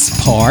to this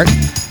part.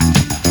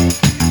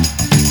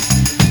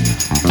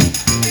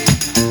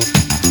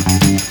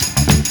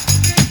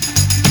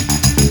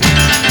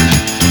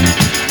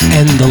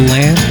 And the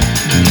lamp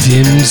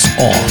dims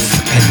off,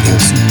 and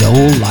there's no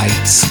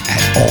lights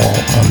at all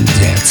on the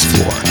dance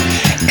floor.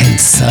 And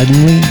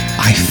suddenly,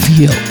 I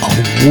feel a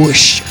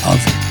whoosh of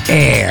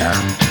air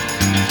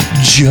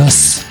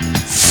just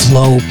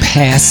flow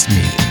past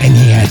me, and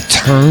he had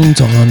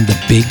turned on the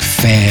big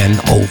fan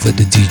over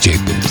the DJ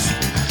booth.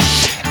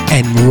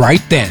 And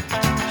right then,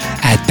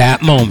 at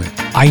that moment,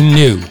 I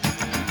knew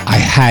I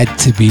had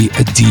to be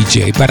a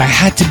DJ, but I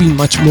had to be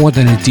much more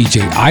than a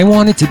DJ. I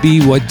wanted to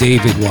be what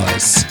David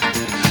was,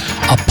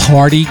 a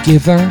party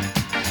giver,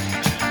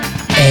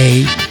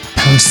 a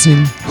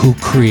person who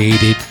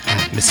created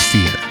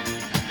atmosphere.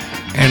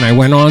 And I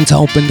went on to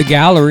open the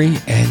gallery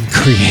and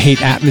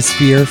create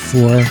atmosphere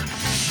for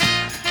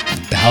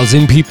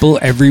 1,000 people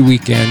every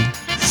weekend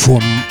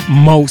for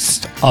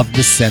most of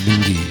the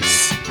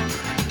 70s.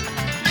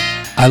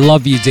 I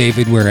love you,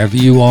 David, wherever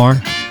you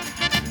are.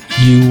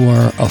 You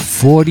are a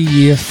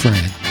 40-year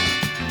friend.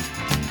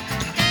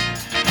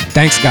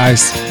 Thanks,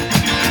 guys.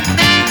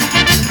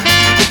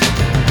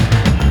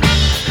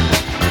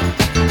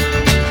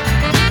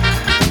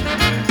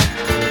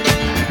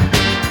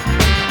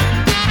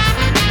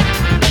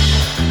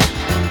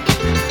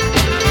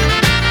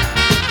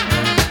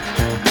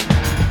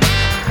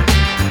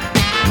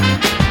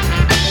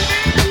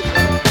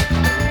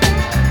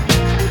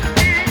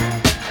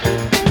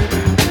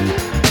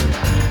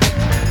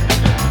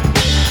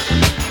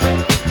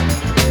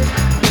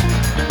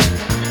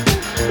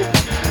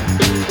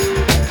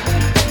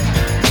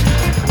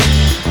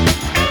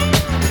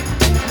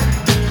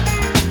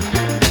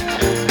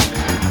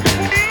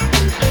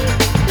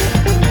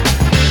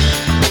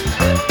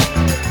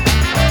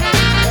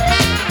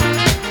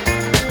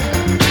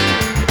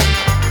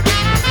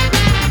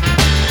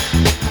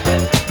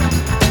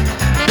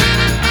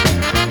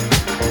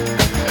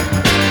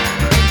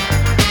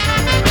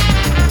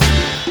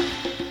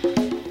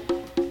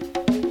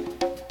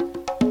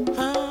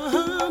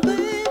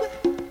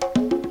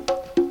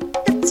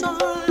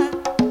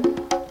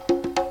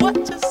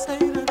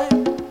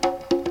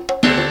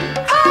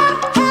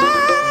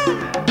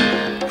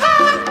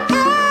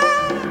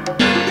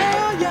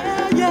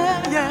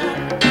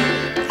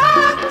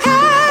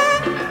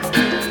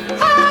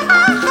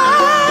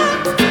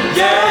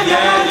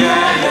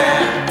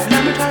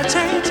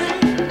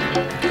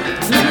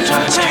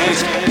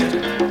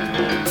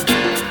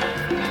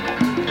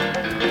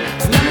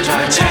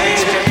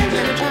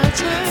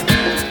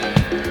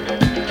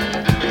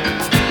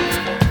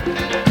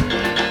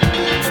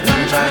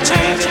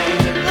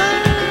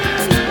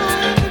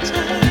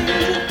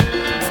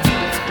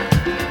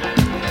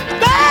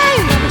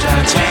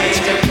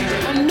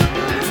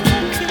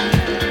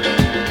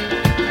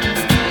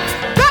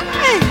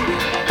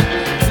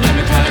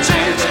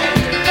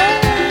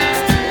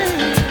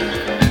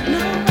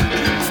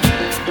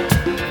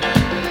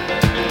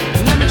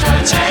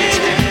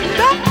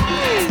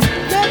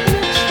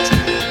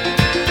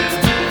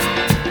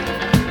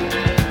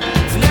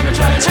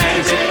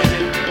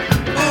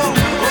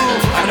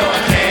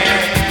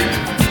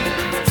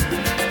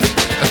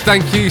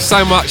 Thank you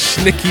so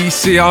much, Nikki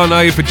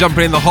Ciano, for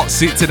jumping in the hot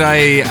seat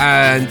today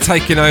and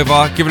taking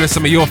over, giving us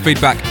some of your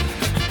feedback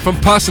from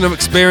personal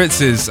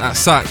experiences at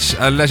such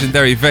a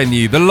legendary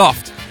venue, The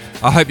Loft.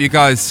 I hope you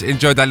guys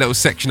enjoyed that little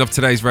section of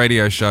today's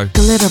radio show.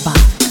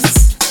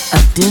 Glitterbox,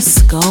 a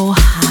disco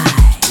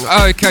high.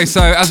 Okay,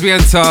 so as we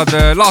enter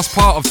the last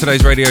part of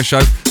today's radio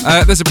show,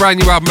 there's a brand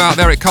new album out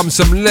there. It comes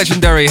from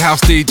legendary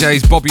house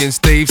DJs Bobby and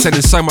Steve,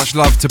 sending so much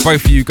love to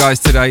both of you guys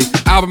today.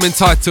 Album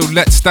entitled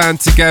Let's Stand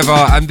Together,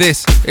 and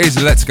this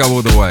is Let's Go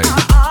All The Way.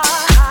 I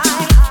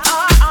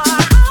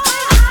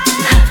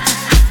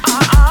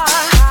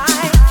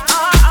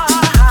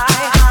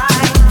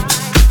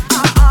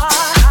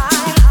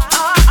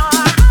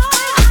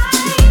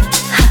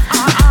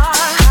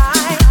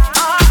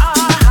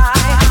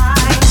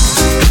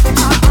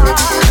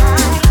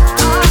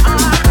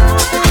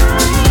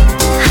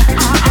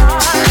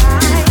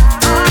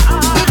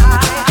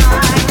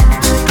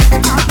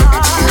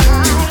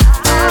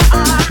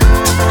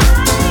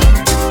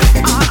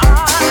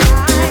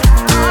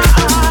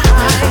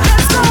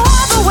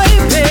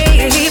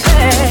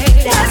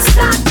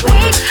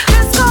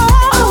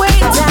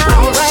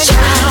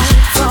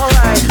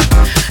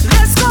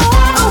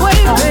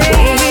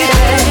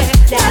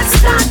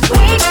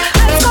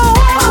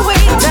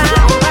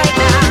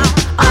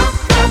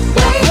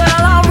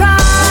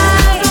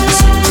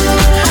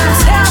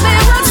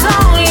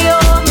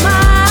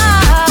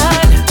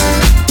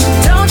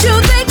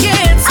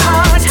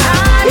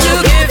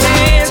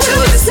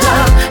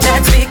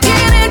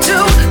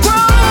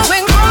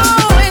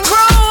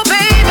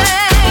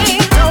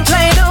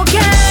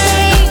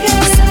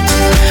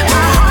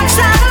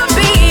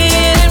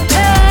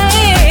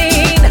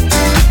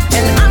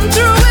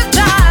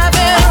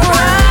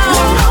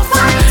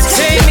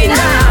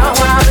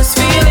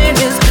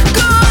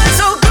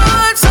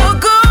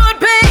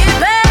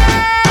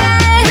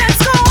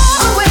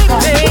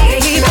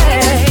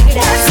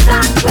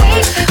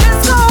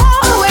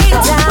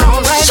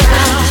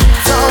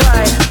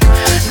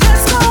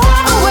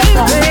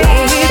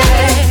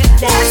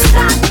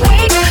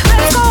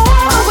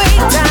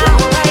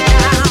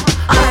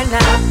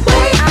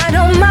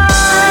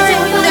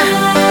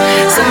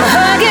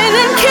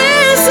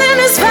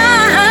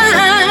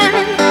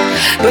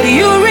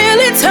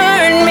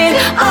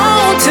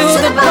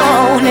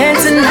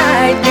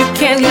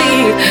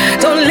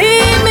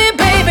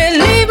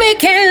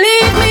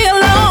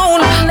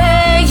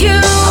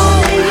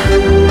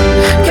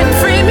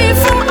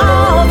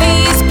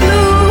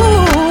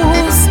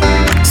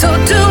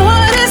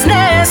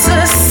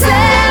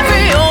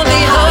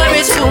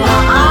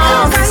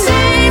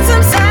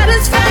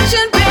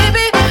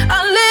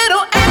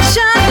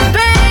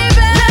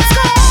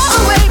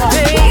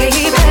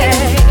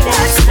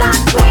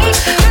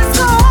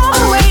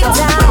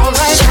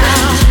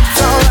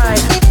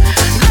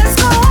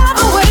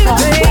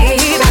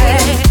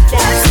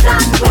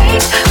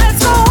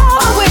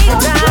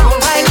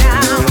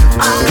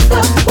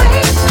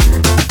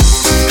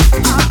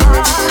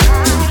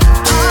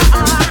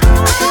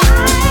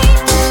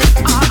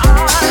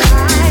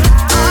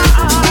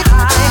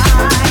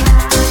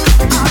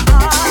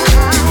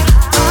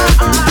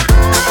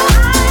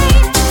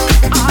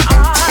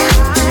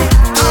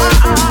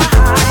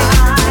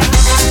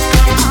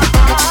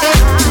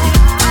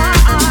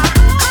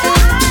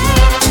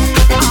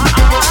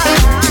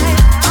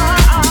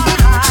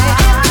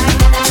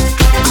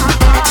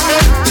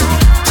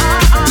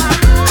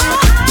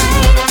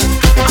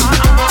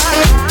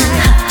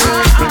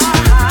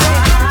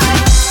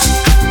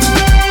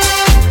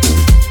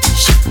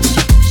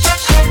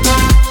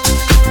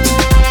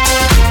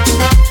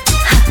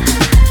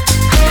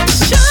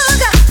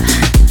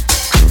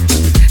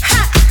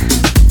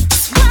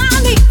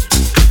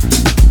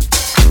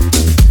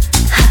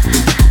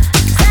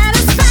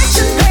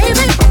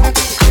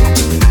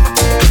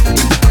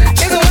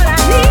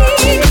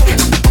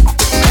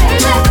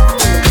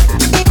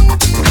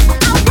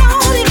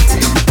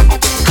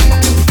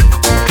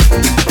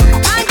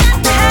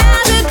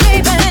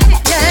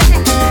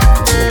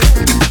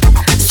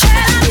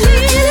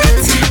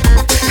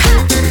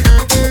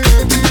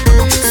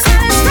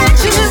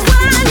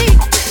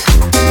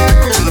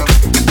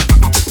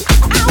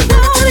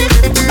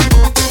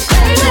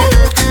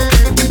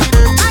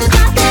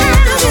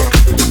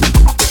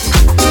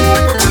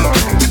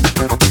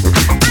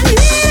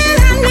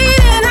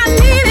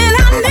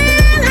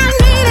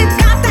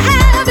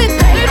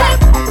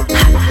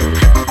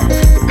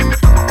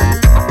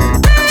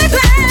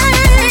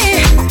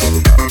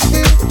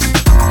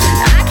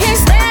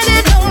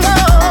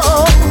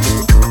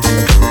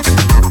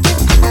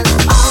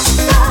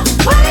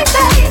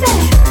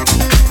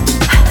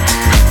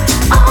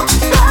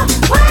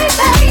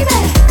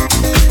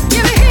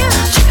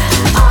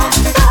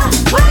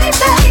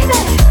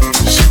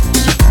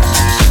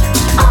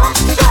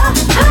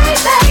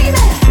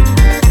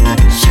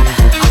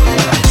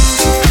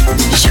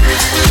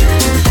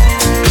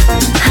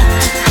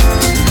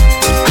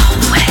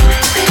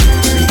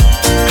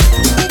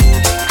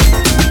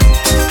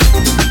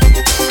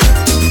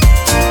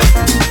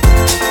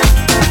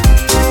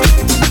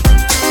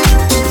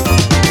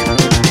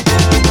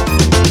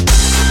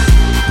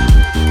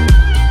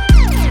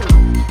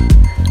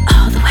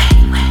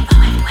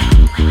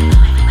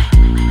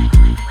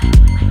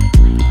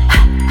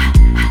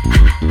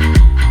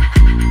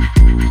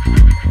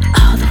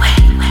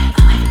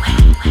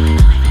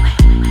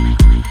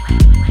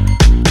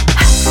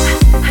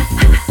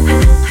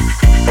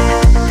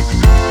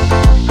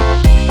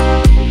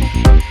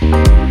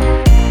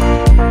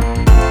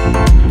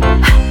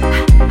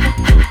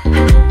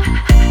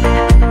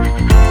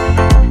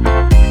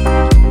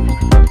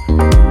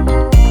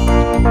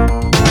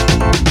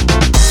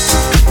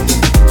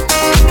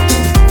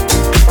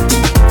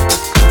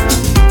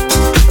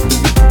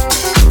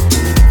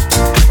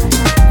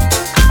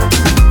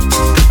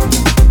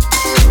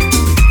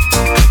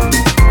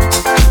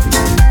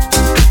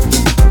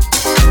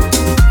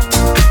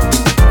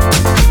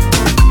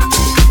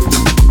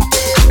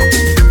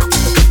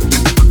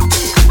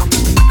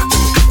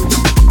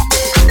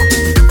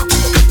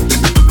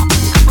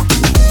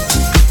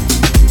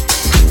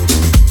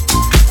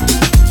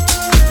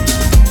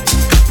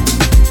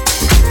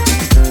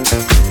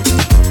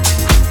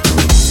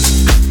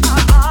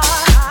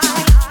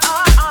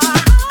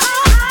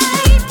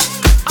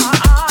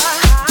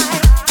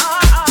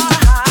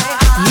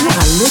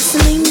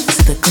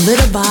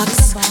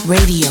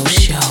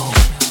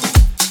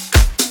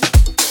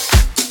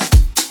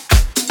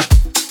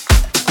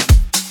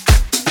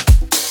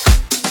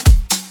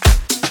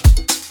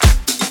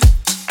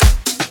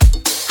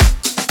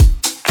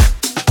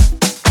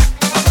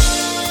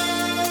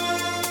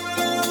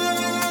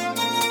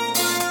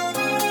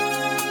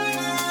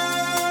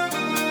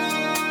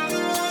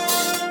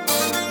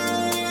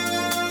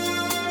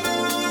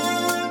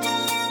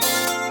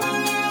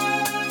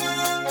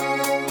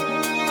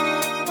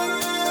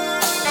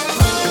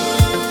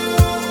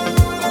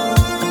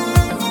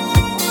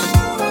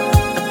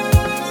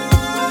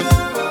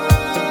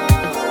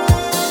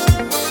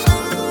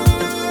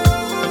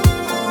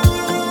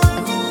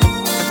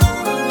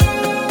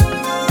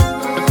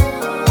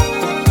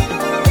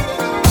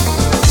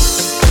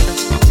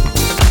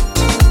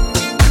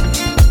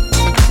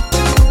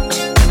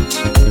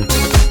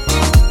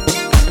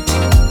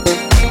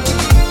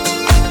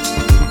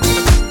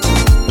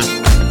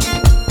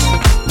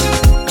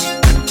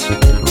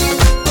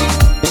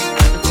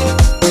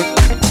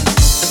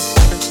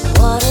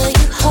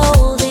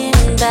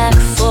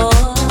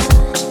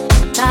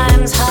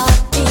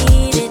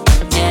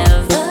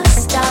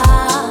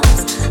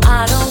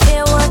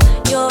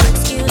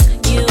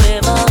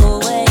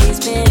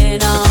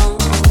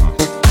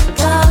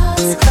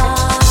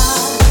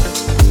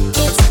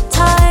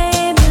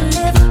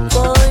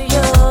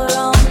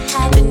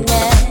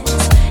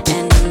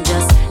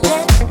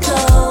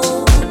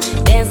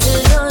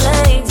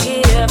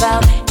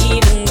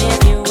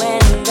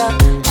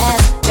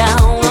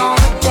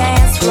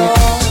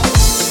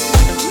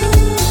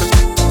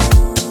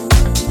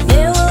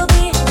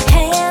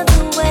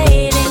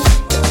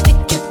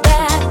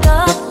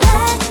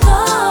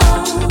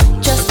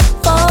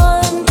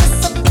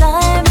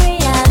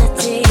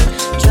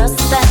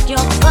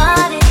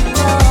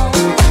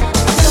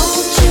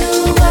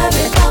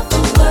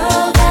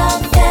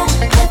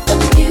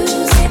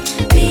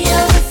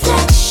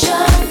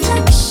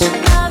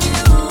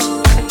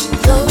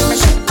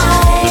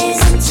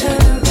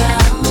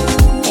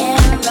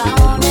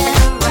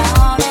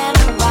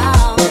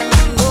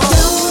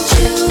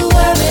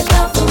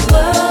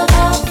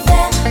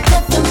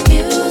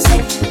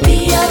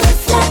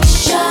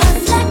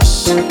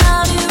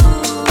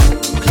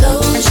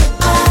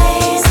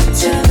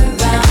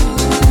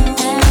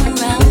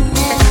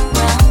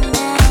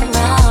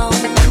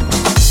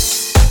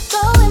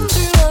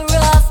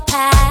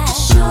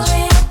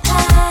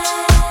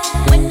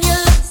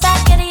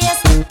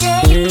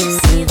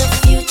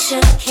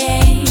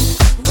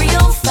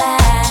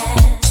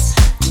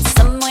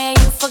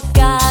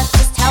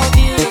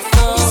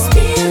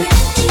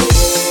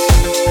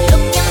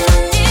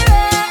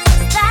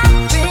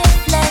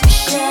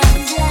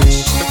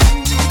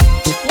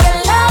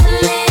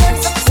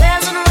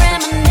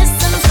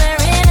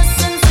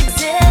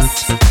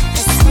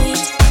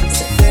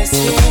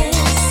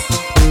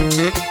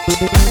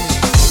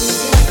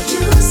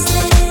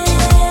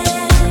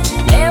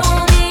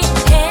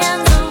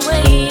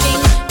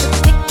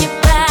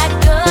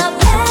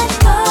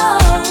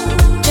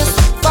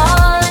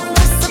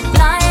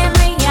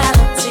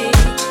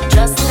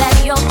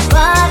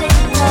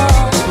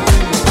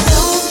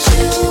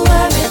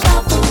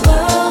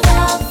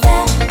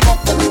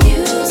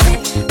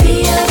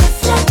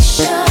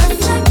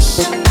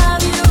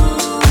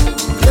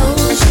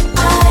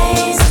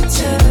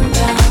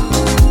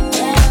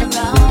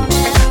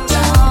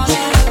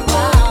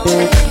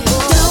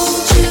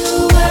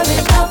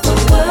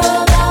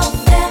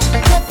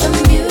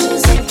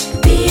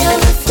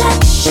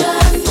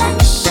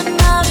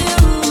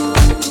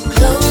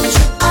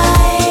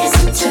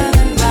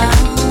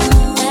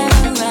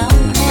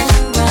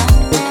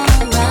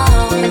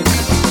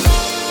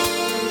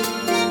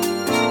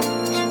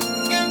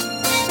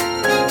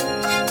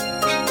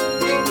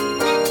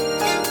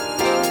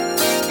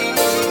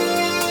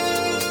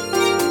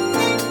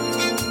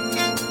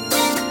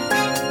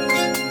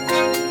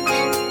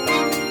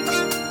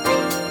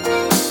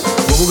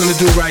we're gonna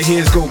do right here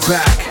is go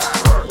back,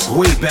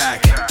 way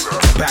back,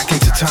 back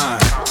into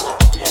time.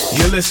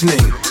 You're listening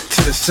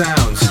to the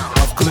sounds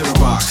of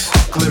Glitterbox,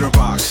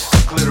 Glitterbox,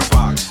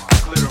 Glitterbox,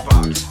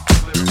 Glitterbox,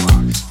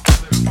 Glitterbox.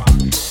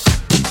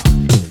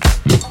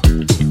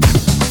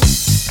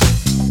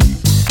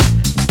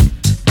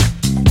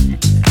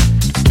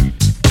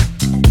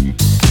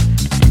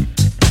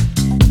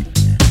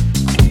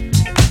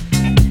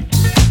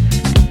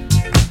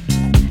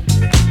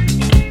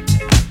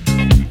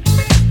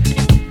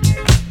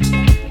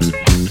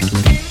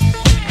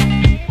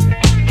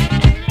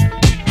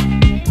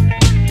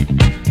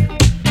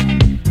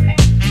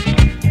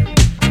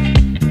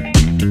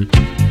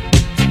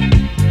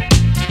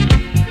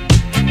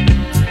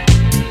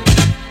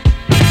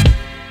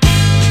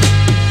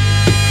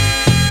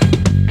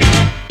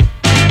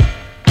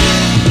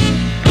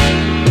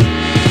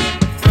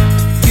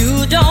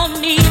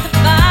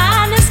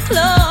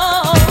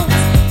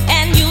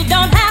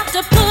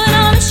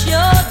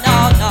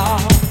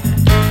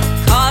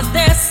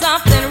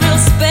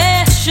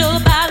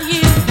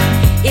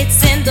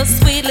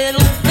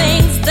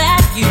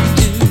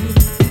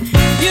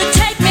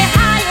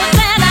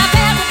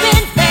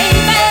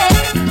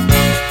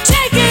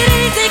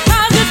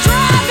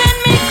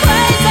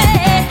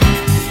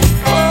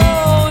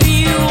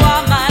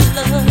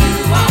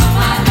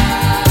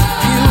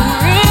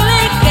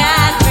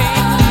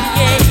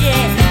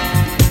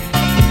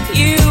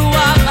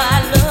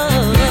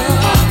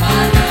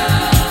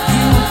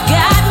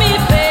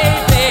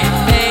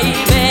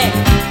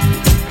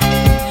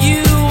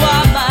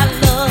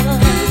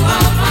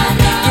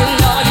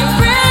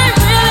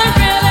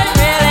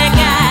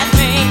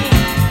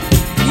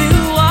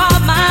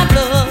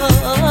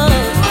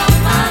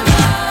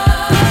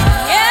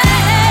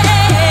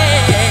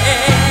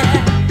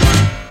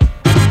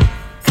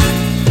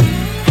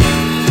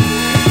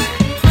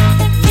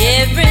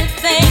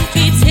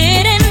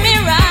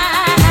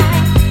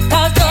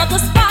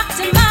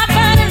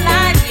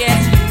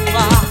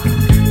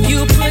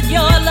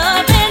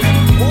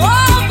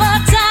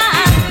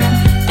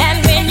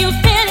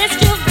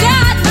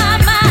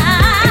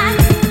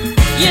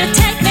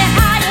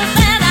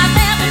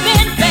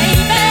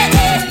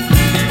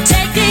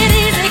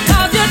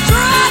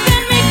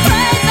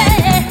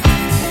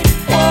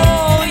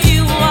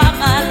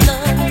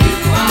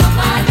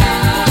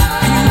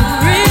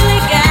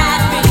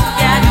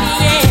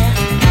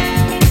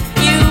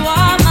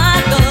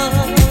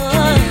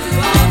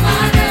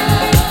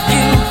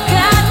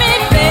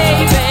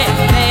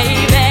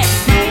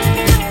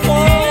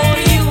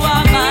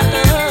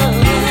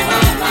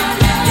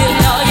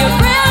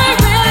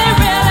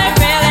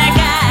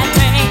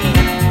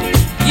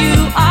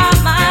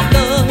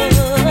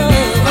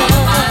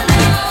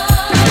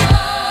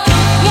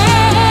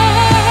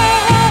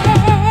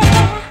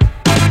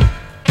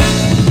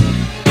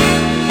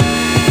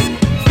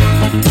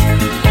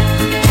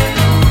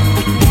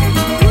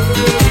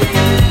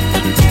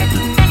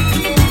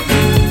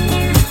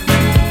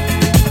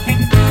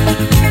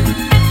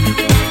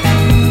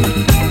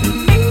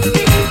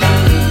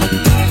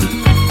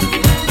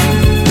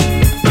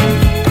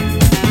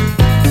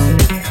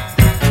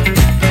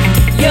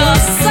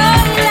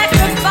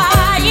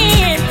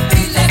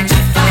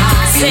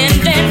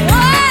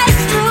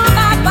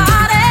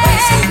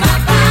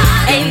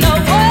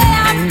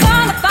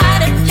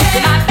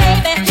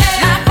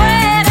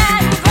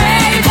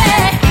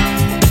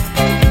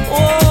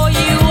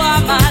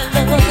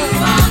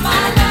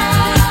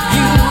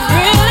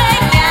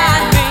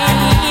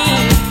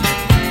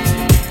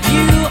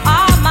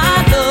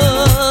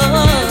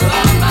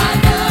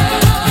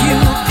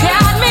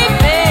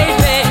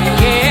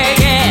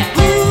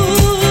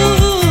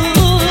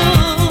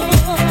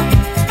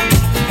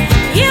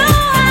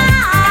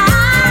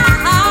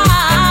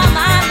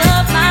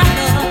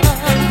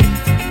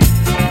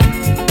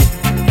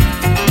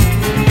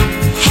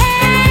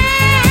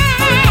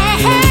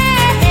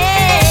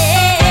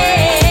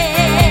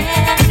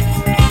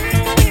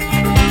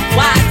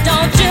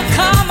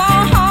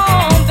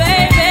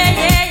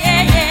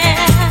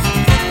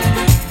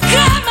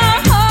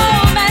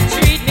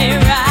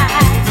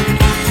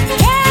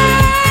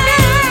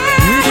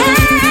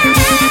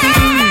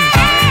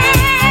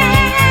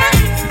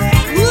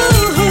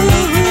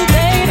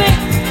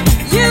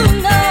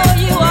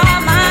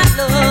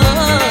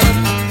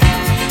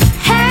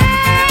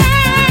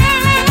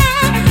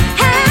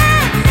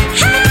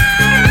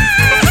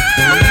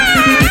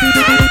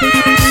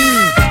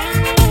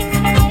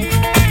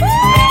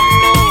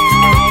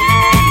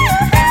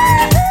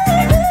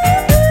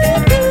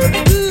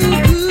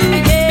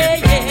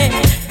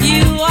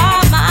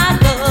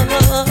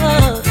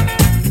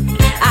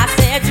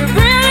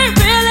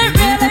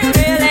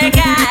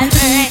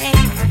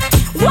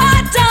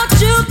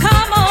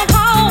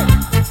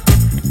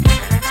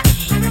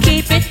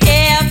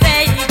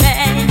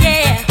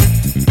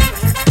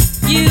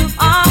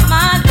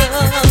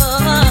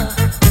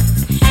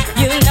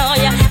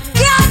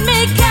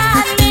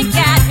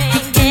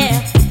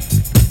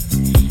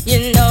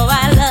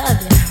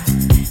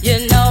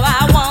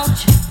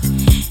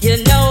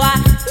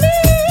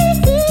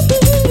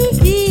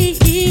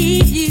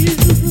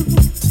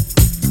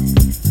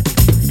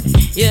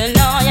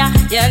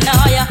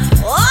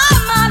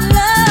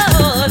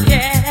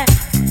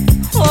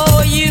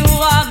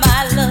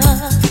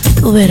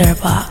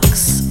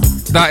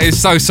 Glitterbox. That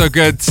is so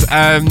good.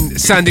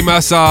 Sandy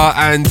Mercer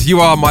and You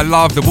Are My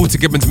Love, the Walter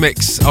Gibbons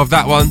mix of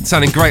that one,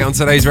 sounding great on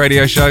today's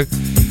radio show.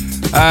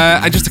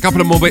 And just a couple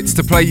of more bits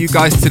to play you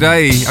guys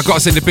today. I've got to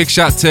send a big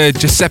shout to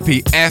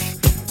Giuseppe F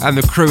and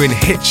the crew in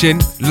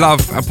Hitchin.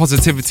 Love and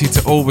positivity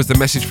to all was the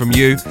message from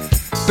you.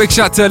 Big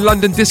shout to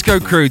London Disco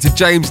crew, to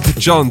James, to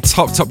John,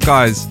 top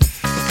guys.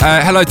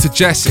 Hello to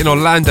Jess in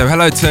Orlando.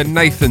 Hello to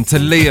Nathan, to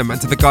Liam, and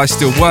to the guys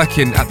still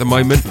working at the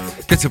moment.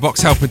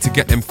 Glitterbox helping to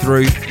get them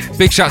through.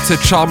 Big shout to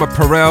Charma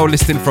Perel,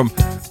 listening from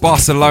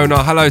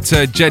Barcelona. Hello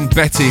to Jen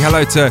Betty.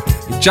 Hello to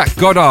Jack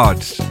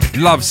Goddard.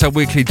 Loves her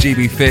weekly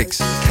GB fix.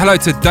 Hello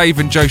to Dave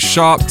and Joe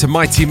Sharp, to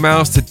Mighty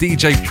Mouse, to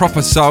DJ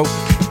Proper Soul.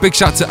 Big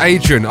shout to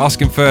Adrian,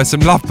 asking for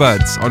some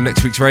Lovebirds on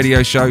next week's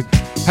radio show.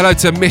 Hello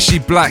to Mishy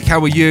Black, how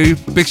are you?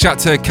 Big shout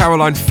to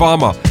Caroline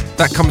Farmer.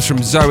 That comes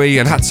from Zoe,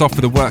 and hats off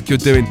for the work you're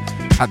doing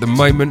at the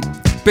moment.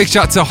 Big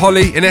shout to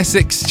Holly in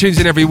Essex, tunes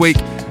in every week.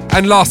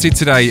 And lastly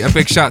today, a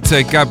big shout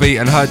to Gabby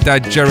and her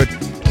dad Jared,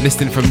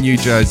 listening from New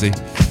Jersey.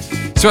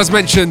 So as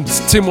mentioned,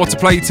 two more to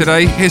play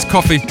today. Here's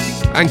Coffee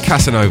and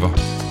Casanova.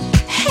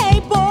 Hey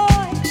boy,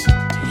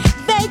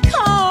 they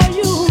call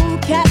you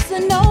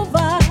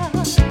Casanova,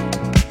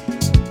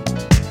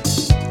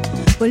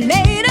 but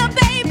later,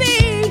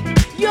 baby,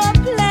 your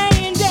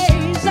playing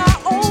days are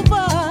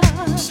over.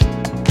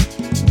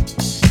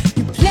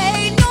 You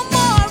play no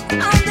more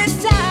on this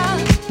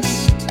town,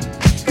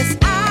 'cause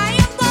I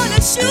am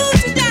gonna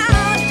shoot you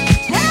down.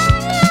 Hey,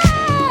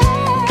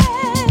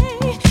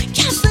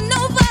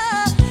 Casanova,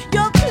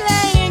 your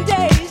playing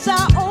days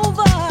are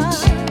over.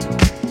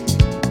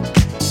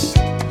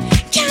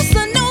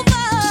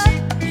 Casanova,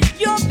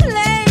 your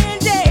playing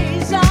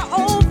days are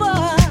over.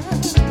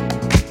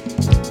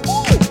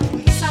 Ooh.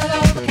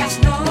 Casanova,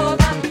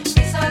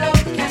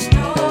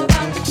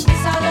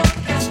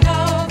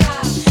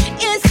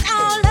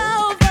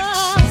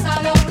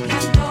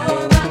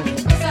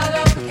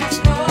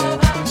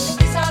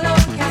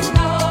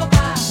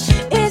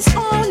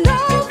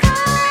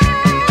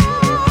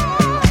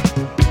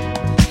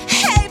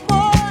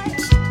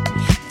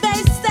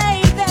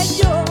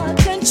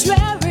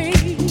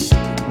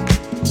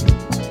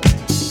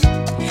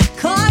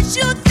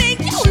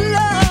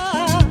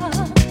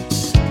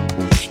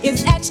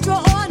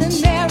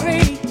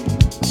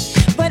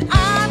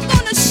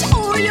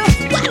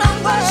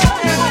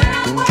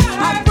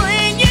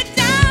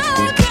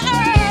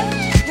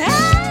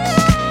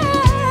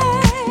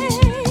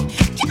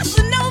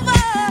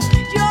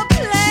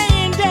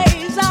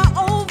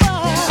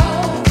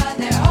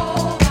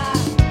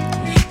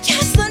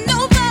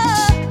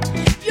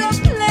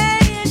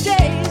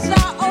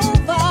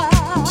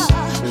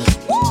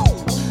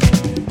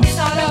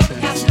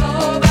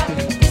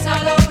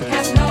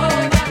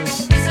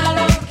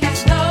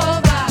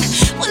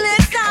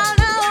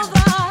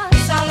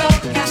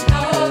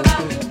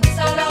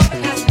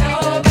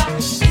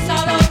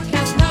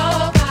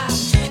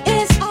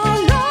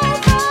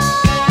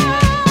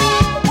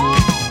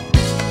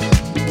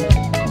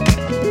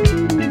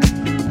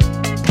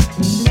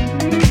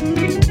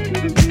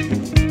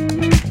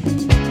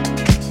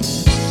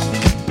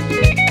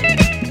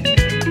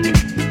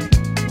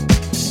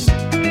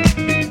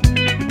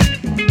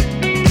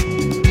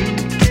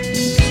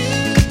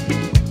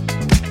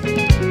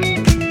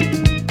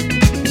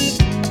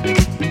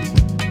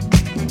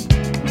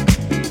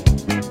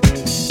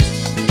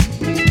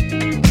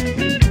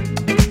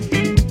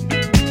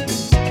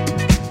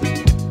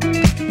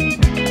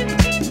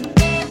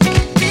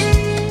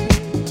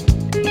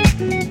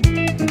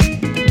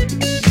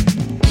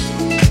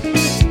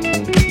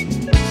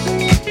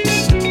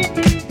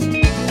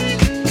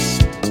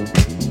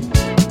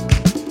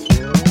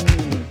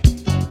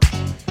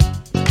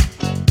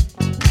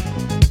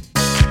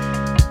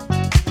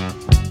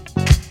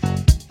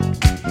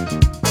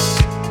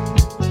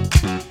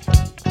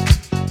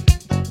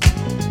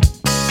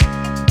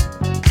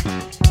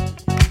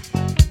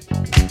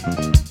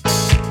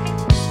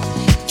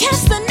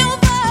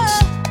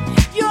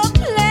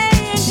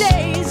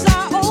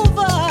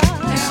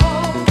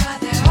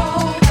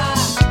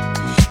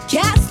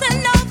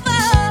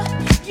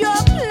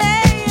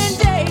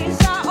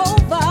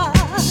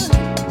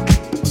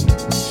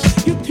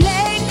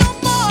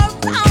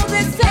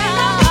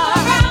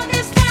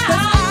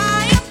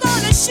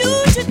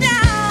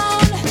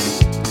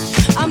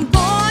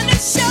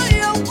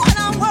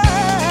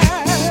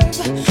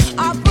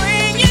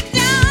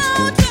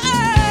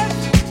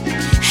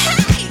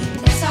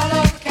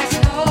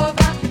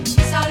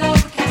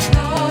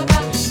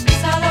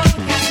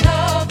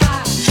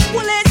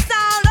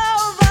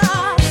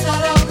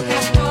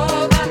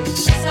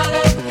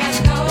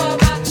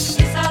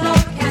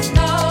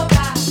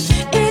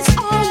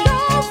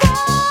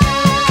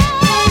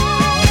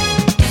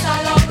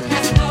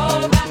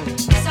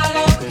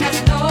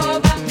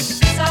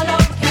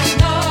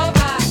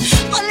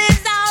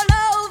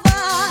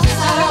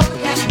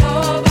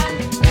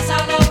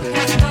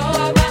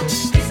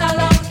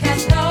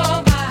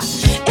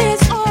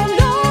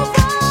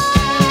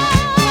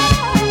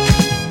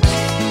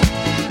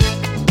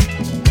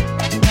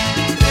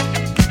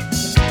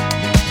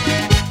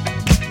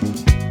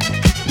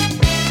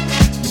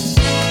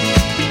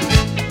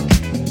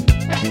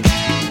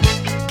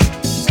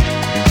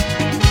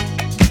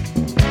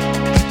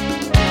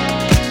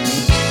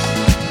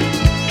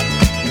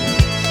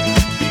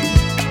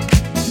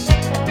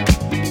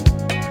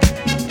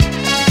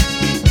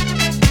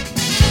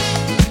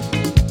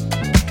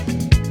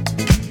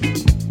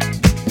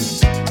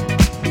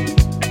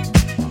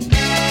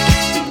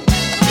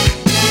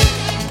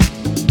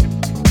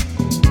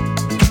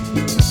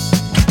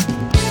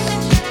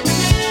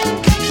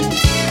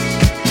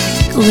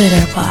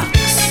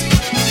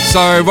 Glitterbox.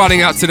 So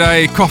running out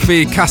today,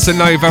 Coffee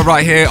Casanova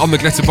right here on the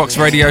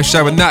Glitterbox Radio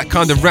Show, and that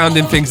kind of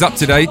rounding things up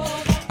today.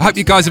 I hope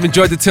you guys have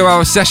enjoyed the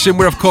 2-hour session.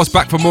 We're of course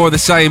back for more of the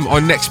same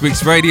on next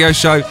week's radio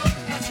show,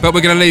 but we're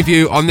going to leave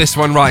you on this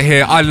one right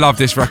here. I love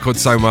this record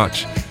so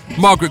much.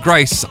 Margaret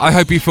Grace, I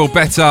Hope You Feel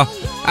Better,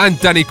 and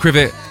Danny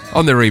Krivit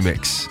on the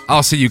remix.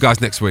 I'll see you guys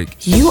next week.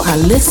 You are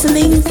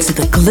listening to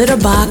the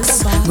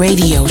Glitterbox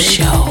Radio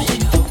Show.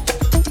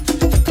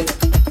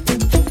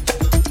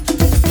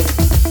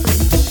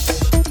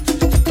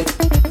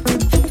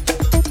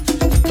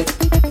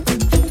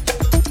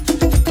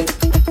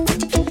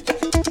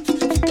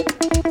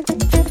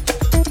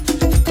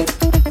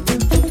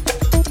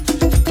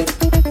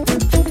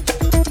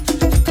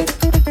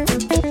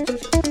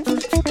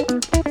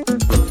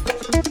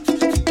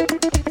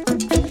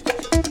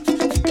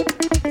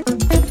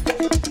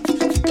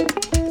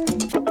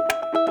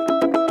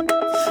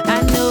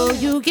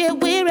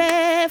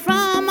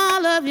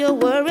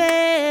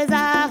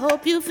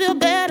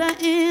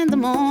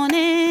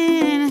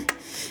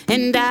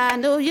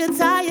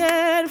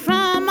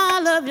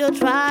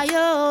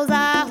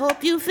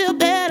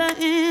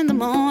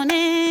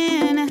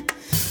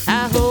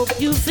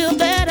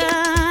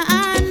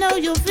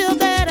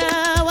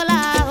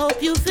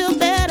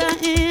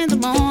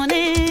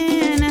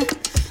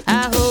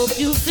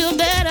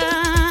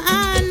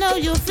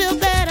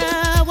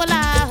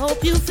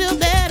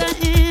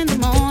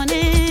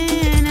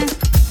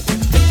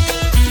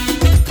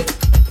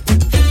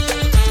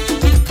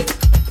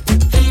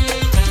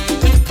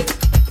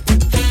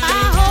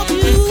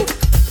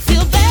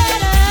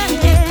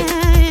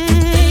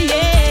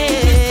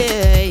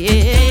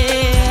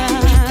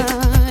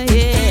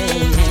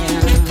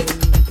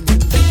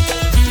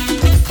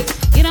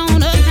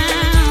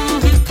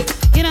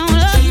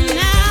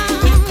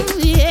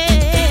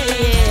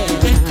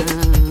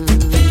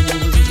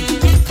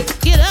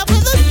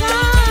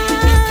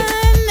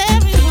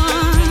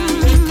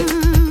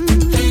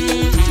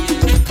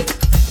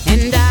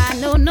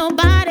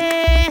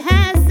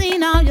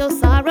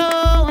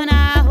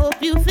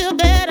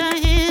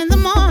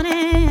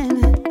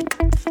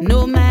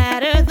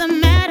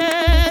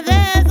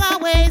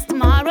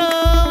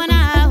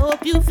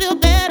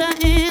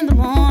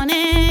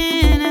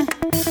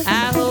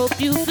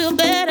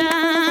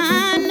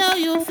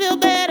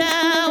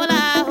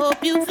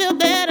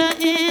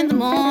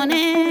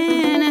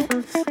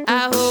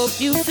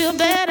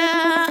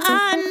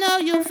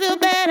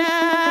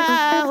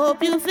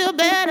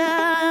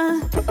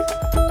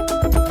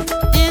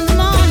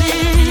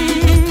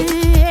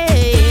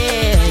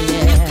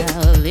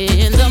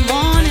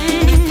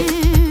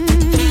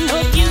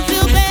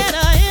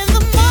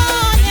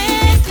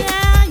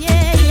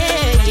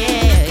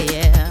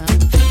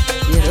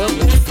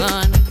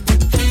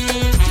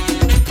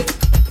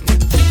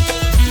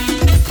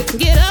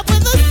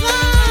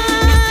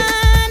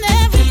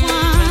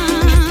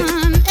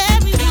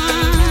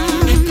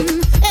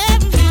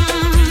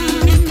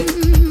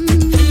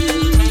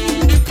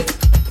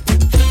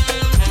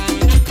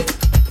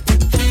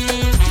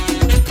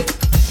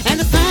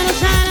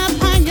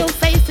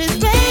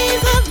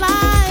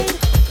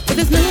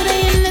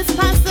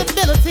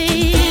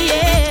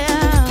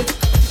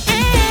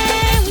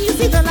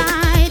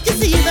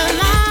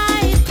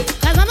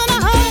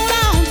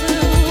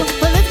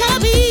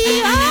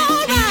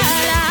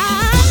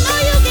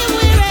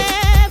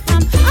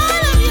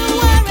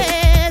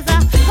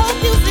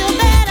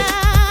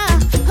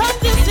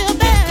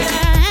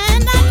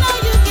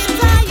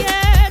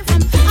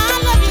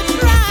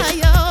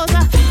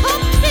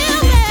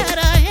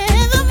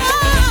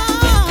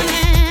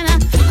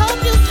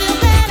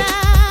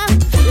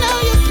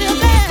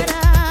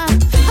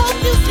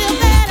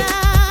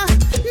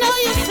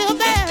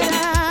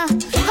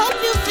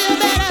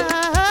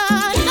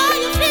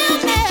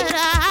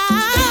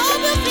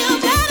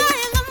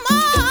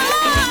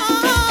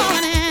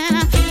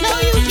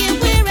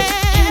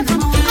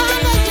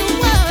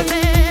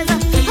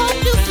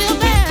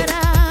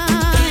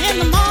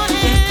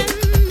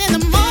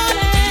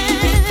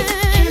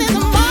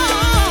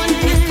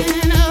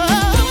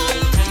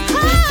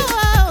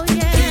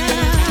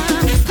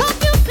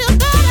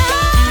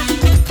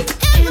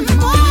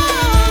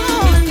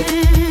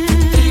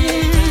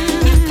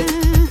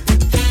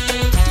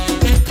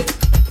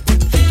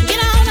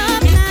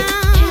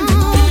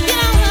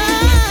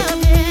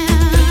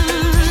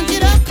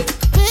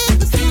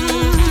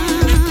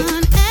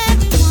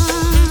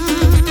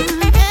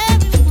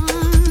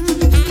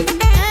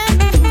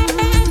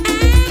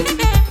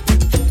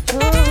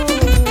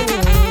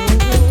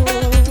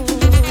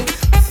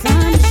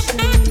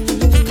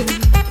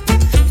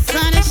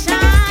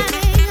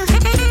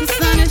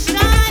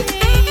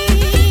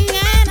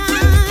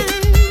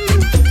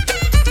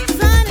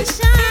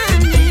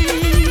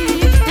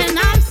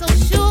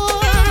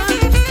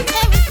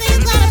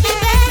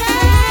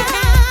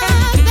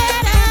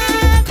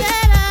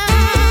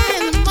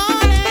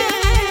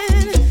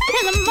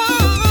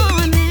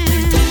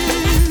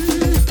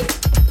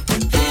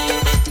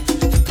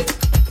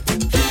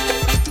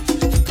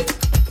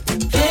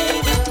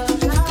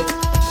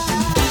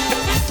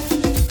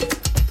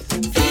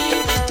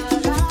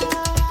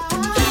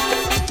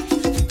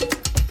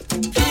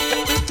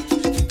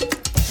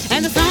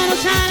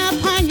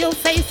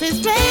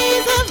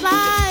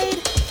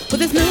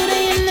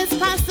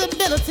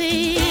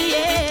 see.